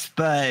yes,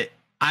 but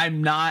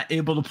I'm not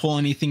able to pull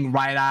anything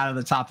right out of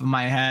the top of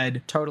my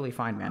head. Totally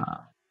fine, man.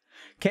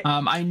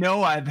 I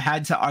know I've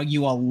had to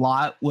argue a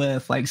lot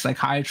with like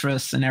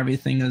psychiatrists and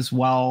everything as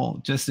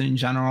well, just in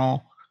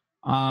general.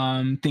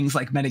 Things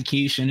like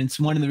medication. It's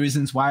one of the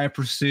reasons why I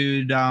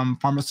pursued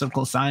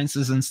pharmaceutical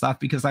sciences and stuff,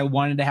 because I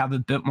wanted to have a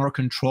bit more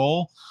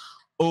control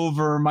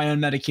over my own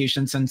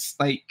medication, since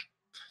like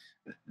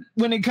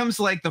when it comes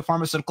to like the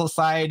pharmaceutical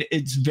side,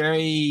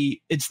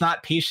 it's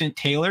not patient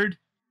tailored,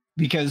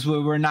 because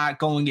we're not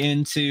going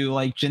into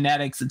like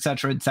genetics, et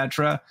cetera, et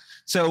cetera.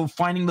 So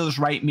finding those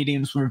right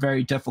mediums were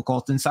very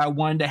difficult. And so I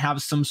wanted to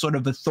have some sort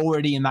of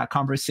authority in that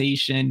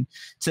conversation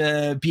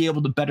to be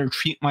able to better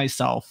treat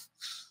myself,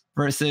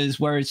 versus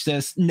where it's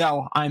just,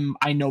 no,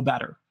 I know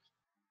better.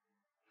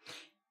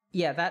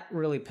 Yeah, that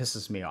really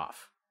pisses me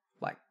off.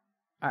 Like,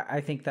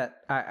 I think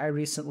that I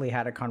recently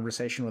had a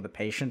conversation with a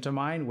patient of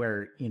mine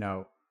where, you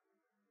know,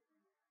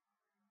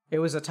 it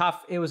was a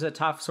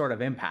tough sort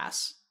of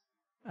impasse.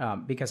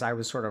 Because I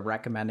was sort of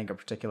recommending a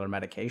particular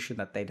medication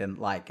that they didn't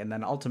like. And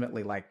then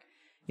ultimately, like,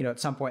 you know, at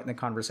some point in the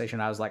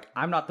conversation, I was like,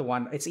 I'm not the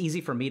one. It's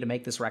easy for me to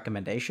make this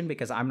recommendation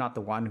because I'm not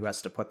the one who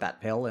has to put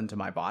that pill into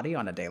my body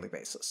on a daily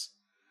basis.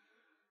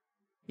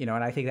 You know,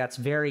 and I think that's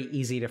very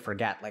easy to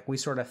forget. Like, we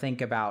sort of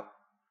think about,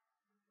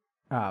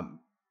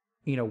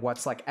 you know,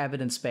 what's like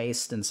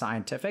evidence-based and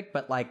scientific,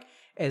 but like,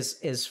 as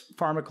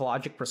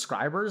pharmacologic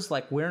prescribers,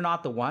 like, we're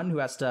not the one who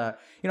has to,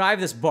 you know, I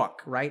have this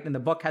book, right? And the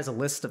book has a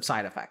list of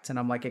side effects. And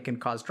I'm like, it can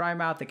cause dry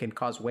mouth, it can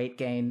cause weight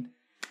gain,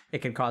 it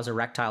can cause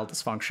erectile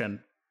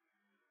dysfunction.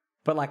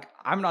 But like,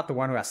 I'm not the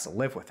one who has to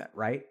live with it,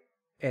 right?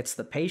 It's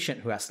the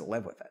patient who has to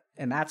live with it.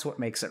 And that's what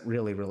makes it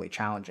really, really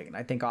challenging. And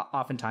I think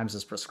oftentimes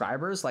as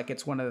prescribers, like,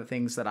 it's one of the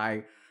things that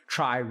I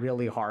try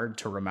really hard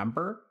to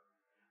remember.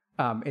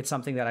 It's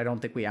something that I don't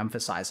think we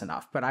emphasize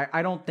enough. But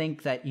I don't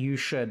think that you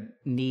should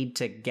need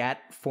to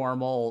get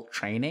formal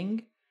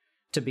training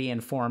to be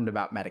informed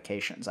about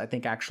medications. I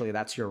think actually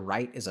that's your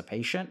right as a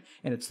patient,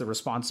 and it's the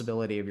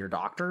responsibility of your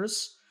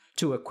doctors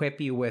to equip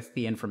you with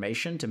the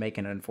information to make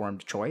an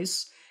informed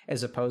choice,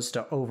 as opposed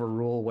to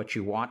overrule what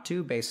you want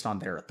to based on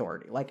their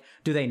authority. Like,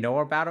 do they know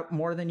about it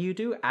more than you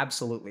do?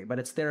 Absolutely, but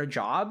it's their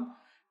job.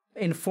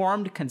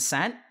 Informed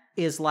consent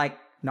is like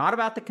not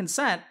about the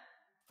consent,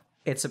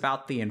 it's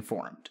about the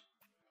informed.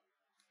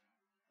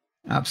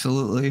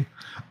 Absolutely.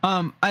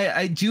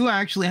 I do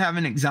actually have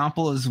an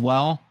example as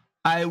well.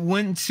 I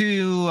went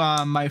to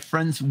my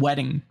friend's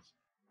wedding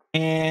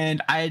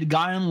and I had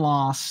gotten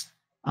lost.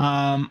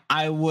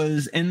 I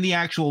was in the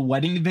actual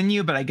wedding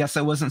venue, but I guess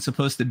I wasn't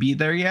supposed to be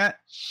there yet.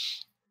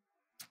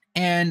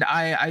 And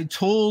I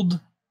told,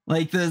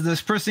 like,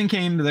 this person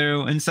came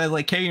through and said,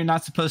 like, hey, you're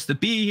not supposed to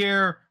be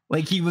here.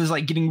 Like, he was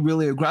like getting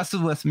really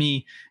aggressive with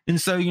me. And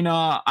so, you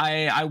know,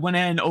 I went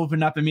in and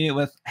opened up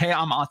immediately with, hey,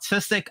 I'm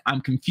autistic. I'm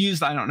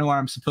confused. I don't know where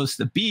I'm supposed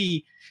to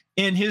be.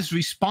 And his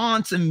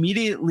response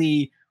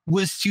immediately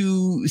was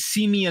to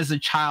see me as a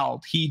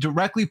child. He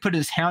directly put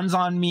his hands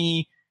on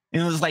me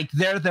and was like,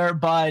 there,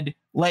 bud.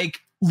 Like,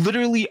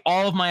 literally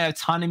all of my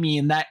autonomy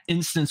in that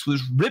instance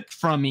was ripped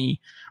from me,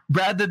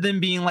 rather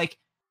than being like,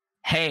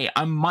 hey,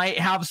 I might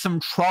have some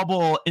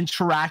trouble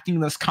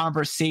interacting this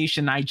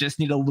conversation. I just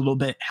need a little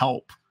bit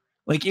help.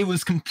 Like, it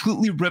was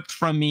completely ripped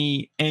from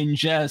me, and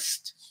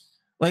just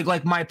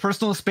like my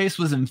personal space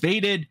was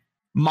invaded.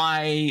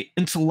 My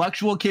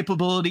intellectual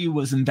capability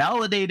was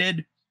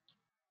invalidated.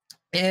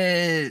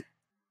 It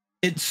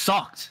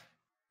sucked.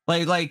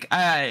 Like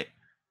I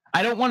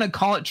don't want to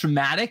call it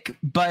traumatic,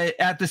 but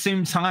at the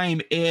same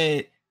time,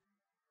 it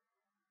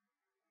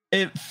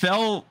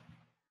felt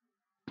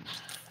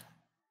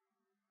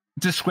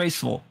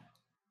disgraceful.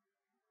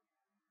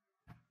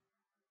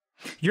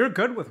 You're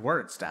good with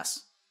words, Des.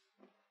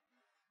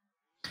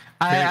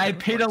 I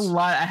paid a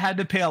lot. I had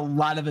to pay a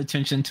lot of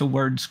attention to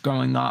words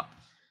growing up.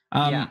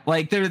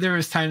 Like there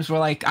was times where,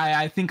 like,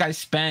 I think I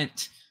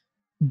spent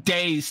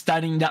days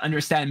studying to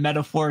understand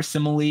metaphor,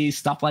 simile,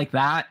 stuff like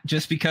that,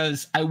 just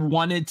because I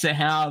wanted to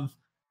have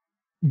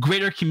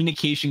greater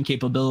communication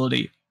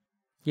capability.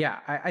 Yeah,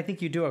 I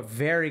think you do a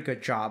very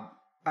good job.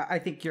 I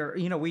think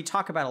we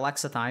talk about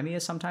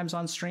alexithymia sometimes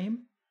on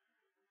stream.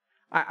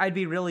 I'd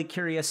be really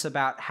curious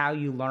about how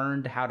you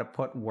learned how to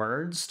put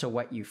words to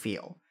what you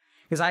feel.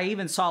 Because I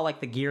even saw, like,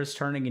 the gears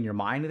turning in your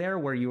mind there,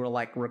 where you were,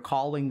 like,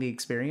 recalling the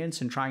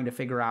experience and trying to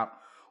figure out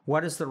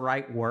what is the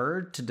right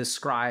word to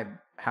describe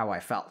how I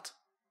felt.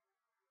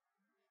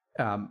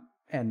 And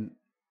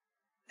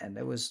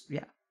it was,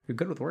 yeah, you're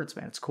good with words,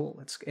 man. It's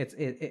cool.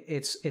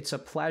 It's a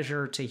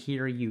pleasure to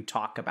hear you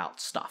talk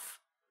about stuff.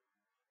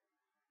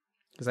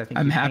 Because I think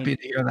I'm happy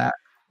to hear that.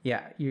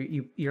 Yeah,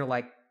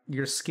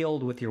 you're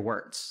skilled with your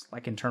words,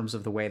 like, in terms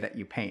of the way that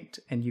you paint,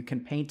 and you can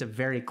paint a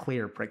very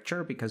clear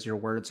picture because your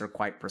words are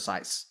quite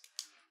precise.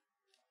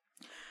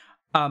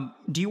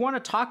 Do you want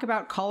to talk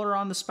about color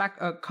on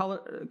the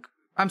color?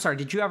 I'm sorry,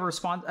 did you have a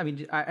response? I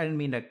mean, I didn't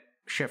mean to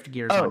shift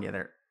gears on you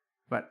there,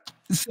 but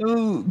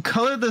so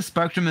Color the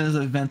Spectrum is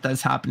an event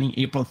that's happening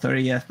April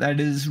 30th.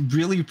 That is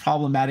really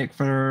problematic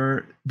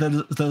for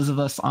those of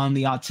us on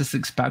the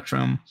autistic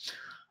spectrum.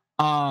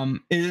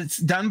 It's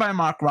done by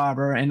Mark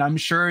Robber, and I'm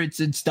sure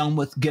it's done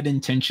with good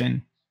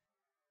intention.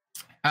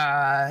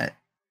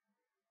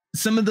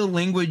 Some of the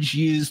language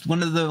used,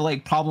 one of the,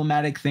 like,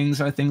 problematic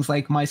things are things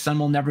like, my son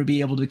will never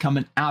be able to become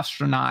an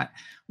astronaut,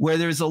 where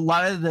there's a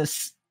lot of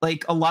this,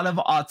 like, a lot of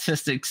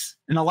autistics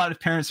and a lot of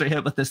parents are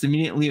hit with this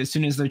immediately as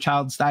soon as their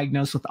child's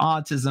diagnosed with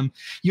autism.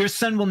 Your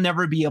son will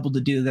never be able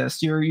to do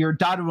this. Your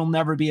daughter will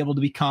never be able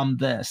to become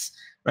this,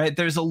 right?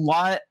 There's a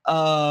lot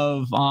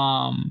of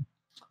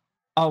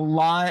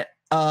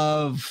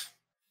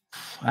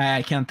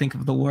I can't think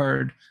of the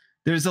word.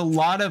 There's a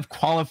lot of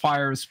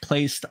qualifiers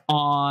placed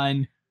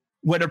on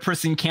what a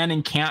person can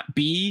and can't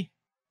be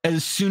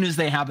as soon as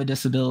they have a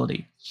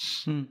disability.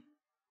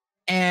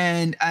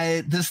 And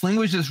this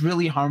language is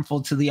really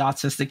harmful to the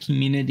autistic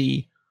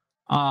community.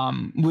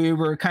 We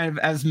were kind of,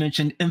 as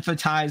mentioned,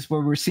 emphasized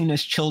where we're seen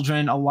as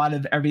children. A lot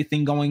of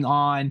everything going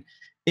on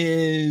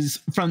is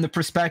from the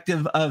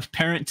perspective of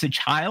parent to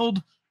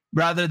child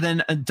rather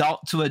than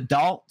adult to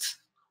adult,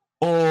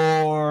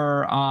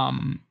 or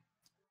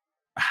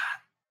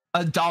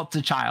adult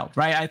to child,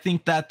 right? I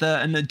think that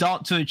an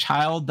adult to a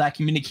child, that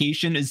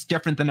communication is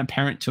different than a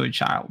parent to a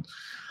child.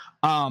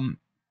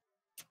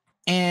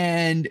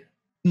 And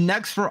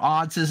Next for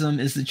Autism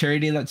is the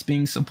charity that's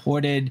being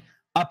supported.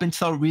 Up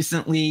until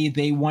recently,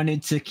 they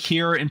wanted to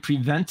cure and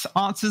prevent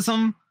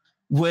autism,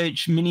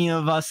 which many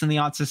of us in the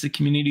autistic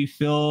community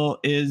feel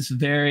is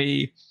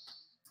very,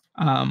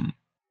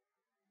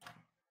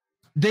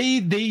 they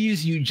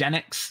use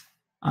eugenics.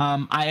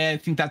 I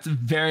think that's a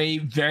very,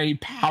 very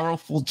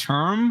powerful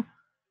term.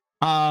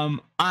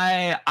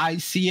 I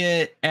see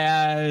it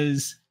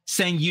as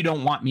saying you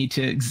don't want me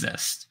to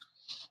exist.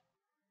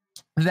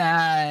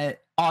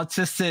 That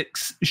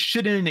autistics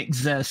shouldn't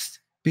exist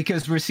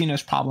because we're seen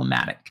as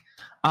problematic.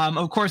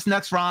 Of course,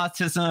 Next for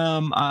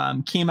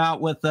Autism came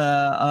out with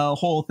a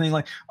whole thing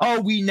like,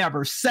 oh, we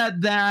never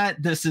said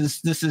that. This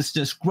is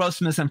just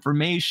gross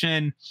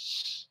misinformation.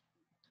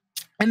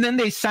 And then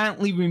they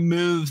silently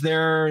removed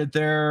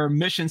their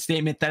mission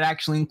statement that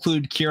actually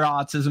included cure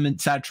autism,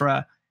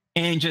 etc.,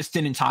 and just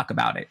didn't talk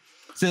about it.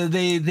 So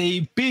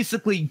they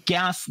basically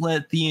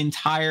gaslit the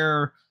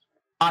entire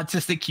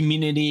autistic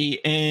community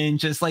and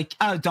just like,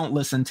 oh, don't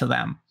listen to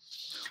them.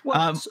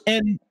 Well,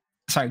 and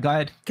sorry, go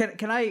ahead.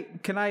 Can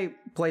I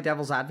play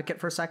devil's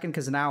advocate for a second?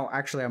 Because now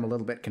actually I'm a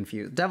little bit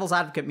confused. Devil's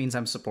advocate means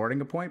I'm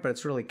supporting a point, but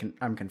it's really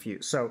I'm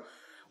confused. So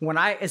when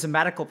I, as a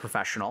medical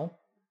professional,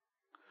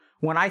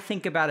 when I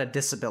think about a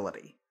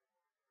disability,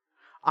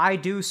 I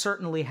do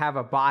certainly have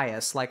a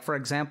bias. Like, for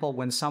example,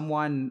 when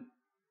someone,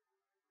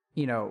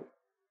 you know,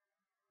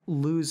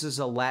 loses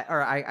a leg,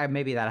 or I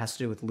maybe that has to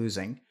do with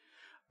losing.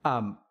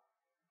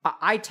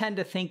 I tend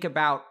to think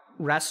about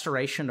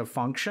restoration of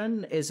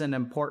function is an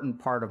important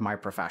part of my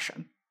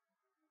profession.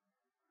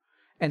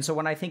 And so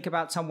when I think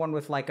about someone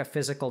with like a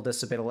physical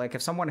disability, like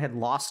if someone had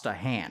lost a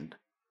hand,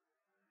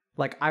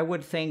 like I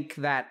would think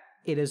that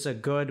it is a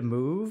good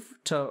move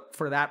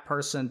for that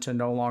person to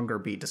no longer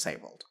be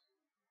disabled.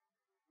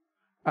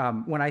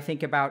 When I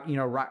think about, you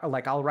know,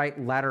 like I'll write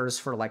letters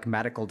for like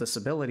medical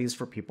disabilities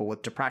for people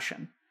with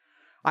depression.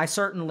 I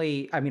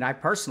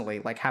personally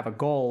like have a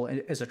goal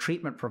as a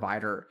treatment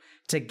provider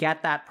to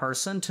get that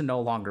person to no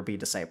longer be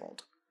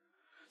disabled.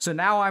 So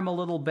now I'm a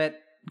little bit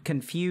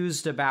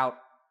confused about,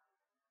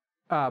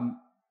 and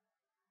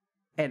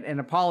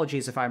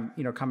apologies if I'm,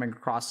 you know, coming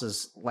across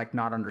as like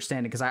not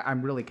understanding, because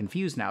I'm really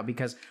confused now,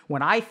 because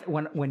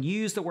when you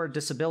use the word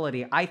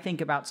disability, I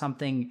think about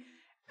something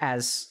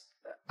as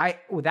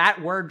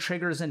that word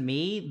triggers in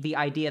me the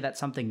idea that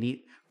something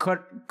could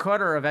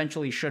or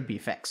eventually should be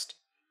fixed.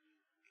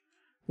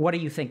 What do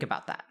you think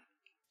about that?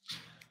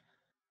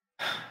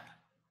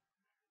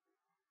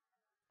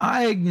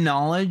 I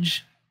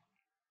acknowledge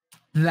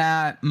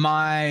that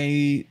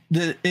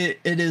it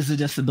is a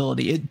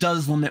disability. It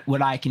does limit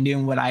what I can do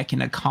and what I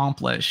can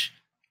accomplish.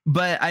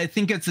 But I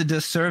think it's a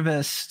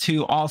disservice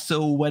to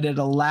also what it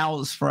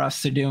allows for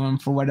us to do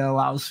and for what it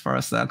allows for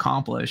us to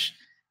accomplish,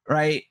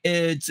 right?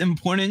 It's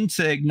important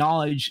to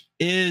acknowledge,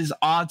 is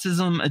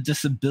autism a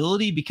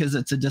disability because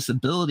it's a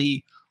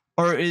disability,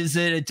 or is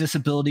it a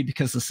disability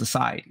because of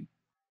society?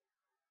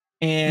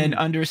 And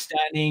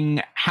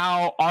understanding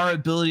how our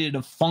ability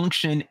to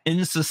function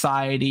in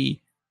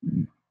society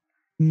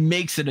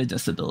makes it a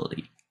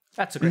disability.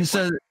 That's a great point.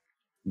 So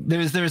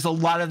there's a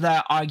lot of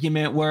that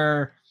argument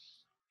where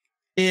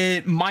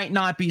it might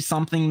not be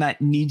something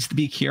that needs to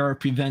be cured or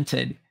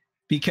prevented,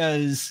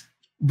 because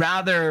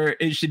rather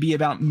it should be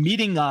about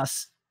meeting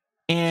us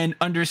and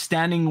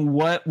understanding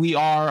what we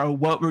are or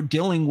what we're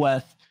dealing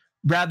with,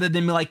 rather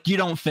than be like, you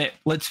don't fit,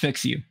 let's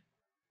fix you.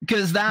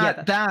 Because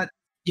that's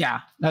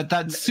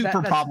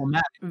super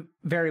problematic.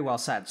 Very well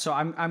said. So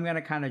I'm going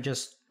to kind of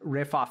just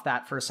riff off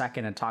that for a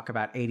second and talk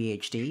about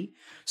ADHD.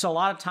 So a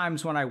lot of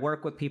times when I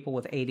work with people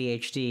with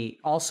ADHD,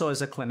 also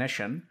as a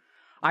clinician,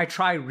 I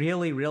try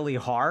really, really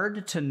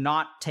hard to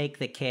not take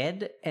the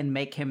kid and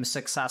make him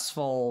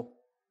successful.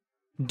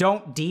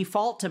 Don't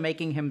default to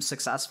making him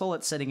successful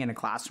at sitting in a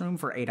classroom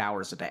for 8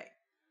 hours a day.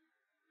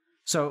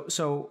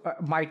 So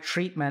my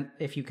treatment,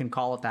 if you can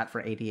call it that,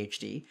 for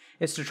ADHD,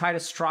 is to try to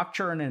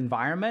structure an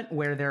environment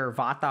where their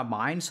Vata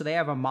mind, so they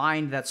have a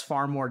mind that's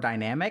far more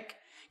dynamic,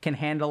 can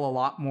handle a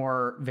lot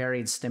more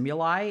varied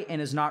stimuli,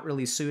 and is not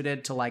really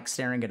suited to like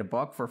staring at a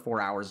book for 4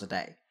 hours a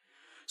day.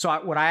 So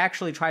what I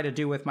actually try to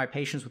do with my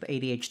patients with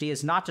ADHD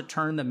is not to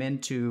turn them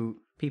into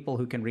people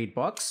who can read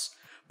books,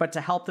 but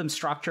to help them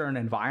structure an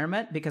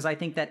environment, because I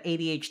think that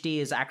ADHD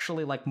is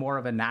actually like more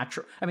of a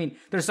natural, I mean,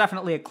 there's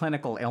definitely a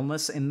clinical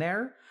illness in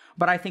there,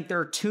 but I think there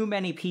are too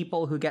many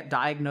people who get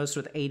diagnosed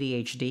with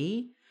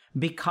ADHD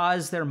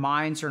because their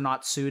minds are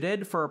not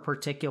suited for a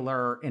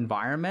particular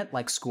environment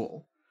like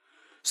school.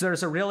 So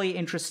there's a really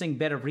interesting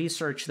bit of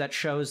research that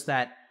shows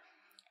that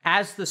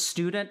as the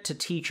student to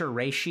teacher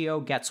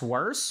ratio gets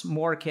worse,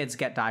 more kids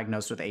get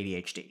diagnosed with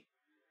ADHD.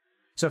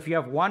 So if you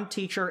have one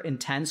teacher in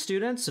 10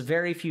 students,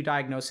 very few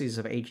diagnoses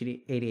of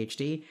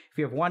ADHD. If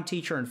you have one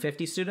teacher in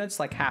 50 students,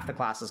 like half the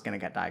class is going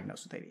to get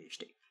diagnosed with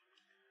ADHD.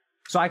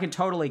 So I can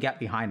totally get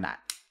behind that.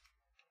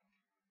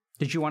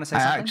 Did you want to say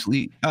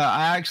something?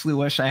 I actually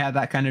wish I had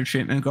that kind of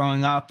treatment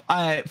growing up.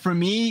 For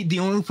me, the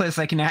only place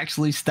I can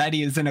actually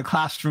study is in a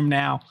classroom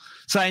now.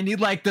 So I need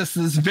like this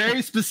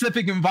very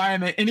specific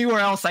environment. Anywhere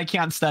else I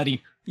can't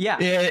study. Yeah.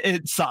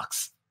 It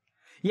sucks.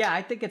 Yeah,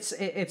 I think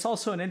it's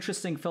also an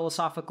interesting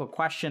philosophical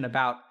question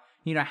about,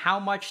 you know, how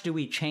much do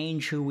we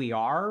change who we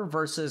are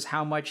versus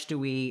how much do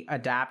we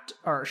adapt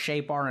or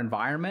shape our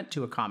environment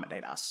to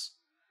accommodate us?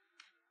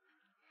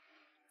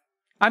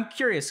 I'm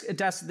curious,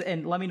 Des,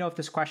 and let me know if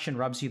this question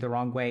rubs you the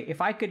wrong way. If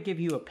I could give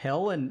you a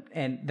pill and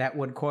that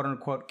would quote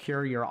unquote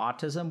cure your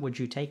autism, would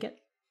you take it?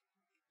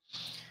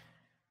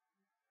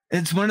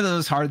 It's one of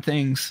those hard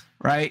things,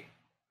 right?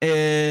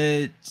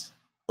 It's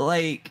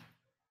like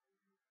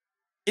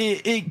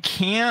it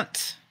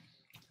can't.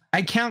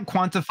 I can't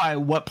quantify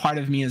what part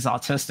of me is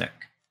autistic.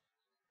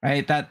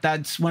 Right.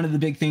 That's one of the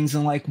big things,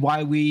 and like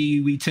why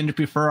we tend to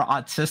prefer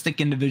autistic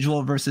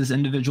individual versus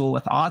individual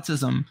with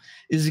autism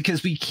is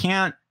because we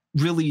can't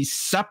really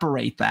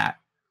separate that.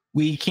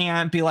 We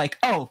can't be like,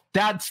 oh,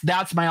 that's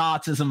my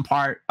autism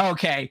part.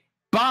 Okay,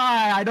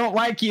 bye. I don't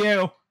like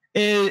you.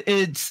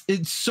 It's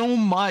so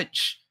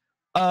much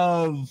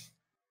of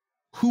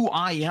who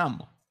I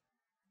am,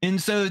 and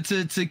so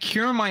to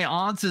cure my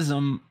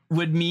autism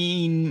would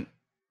mean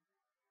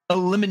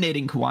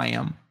eliminating who I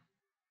am.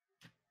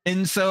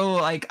 And so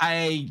like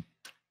I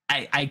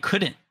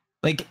couldn't,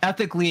 like,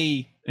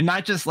 ethically, and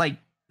not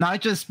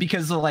just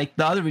because of like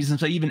the other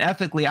reasons, but even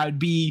ethically, I would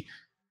be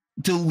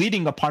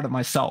deleting a part of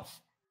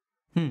myself.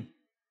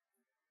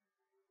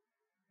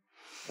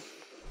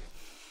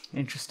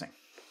 Interesting.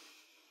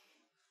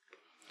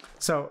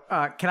 So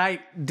can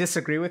I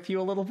disagree with you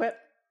a little bit?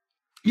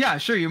 Yeah,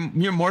 sure.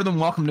 You're more than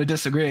welcome to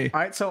disagree. All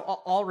right. So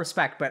all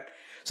respect, but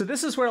so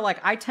this is where like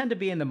I tend to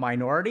be in the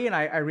minority, and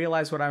I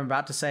realize what I'm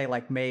about to say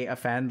like may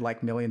offend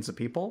like millions of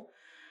people,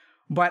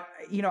 but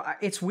you know,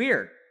 it's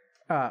weird,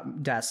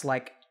 Des,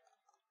 like,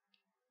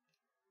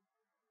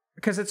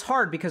 because it's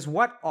hard, because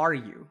what are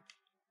you?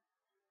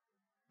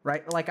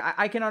 Right? Like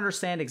I can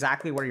understand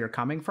exactly where you're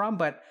coming from,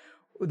 but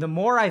the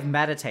more I've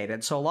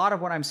meditated, so a lot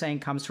of what I'm saying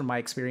comes from my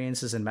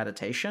experiences in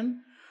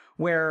meditation,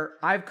 where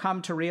I've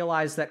come to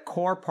realize that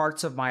core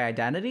parts of my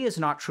identity is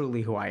not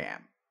truly who I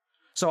am.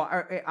 So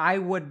I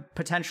would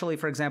potentially,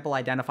 for example,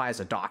 identify as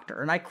a doctor,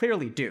 and I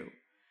clearly do.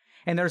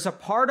 And there's a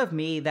part of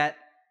me that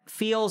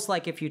feels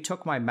like if you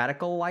took my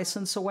medical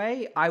license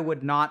away, I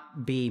would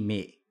not be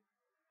me.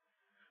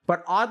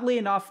 But oddly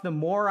enough, the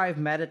more I've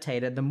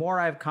meditated, the more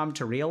I've come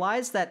to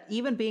realize that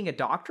even being a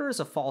doctor is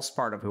a false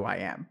part of who I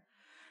am.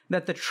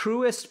 That the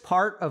truest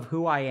part of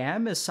who I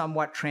am is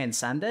somewhat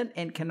transcendent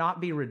and cannot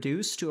be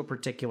reduced to a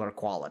particular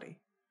quality.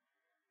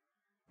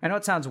 I know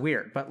it sounds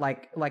weird, but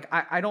like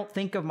I don't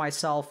think of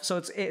myself.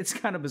 So it's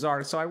kind of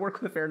bizarre. So I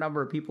work with a fair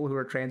number of people who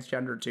are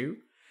transgender too,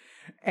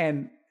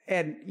 and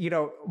you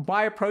know,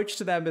 my approach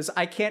to them is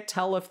I can't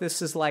tell if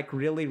this is like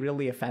really,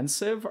 really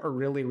offensive or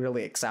really,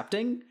 really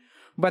accepting,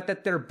 but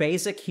that their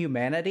basic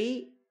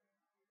humanity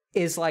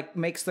is like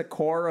makes the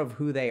core of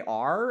who they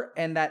are,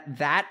 and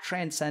that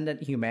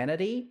transcendent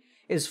humanity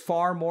is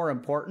far more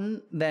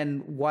important than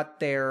what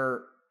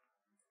their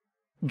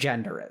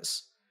gender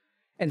is.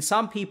 And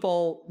some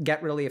people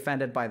get really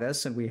offended by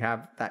this, and we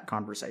have that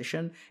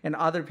conversation, and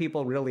other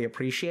people really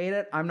appreciate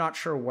it. I'm not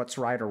sure what's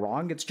right or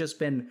wrong. It's just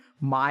been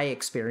my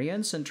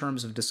experience in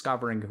terms of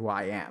discovering who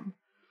I am.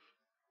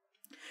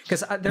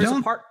 Because there's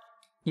a part...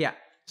 Yeah.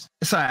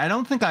 Sorry, I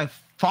don't think I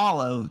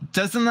follow.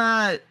 Doesn't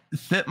that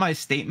fit my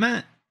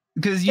statement?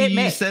 Because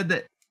you said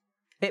that...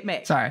 It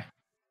may. Sorry.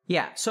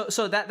 Yeah,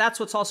 so that's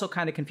what's also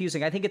kind of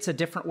confusing. I think it's a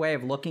different way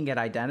of looking at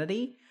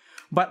identity,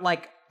 but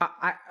like...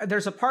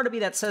 there's a part of me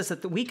that says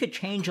that we could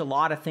change a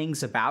lot of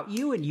things about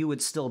you and you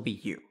would still be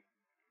you.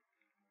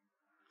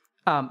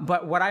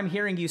 But what I'm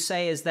hearing you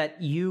say is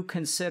that you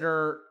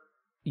consider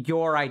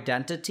your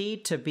identity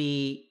to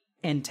be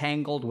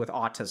entangled with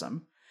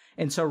autism.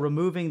 And so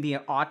removing the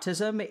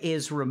autism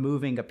is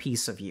removing a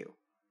piece of you.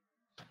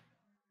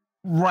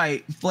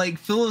 Right. Like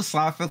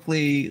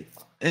philosophically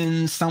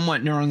and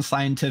somewhat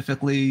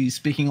neuroscientifically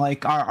speaking,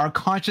 like our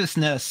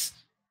consciousness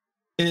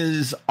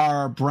is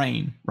our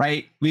brain,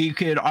 right? We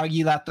could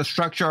argue that the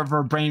structure of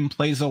our brain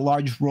plays a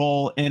large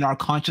role in our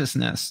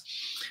consciousness.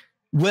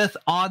 With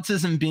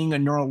autism being a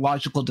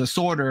neurological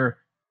disorder,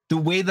 the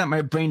way that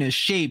my brain is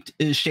shaped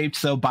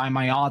so by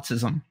my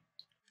autism.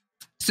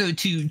 So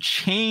to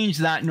change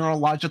that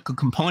neurological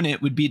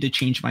component would be to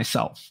change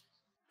myself.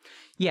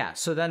 Yeah,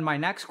 so then my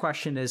next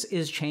question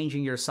is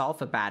changing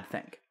yourself a bad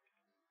thing?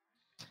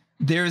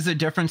 There's a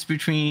difference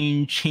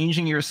between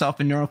changing yourself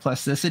in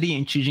neuroplasticity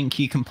and changing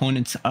key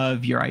components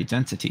of your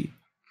identity.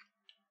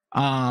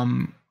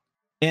 And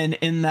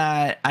in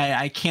that,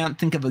 I can't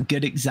think of a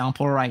good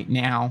example right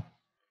now.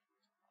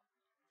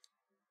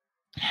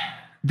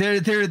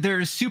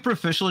 There's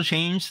superficial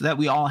change that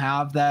we all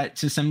have that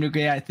to some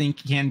degree I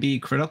think can be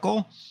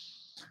critical.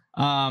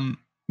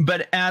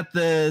 But at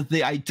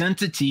the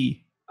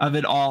identity of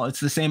it all, it's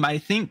the same. I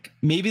think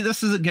maybe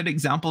this is a good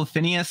example of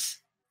Phineas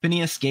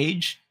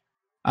Gage.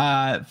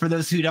 For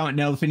those who don't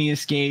know,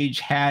 Phineas Gage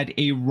had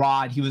a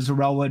rod. He was a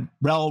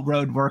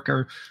railroad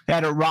worker. He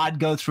had a rod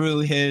go through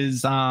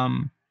his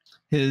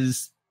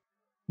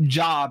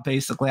job,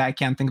 basically. I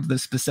can't think of the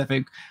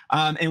specific,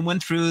 and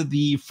went through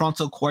the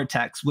frontal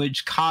cortex,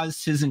 which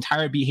caused his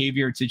entire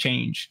behavior to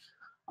change.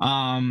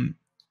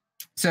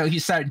 So he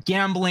started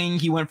gambling.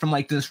 He went from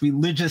like this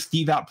religious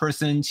devout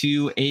person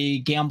to a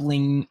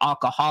gambling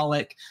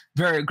alcoholic,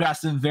 very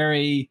aggressive,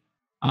 very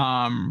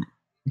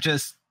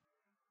just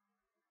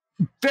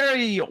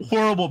very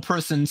horrible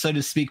person, so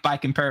to speak, by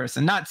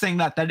comparison. Not saying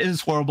that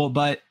is horrible,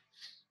 but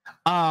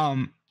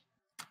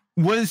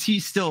was he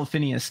still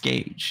Phineas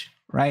Gage?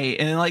 Right.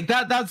 And like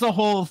that's the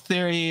whole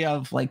theory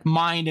of like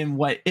mind and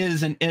what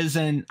is and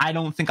isn't. I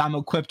don't think I'm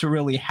equipped to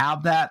really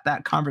have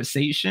that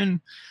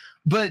conversation.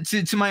 But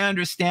to my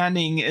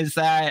understanding is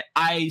that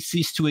I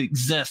cease to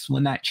exist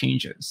when that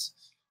changes.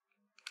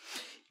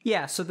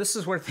 Yeah, so this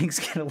is where things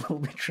get a little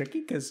bit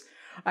tricky because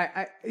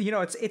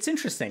it's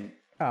interesting,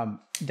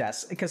 Des,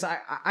 because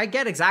I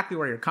get exactly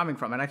where you're coming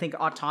from, and I think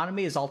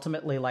autonomy is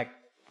ultimately like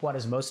what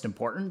is most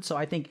important. So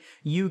I think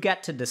you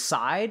get to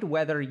decide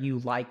whether you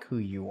like who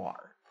you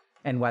are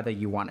and whether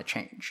you want to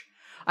change.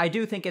 I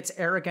do think it's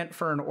arrogant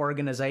for an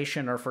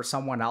organization or for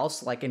someone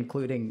else, like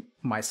including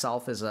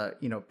myself as a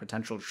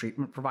potential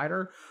treatment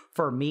provider,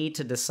 for me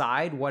to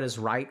decide what is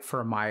right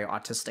for my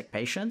autistic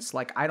patients.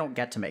 Like, I don't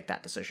get to make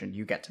that decision.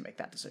 You get to make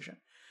that decision.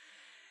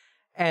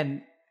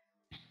 And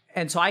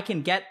so I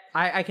can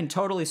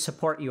totally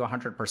support you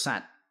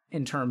 100%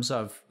 in terms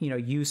of,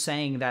 you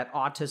saying that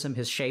autism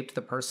has shaped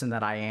the person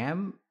that I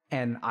am.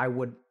 And I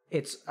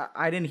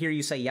didn't hear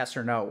you say yes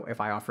or no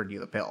if I offered you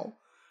the pill.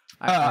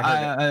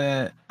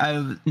 No.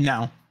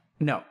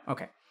 No.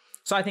 Okay.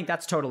 So I think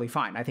that's totally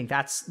fine. I think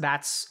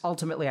that's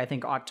ultimately, I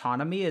think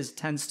autonomy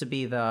tends to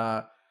be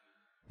the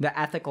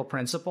ethical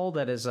principle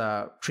that as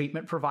a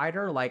treatment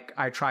provider, like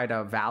I try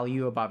to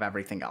value above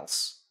everything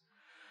else.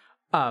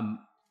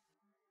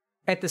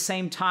 At the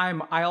same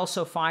time, I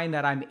also find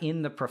that I'm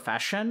in the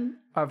profession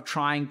of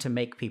trying to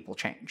make people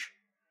change.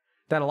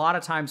 That a lot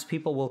of times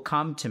people will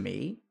come to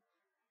me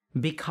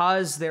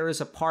because there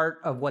is a part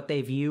of what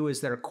they view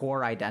as their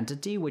core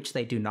identity, which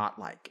they do not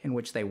like, and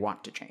which they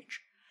want to change.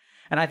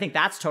 And I think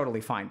that's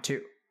totally fine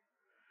too.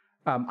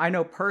 I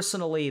know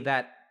personally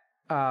that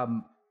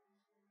a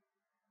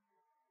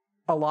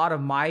lot of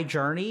my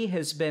journey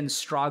has been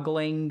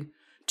struggling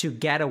to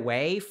get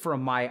away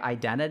from my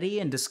identity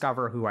and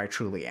discover who I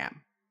truly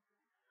am.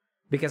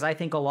 Because I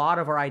think a lot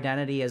of our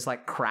identity is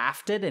like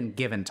crafted and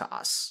given to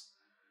us.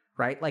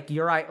 Right? Like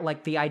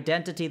the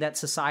identity that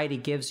society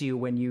gives you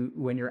when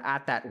you're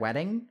at that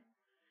wedding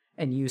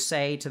and you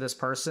say to this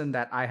person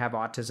that I have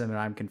autism and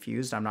I'm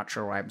confused, I'm not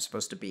sure where I'm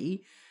supposed to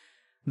be.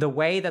 The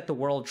way that the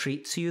world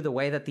treats you, the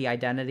way that the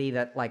identity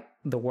that like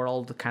the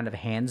world kind of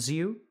hands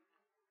you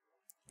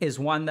is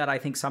one that I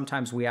think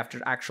sometimes we have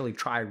to actually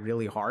try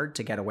really hard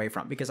to get away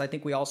from, because I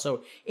think we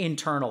also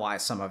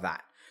internalize some of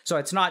that. So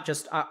it's not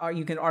just,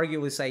 you can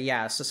arguably say,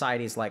 yeah,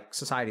 society's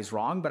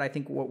wrong, but I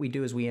think what we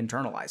do is we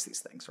internalize these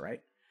things,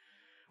 right?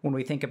 When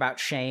we think about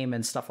shame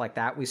and stuff like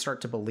that, we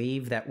start to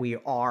believe that we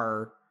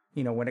are,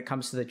 when it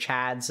comes to the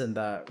Chads and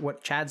the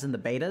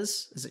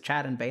Betas, is it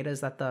Chad and Beta?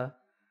 Is that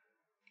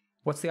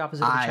what's the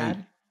opposite of a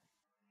Chad?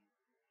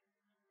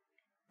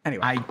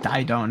 Anyway.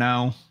 I don't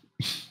know.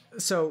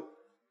 So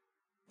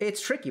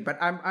it's tricky,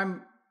 but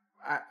I'm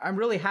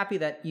really happy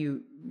that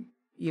you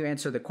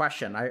answered the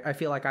question. I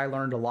feel like I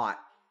learned a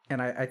lot,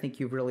 and I think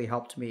you've really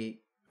helped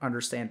me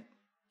understand.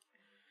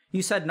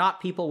 You said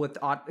not people with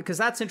because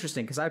that's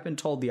interesting, because I've been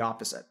told the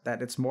opposite,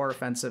 that it's more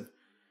offensive,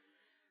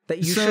 that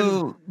you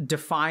shouldn't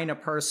define a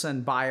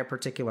person by a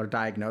particular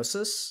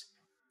diagnosis.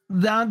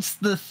 That's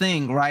the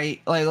thing,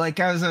 right? Like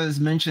as I was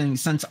mentioning,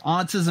 since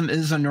autism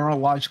is a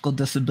neurological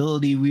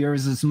disability, we are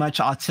as much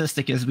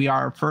autistic as we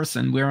are a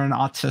person. We're an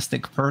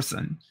autistic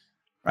person,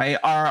 right?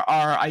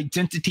 Our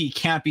identity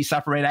can't be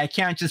separated. I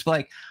can't just be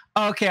like,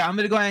 okay, I'm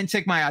going to go ahead and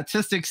take my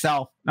autistic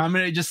self, and I'm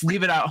going to just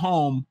leave it at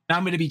home, and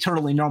I'm going to be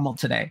totally normal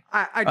today.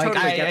 I totally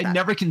get that. I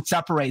never can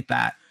separate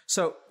that.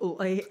 So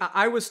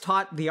I was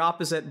taught the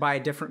opposite by a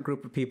different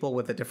group of people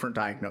with a different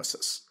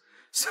diagnosis.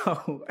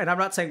 So, and I'm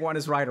not saying one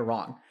is right or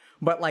wrong,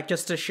 but like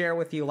just to share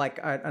with you like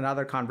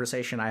another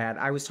conversation I had,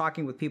 I was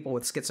talking with people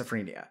with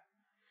schizophrenia.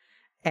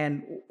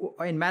 And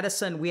in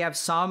medicine, we have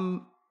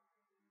some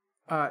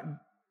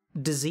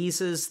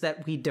diseases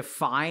that we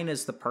define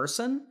as the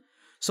person.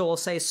 So we'll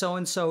say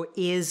so-and-so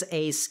is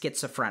a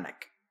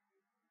schizophrenic,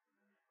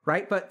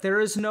 right? But there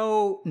is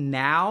no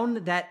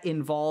noun that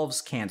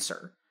involves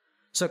cancer.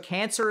 So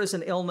cancer is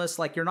an illness,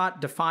 like you're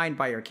not defined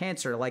by your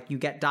cancer, like you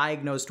get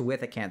diagnosed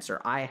with a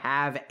cancer. I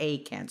have a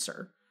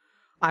cancer.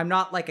 I'm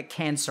not like a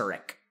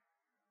canceric.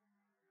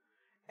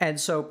 And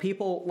so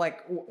people,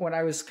 like when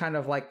I was kind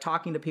of like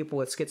talking to people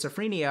with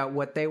schizophrenia,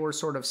 what they were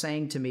sort of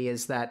saying to me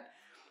is that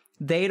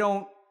they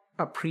don't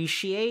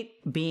appreciate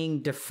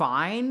being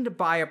defined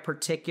by a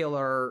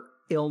particular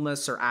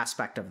illness or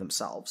aspect of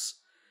themselves,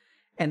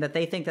 and that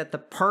they think that the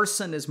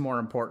person is more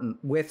important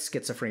with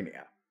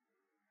schizophrenia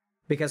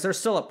because they're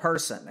still a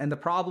person. And the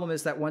problem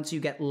is that once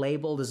you get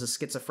labeled as a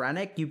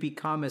schizophrenic, you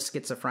become a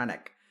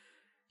schizophrenic.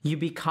 You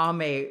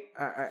become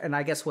and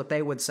I guess what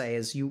they would say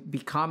is you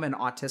become an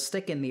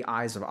autistic in the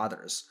eyes of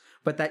others,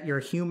 but that your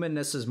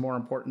humanness is more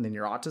important than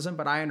your autism.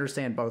 But I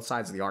understand both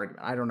sides of the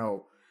argument. I don't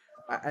know.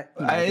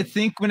 I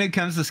think when it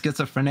comes to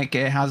schizophrenic,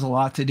 it has a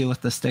lot to do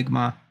with the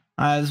stigma.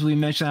 As we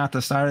mentioned at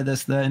the start of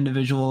this, the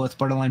individual with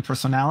borderline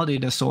personality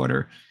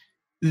disorder,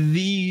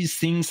 these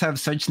things have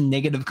such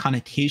negative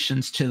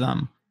connotations to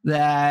them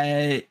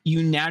that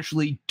you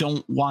naturally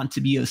don't want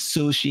to be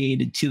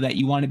associated to that.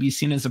 You want to be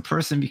seen as a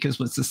person, because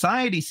what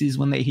society sees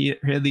when they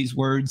hear these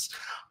words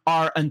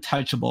are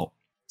untouchable,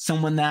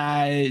 someone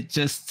that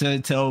just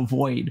to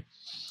avoid.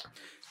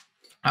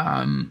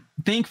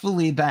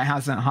 Thankfully, that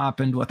hasn't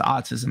happened with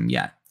autism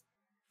yet.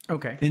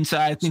 Okay. And so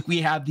I think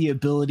we have the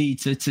ability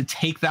to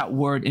take that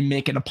word and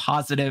make it a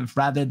positive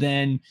rather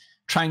than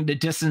trying to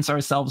distance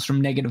ourselves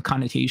from negative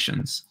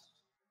connotations.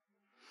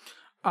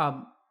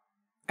 And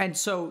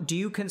so do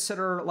you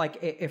consider, like,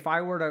 if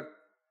I were to,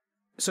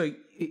 so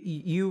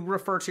you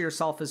refer to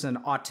yourself as an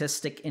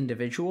autistic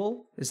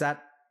individual? Is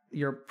that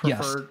your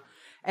preferred?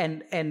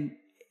 Yes. And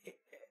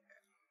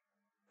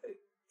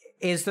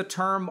is the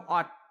term,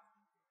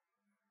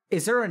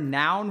 is there a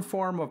noun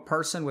form of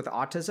person with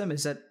autism?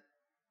 Is it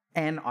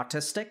an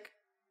autistic?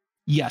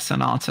 Yes, an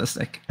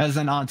autistic, as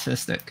an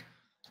autistic.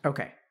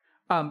 Okay.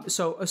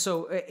 So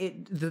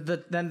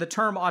then the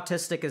term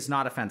autistic is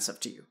not offensive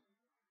to you?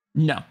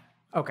 No.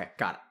 Okay,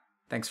 got it.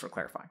 Thanks for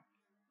clarifying.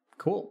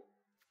 Cool.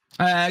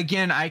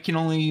 Again, I can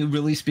only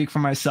really speak for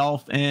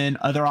myself and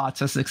other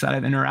autistics that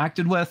I've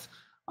interacted with.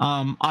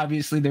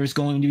 Obviously, there's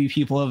going to be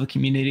people of a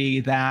community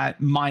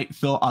that might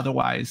feel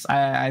otherwise.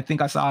 I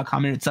think I saw a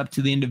comment, it's up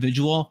to the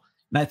individual.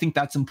 And I think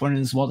that's important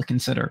as well to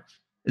consider,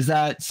 is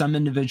that some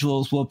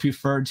individuals will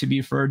prefer to be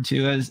referred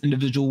to as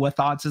individual with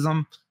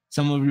autism.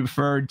 Some will be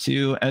referred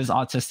to as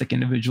autistic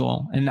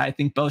individual. And I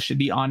think both should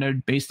be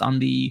honored based on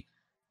the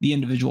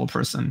individual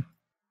person.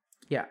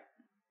 Yeah.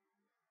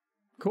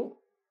 Cool.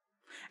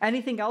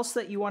 Anything else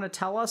that you want to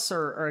tell us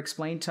or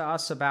explain to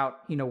us about,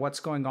 what's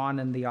going on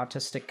in the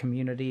autistic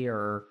community,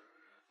 or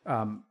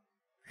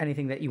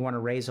anything that you want to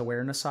raise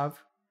awareness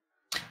of?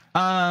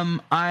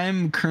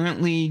 I'm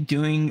currently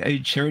doing a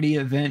charity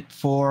event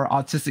for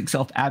Autistic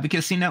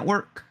Self-Advocacy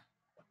Network.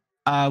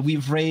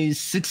 We've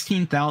raised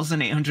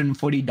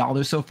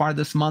 $16,840 so far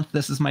this month.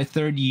 This is my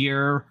third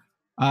year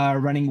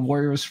running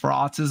Warriors for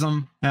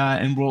Autism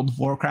in World of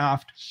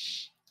Warcraft.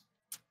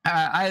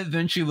 I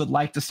eventually would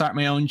like to start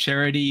my own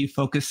charity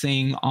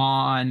focusing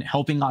on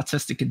helping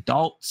autistic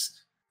adults.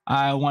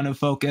 I want to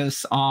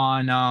focus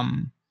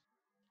on,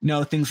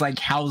 things like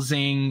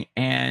housing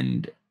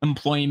and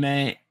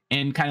employment,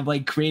 and kind of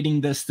like creating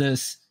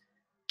this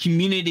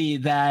community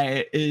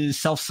that is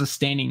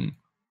self-sustaining.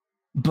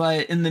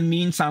 But in the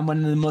meantime,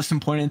 one of the most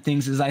important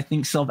things is, I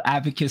think,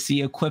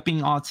 self-advocacy,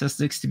 equipping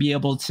autistics to be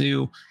able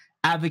to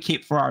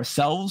advocate for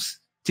ourselves,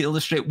 to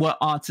illustrate what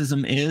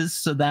autism is,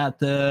 so that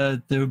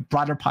the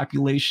broader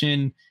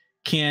population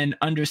can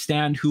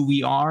understand who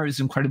we are, is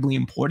incredibly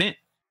important.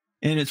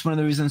 And it's one of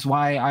the reasons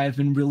why I've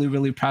been really,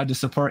 really proud to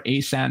support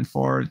ASAN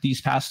for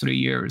these past 3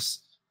 years.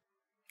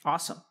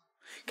 Awesome.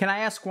 Can I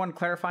ask one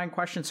clarifying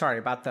question? Sorry,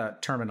 about the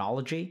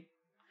terminology.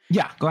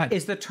 Yeah, go ahead.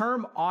 Is the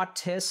term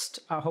autist,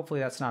 hopefully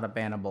that's not a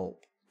bannable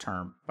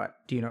term, but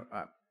do you know,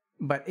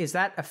 but is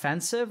that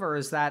offensive or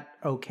is that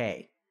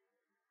okay?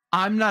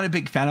 I'm not a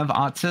big fan of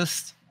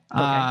autist.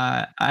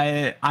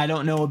 Okay. I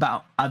don't know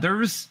about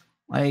others.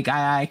 Like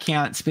I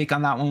can't speak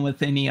on that one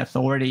with any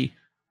authority.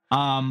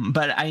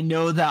 But I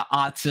know that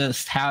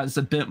autist has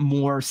a bit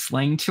more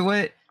slang to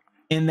it,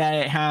 in that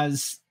it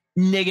has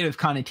negative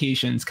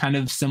connotations, kind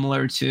of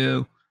similar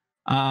to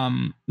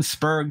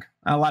Spurg.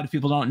 A lot of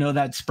people don't know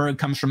that Spurg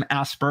comes from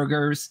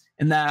Asperger's,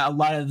 and that a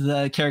lot of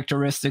the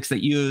characteristics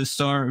that you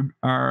associate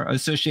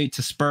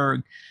to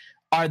Spurg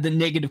are the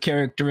negative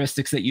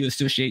characteristics that you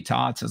associate to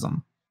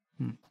autism.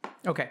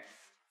 Okay.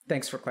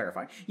 Thanks for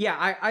clarifying.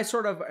 Yeah, I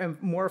sort of am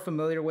more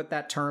familiar with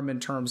that term in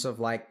terms of,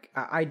 like,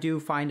 I do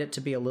find it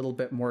to be a little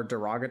bit more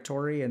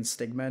derogatory and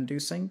stigma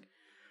inducing.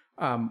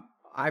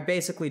 I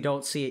basically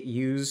don't see it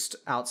used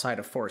outside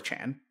of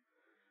 4chan,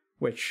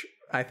 which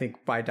I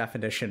think by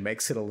definition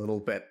makes it a little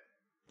bit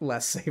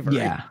less savory.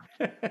 Yeah,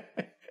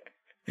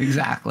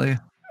 exactly.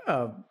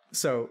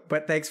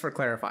 But thanks for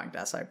clarifying,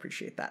 Des. I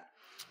appreciate that.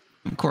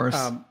 Of course.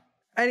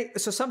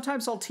 So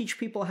sometimes I'll teach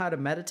people how to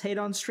meditate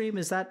on stream.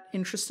 Is that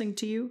interesting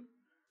to you?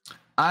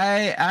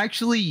 I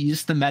actually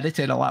used to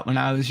meditate a lot when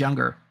I was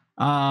younger.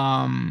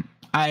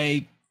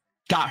 I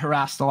got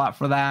harassed a lot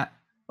for that.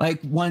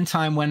 Like one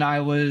time when I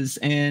was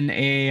in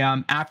a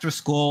after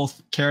school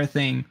care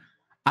thing,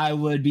 I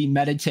would be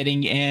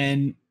meditating,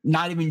 and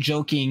not even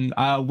joking,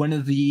 one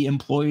of the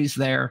employees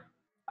there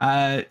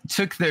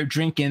took their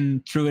drink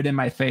and threw it in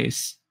my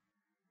face.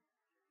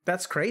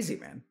 That's crazy,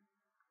 man.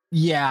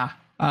 Yeah.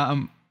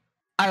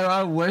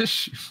 I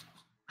wish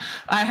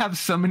I have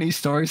so many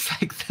stories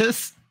like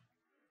this.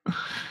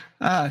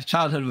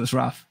 Childhood was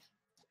rough.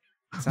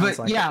 But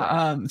like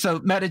yeah, so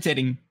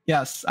meditating,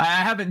 yes. I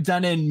haven't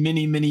done it in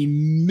many, many,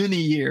 many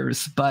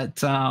years,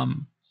 but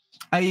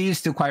I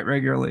used to quite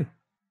regularly.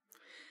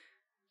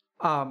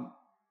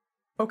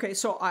 Okay,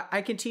 so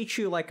I can teach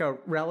you like a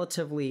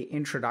relatively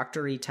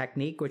introductory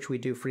technique, which we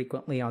do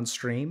frequently on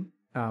stream.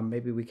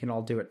 Maybe we can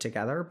all do it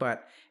together,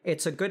 but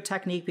it's a good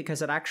technique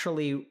because it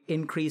actually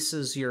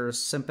increases your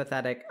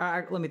sympathetic.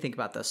 Let me think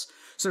about this.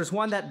 So there's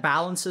one that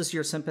balances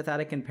your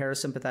sympathetic and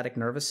parasympathetic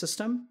nervous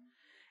system.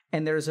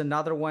 And there's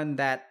another one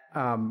that,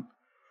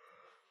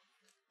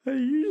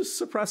 you just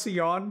suppress a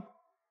yawn?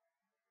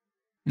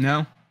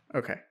 No.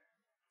 Okay.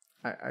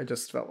 I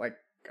just felt like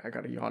I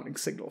got a yawning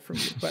signal from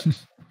you, but.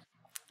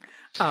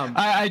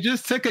 I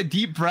just took a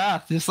deep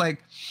breath, just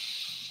like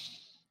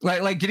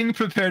getting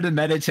prepared to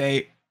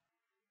meditate.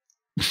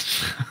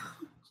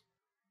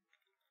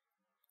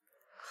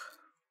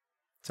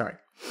 Sorry.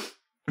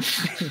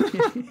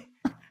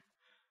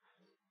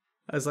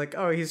 I was like,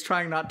 oh, he's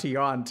trying not to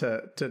yawn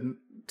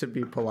to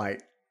be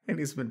polite, and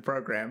he's been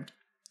programmed.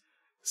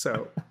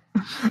 So.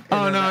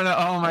 Oh no!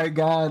 Oh my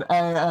God!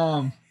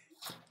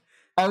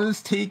 I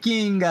was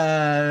taking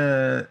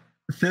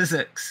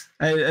physics,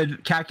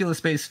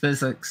 calculus-based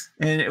physics,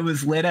 and it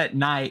was late at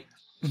night,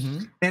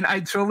 and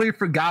I totally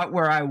forgot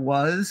where I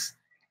was,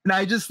 and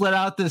I just let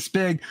out this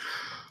big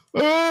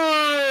while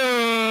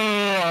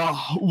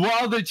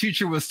the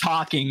teacher was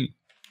talking.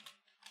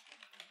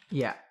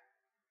 Yeah.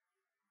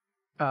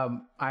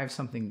 I have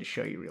something to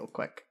show you real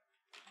quick.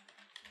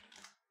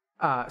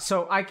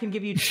 So I can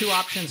give you two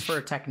options for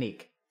a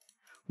technique.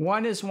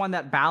 One is one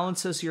that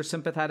balances your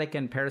sympathetic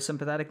and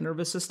parasympathetic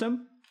nervous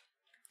system.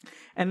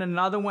 And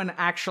another one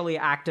actually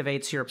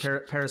activates your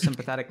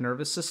parasympathetic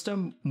nervous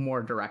system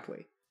more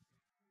directly.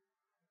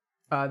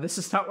 This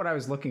is not what I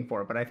was looking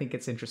for, but I think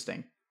it's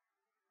interesting.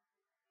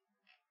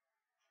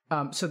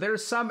 So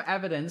there's some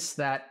evidence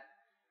that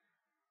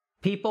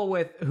people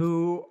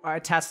who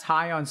test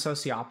high on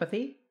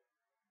sociopathy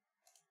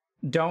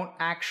don't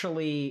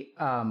actually...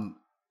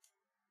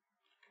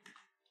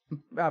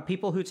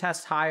 people who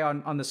test high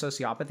on the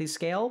sociopathy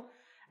scale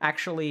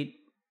actually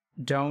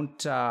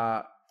don't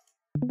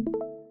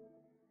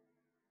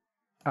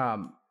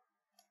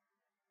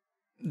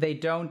they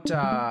don't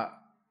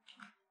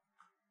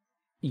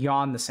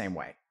yawn the same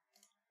way.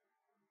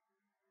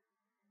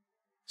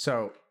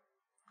 So,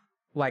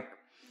 like,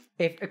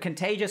 if a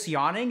contagious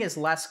yawning is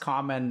less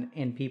common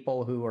in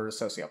people who are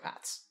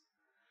sociopaths.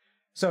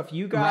 So if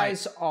you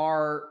guys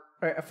are,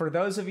 for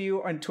those of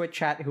you on Twitch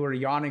chat who are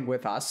yawning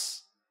with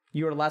us,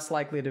 you are less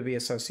likely to be a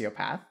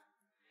sociopath.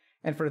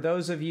 And for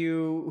those of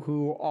you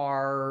who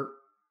are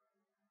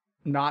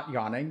not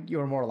yawning, you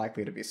are more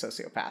likely to be a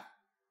sociopath.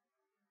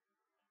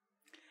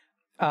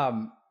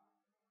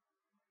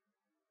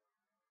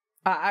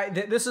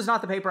 This is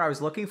not the paper I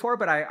was looking for,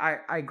 but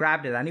I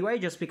grabbed it anyway,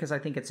 just because I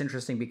think it's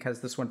interesting,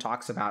 because this one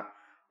talks about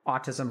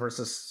autism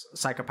versus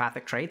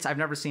psychopathic traits. I've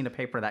never seen a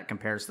paper that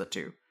compares the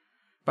two,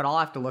 but I'll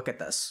have to look at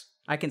this.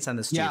 I can send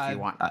this to you if you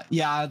want.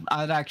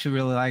 I'd actually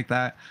really like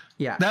that.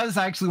 Yeah. That was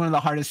actually one of the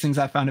hardest things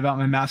I found about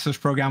my master's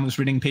program, was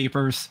reading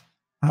papers.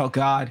 Oh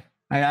God,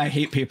 I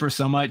hate papers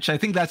so much. I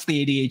think that's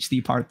the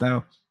ADHD part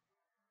though.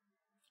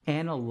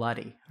 Anna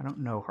Luddy. I don't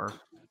know her,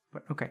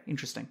 but okay,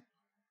 interesting.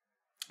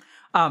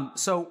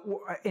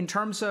 So in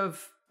terms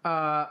of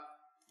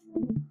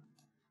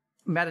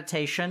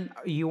meditation,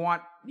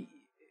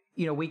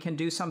 we can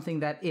do something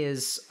that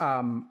is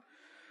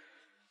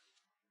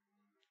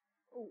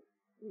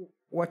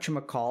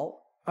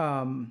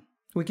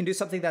we can do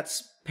something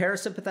that's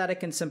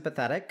parasympathetic and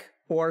sympathetic,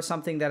 or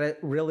something that it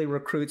really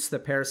recruits the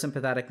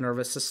parasympathetic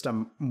nervous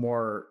system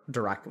more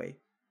directly.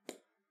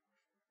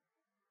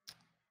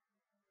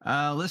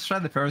 Let's try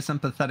the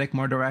parasympathetic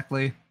more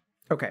directly.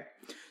 Okay.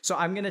 So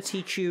I'm going to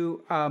teach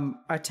you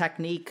a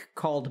technique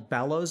called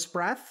bellows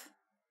breath.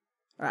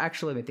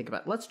 Actually, let me think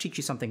about it. Let's teach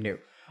you something new.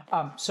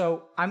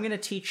 So I'm going to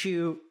teach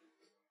you...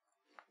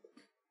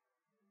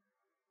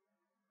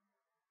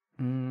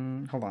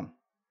 hold on.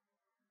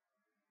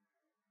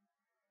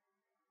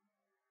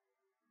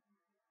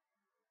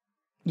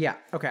 Yeah,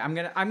 okay. I'm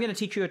gonna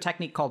teach you a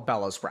technique called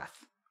bellows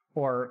breath.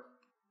 Or...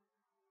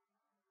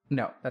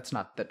 no, that's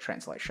not the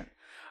translation.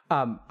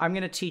 I'm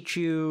going to teach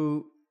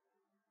you...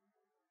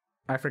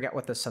 I forget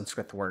what the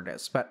Sanskrit word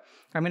is, but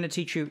I'm going to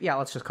teach you... yeah,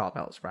 let's just call it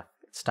bellows breath.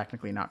 It's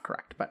technically not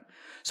correct. But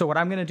so what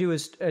I'm going to do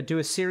is do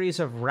a series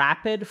of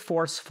rapid,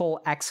 forceful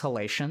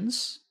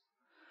exhalations,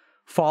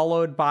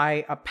 followed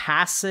by a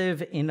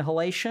passive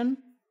inhalation.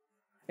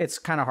 It's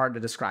kind of hard to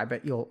describe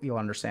it. You'll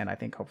understand, I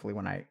think, hopefully,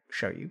 when I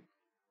show you.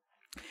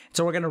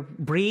 So we're going to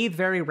breathe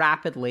very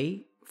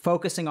rapidly,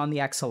 focusing on the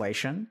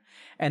exhalation.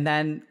 And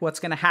then what's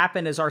going to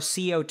happen is our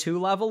CO2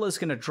 level is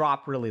going to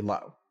drop really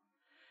low.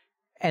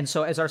 And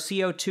so as our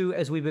CO2,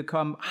 as we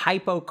become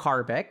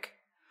hypocarbic,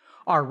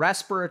 our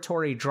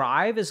respiratory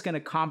drive is going to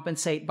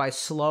compensate by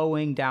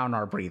slowing down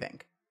our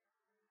breathing.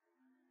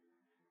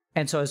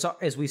 And so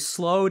as we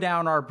slow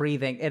down our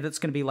breathing, it's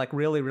going to be like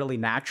really, really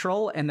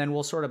natural. And then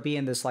we'll sort of be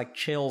in this like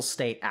chill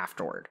state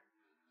afterward.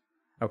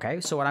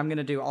 Okay, so what I'm going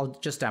to do, I'll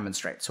just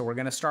demonstrate. So we're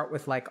going to start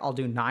with I'll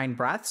do 9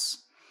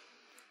 breaths.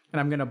 And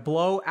I'm going to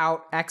blow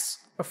out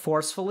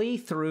forcefully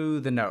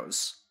through the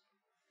nose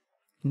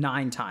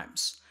 9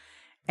 times.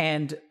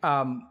 And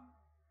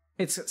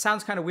it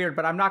sounds kind of weird,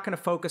 but I'm not going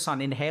to focus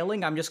on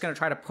inhaling. I'm just going to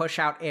try to push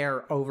out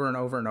air over and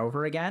over and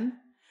over again.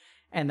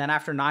 And then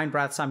after 9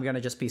 breaths, I'm going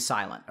to just be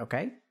silent,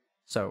 okay?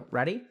 So,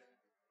 ready?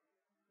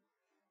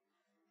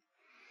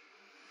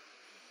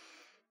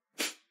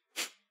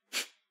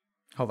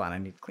 Hold on, I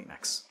need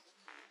Kleenex.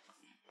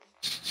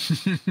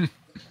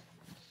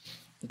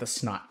 The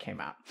snot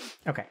came out.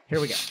 Okay, here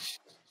we go.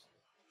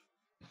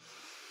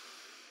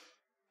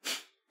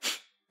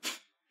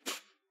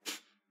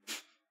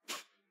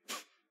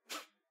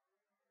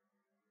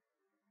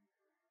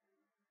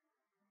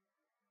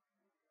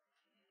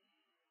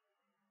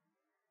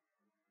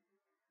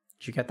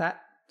 Did you get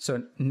that?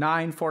 So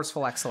 9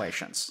 forceful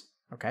exhalations.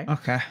 Okay.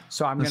 Okay.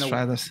 So Let's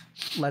try this.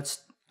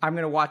 I'm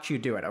gonna watch you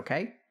do it.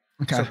 Okay.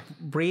 Okay. So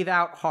breathe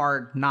out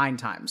hard 9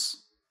 times,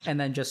 and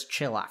then just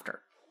chill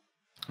after.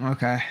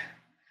 Okay.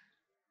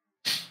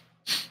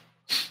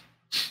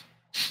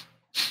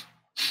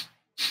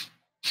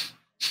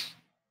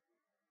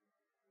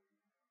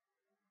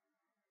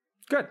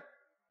 Good.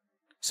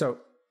 So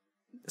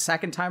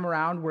second time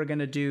around, we're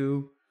gonna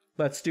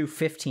let's do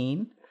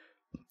 15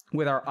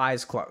 with our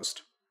eyes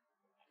closed.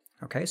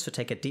 Okay,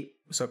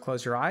 so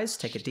close your eyes,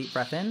 take a deep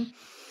breath in,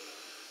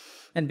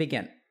 and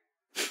begin.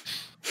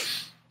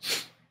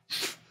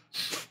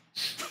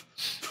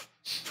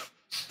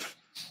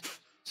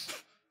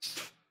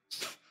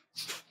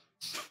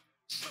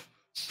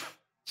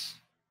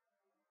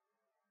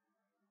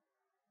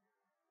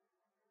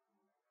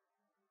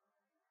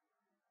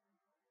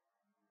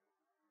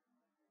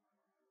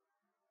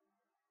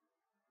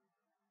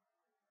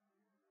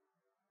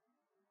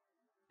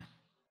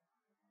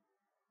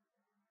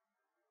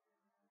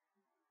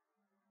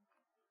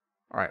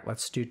 All right,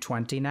 let's do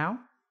 20 now.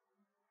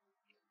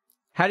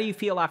 How do you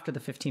feel after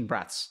the 15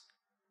 breaths?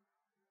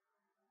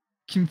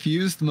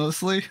 Confused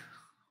mostly.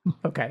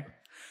 Okay,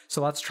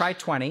 so let's try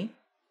 20.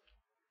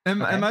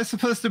 Am I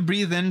supposed to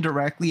breathe in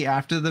directly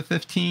after the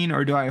 15,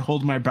 or do I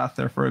hold my breath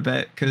there for a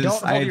bit?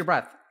 Don't hold your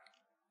breath.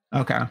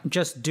 Okay.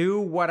 Just do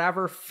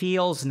whatever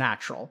feels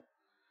natural.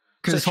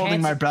 Because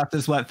holding my breath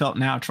is what felt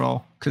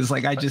natural. Because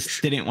I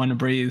just didn't want to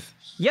breathe.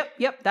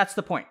 Yep, that's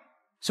the point.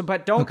 So,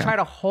 but don't try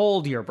to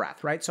hold your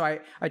breath, right? So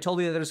I told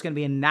you that there's going to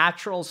be a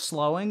natural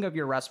slowing of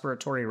your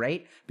respiratory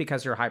rate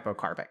because you're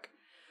hypocarbic.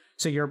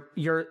 So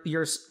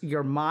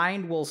your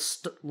mind will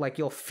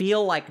you'll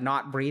feel like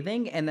not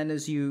breathing, and then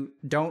as you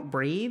don't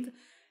breathe,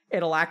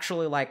 it'll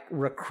actually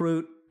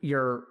recruit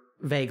your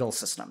vagal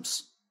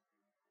systems.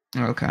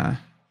 Okay.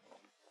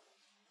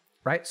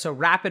 Right? So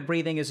rapid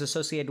breathing is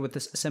associated with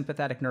this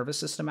sympathetic nervous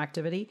system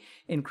activity,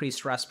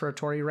 increased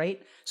respiratory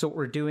rate. So what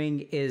we're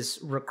doing is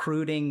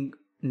recruiting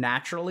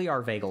naturally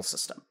our vagal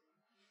system.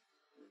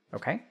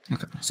 Okay?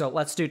 So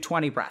let's do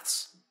 20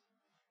 breaths.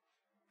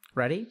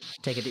 Ready?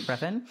 Take a deep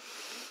breath in.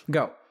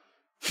 Go.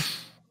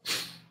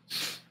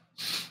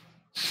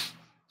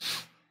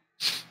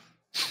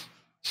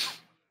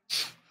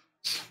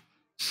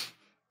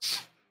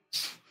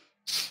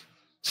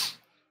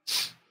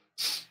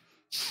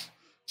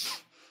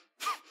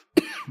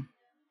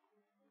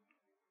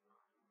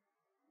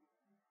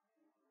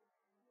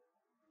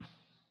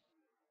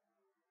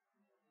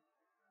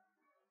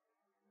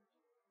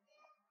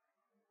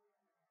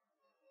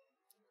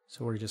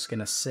 So we're just going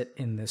to sit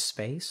in this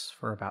space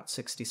for about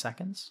 60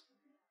 seconds.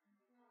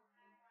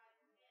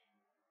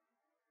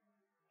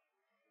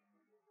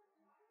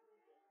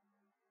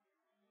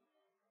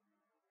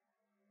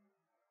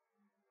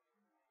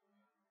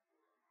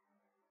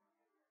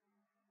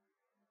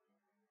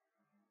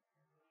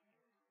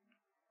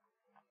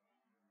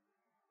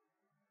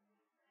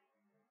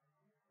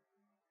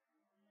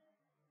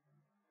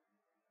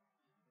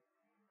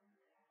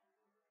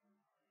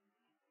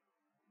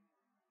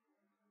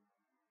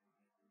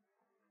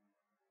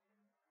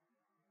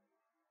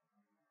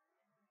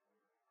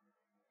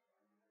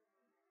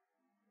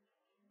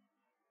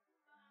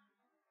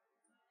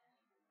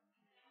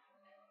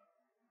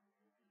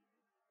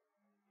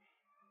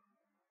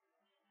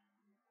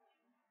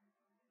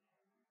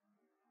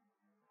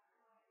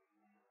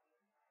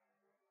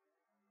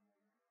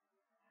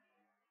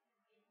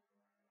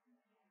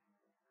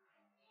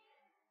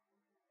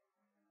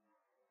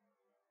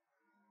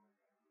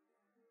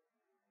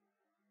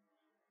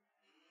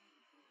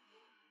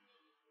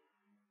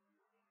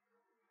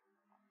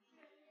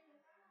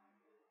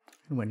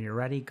 And when you're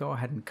ready, go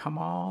ahead and come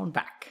on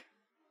back.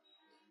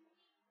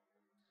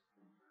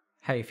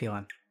 How you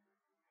feeling?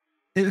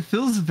 It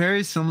feels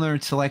very similar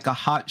to a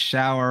hot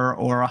shower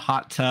or a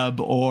hot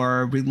tub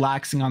or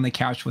relaxing on the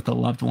couch with a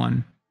loved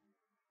one.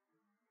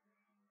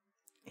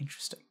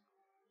 Interesting.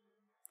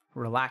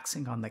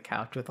 Relaxing on the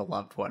couch with a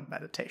loved one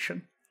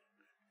meditation.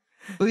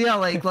 Well,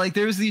 yeah,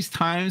 there's these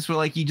times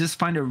where you just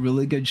find a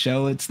really good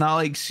show. It's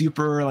not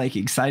super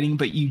exciting,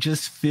 but you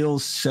just feel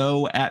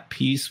so at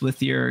peace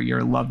with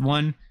your loved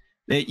one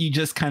that you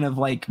just kind of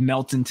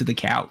melt into the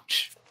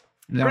couch.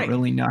 You don't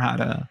really know how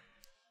to.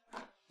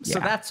 So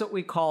that's what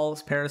we call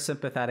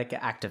parasympathetic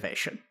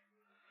activation,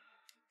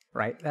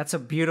 right? That's a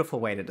beautiful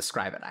way to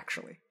describe it,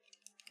 actually.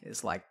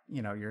 Is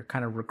you're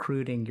kind of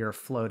recruiting your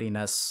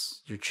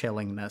floatiness, your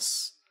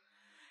chillingness.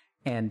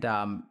 And,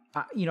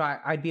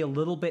 I'd be a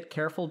little bit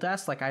careful, Des.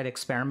 I'd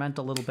experiment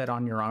a little bit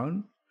on your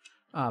own.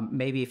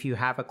 Maybe if you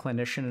have a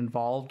clinician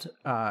involved,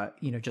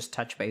 just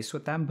touch base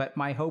with them. But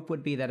my hope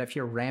would be that if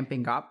you're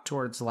ramping up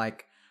towards an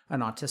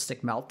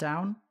autistic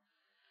meltdown,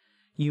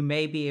 you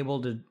may be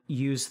able to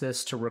use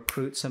this to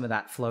recruit some of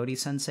that floaty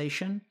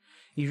sensation.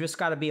 You just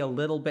got to be a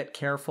little bit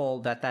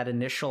careful that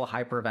initial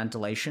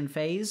hyperventilation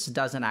phase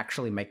doesn't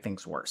actually make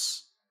things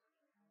worse.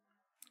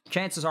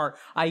 Chances are,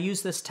 I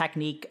use this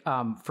technique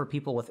for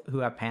people who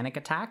have panic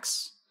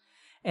attacks.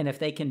 And if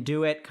they can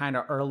do it kind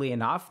of early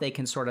enough, they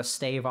can sort of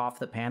stave off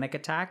the panic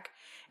attack.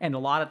 And a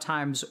lot of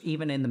times,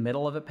 even in the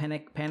middle of a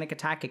panic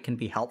attack, it can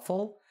be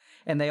helpful.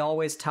 And they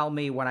always tell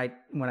me when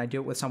I do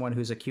it with someone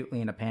who's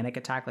acutely in a panic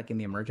attack, like in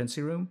the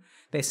emergency room,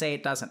 they say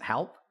it doesn't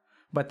help.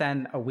 But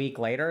then a week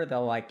later,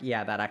 they'll like,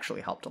 yeah, that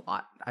actually helped a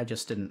lot. I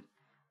just didn't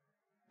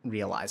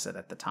realize it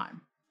at the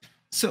time.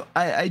 So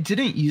I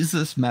didn't use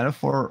this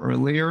metaphor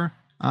earlier,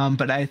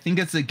 but I think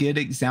it's a good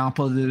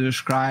example to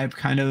describe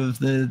kind of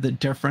the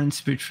difference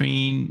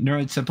between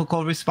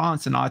neurotypical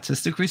response and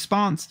autistic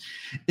response.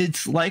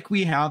 It's like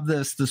we have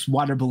this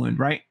water balloon,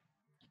 right?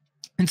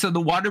 And so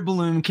the water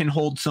balloon can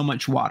hold so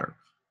much water.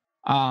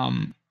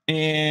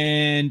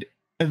 And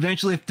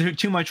eventually, if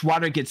too much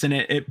water gets in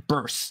it, it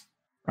bursts,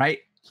 right?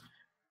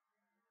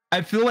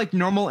 I feel like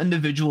normal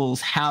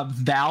individuals have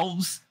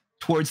valves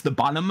towards the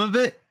bottom of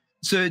it.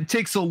 So it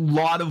takes a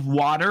lot of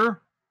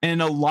water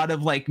and a lot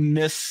of like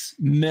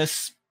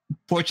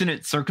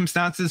misfortunate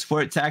circumstances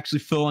for it to actually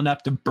fill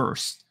enough to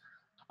burst.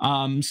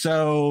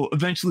 So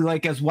eventually,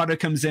 like as water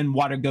comes in,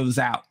 water goes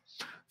out.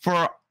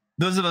 For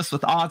those of us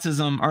with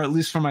autism, or at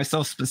least for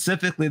myself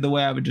specifically, the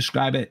way I would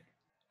describe it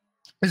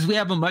is we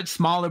have a much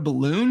smaller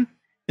balloon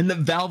and the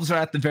valves are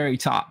at the very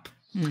top.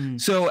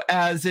 So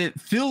as it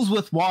fills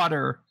with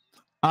water,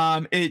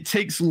 it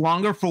takes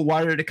longer for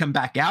water to come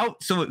back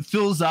out. So it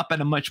fills up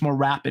at a much more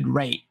rapid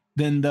rate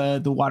than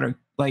the water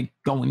like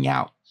going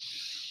out.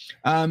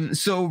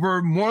 So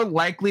we're more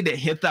likely to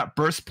hit that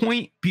burst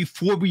point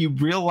before we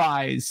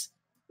realize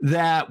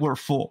that we're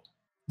full.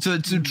 So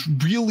it's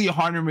really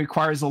hard and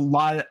requires a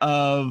lot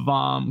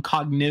of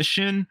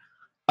cognition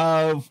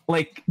of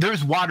like,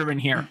 there's water in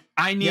here.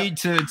 I need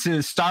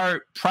to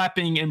start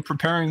prepping and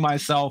preparing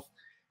myself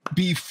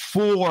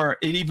before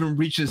it even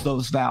reaches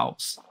those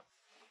valves.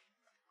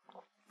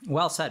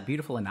 Well said.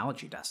 Beautiful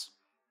analogy, Des.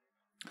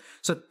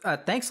 So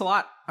thanks a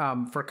lot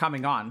for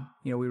coming on.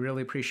 We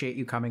really appreciate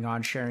you coming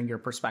on, sharing your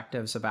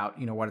perspectives about,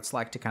 what it's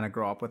like to kind of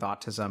grow up with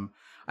autism.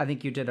 I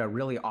think you did a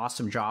really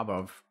awesome job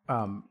of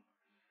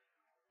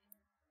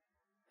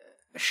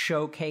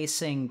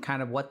showcasing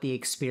kind of what the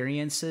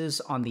experience is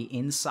on the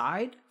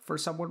inside for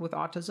someone with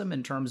autism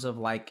in terms of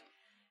like,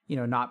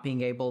 not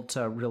being able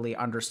to really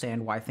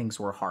understand why things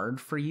were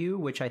hard for you,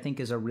 which I think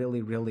is a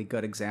really, really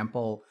good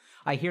example.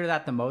 I hear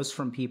that the most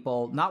from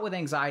people, not with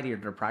anxiety or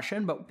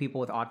depression, but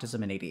people with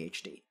autism and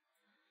ADHD.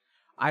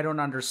 I don't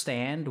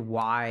understand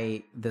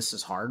why this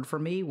is hard for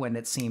me when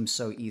it seems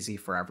so easy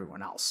for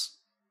everyone else.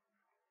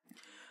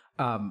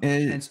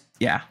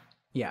 Yeah.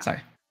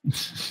 Sorry.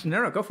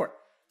 No, go for it.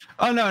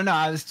 Oh, no,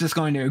 I was just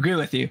going to agree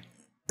with you.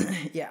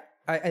 Yeah.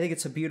 I think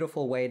it's a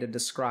beautiful way to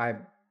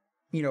describe,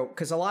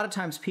 because a lot of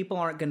times people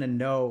aren't going to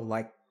know,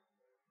 like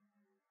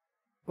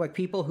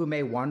people who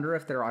may wonder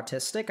if they're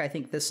autistic. I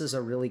think this is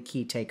a really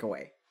key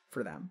takeaway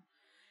for them,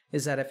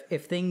 is that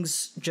if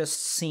things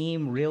just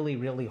seem really,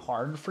 really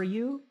hard for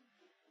you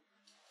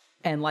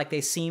and like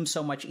they seem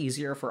so much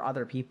easier for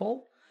other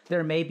people,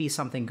 there may be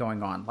something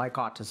going on like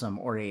autism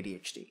or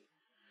ADHD.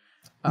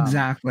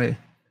 Exactly.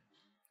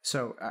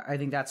 So I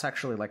think that's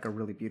actually like a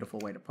really beautiful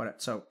way to put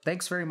it. So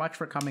thanks very much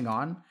for coming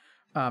on.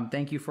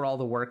 Thank you for all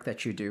the work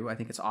that you do. I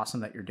think it's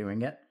awesome that you're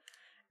doing it.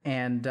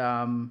 And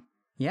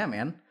yeah,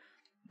 man.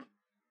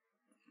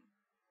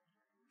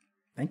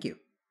 Thank you.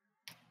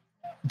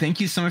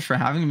 Thank you so much for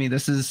having me.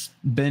 This has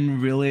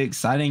been really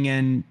exciting.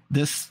 And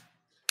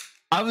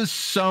I was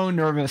so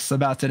nervous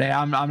about today.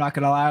 I'm not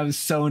going to lie. I was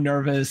so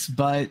nervous,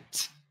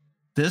 but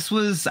this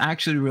was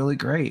actually really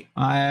great.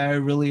 I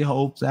really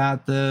hope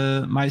that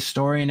my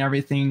story and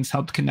everything's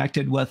helped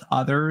connected with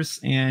others.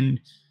 And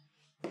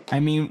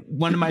I mean,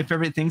 one of my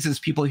favorite things is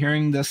people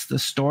hearing the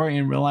story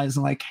and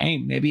realizing like, hey,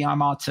 maybe I'm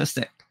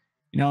autistic,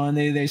 and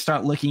they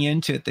start looking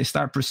into it, they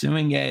start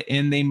pursuing it,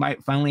 and they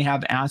might finally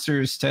have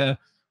answers to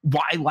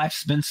why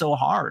life's been so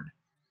hard.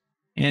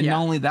 And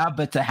not only that,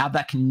 but to have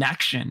that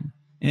connection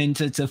and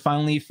to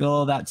finally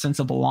feel that sense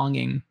of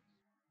belonging.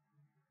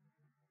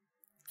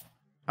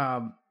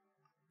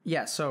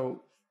 Yeah.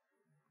 So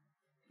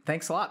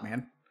thanks a lot,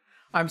 man.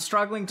 I'm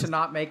struggling to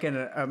not make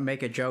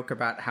a joke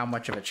about how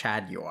much of a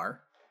Chad you are.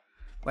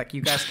 Like,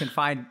 you guys can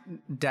find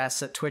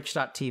Des at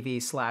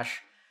twitch.tv/Des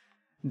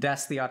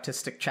the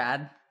Autistic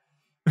Chad.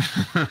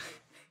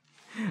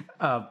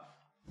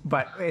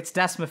 But it's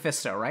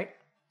DesMephisto, right?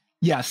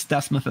 Yes,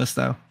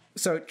 DesMephisto.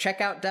 So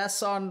check out Des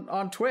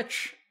on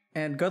Twitch,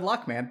 and good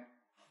luck, man.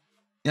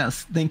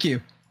 Yes, thank you.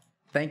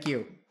 Thank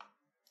you.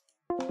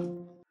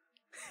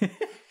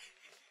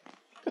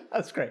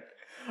 That's great.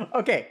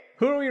 Okay,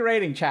 who are we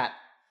rating, chat?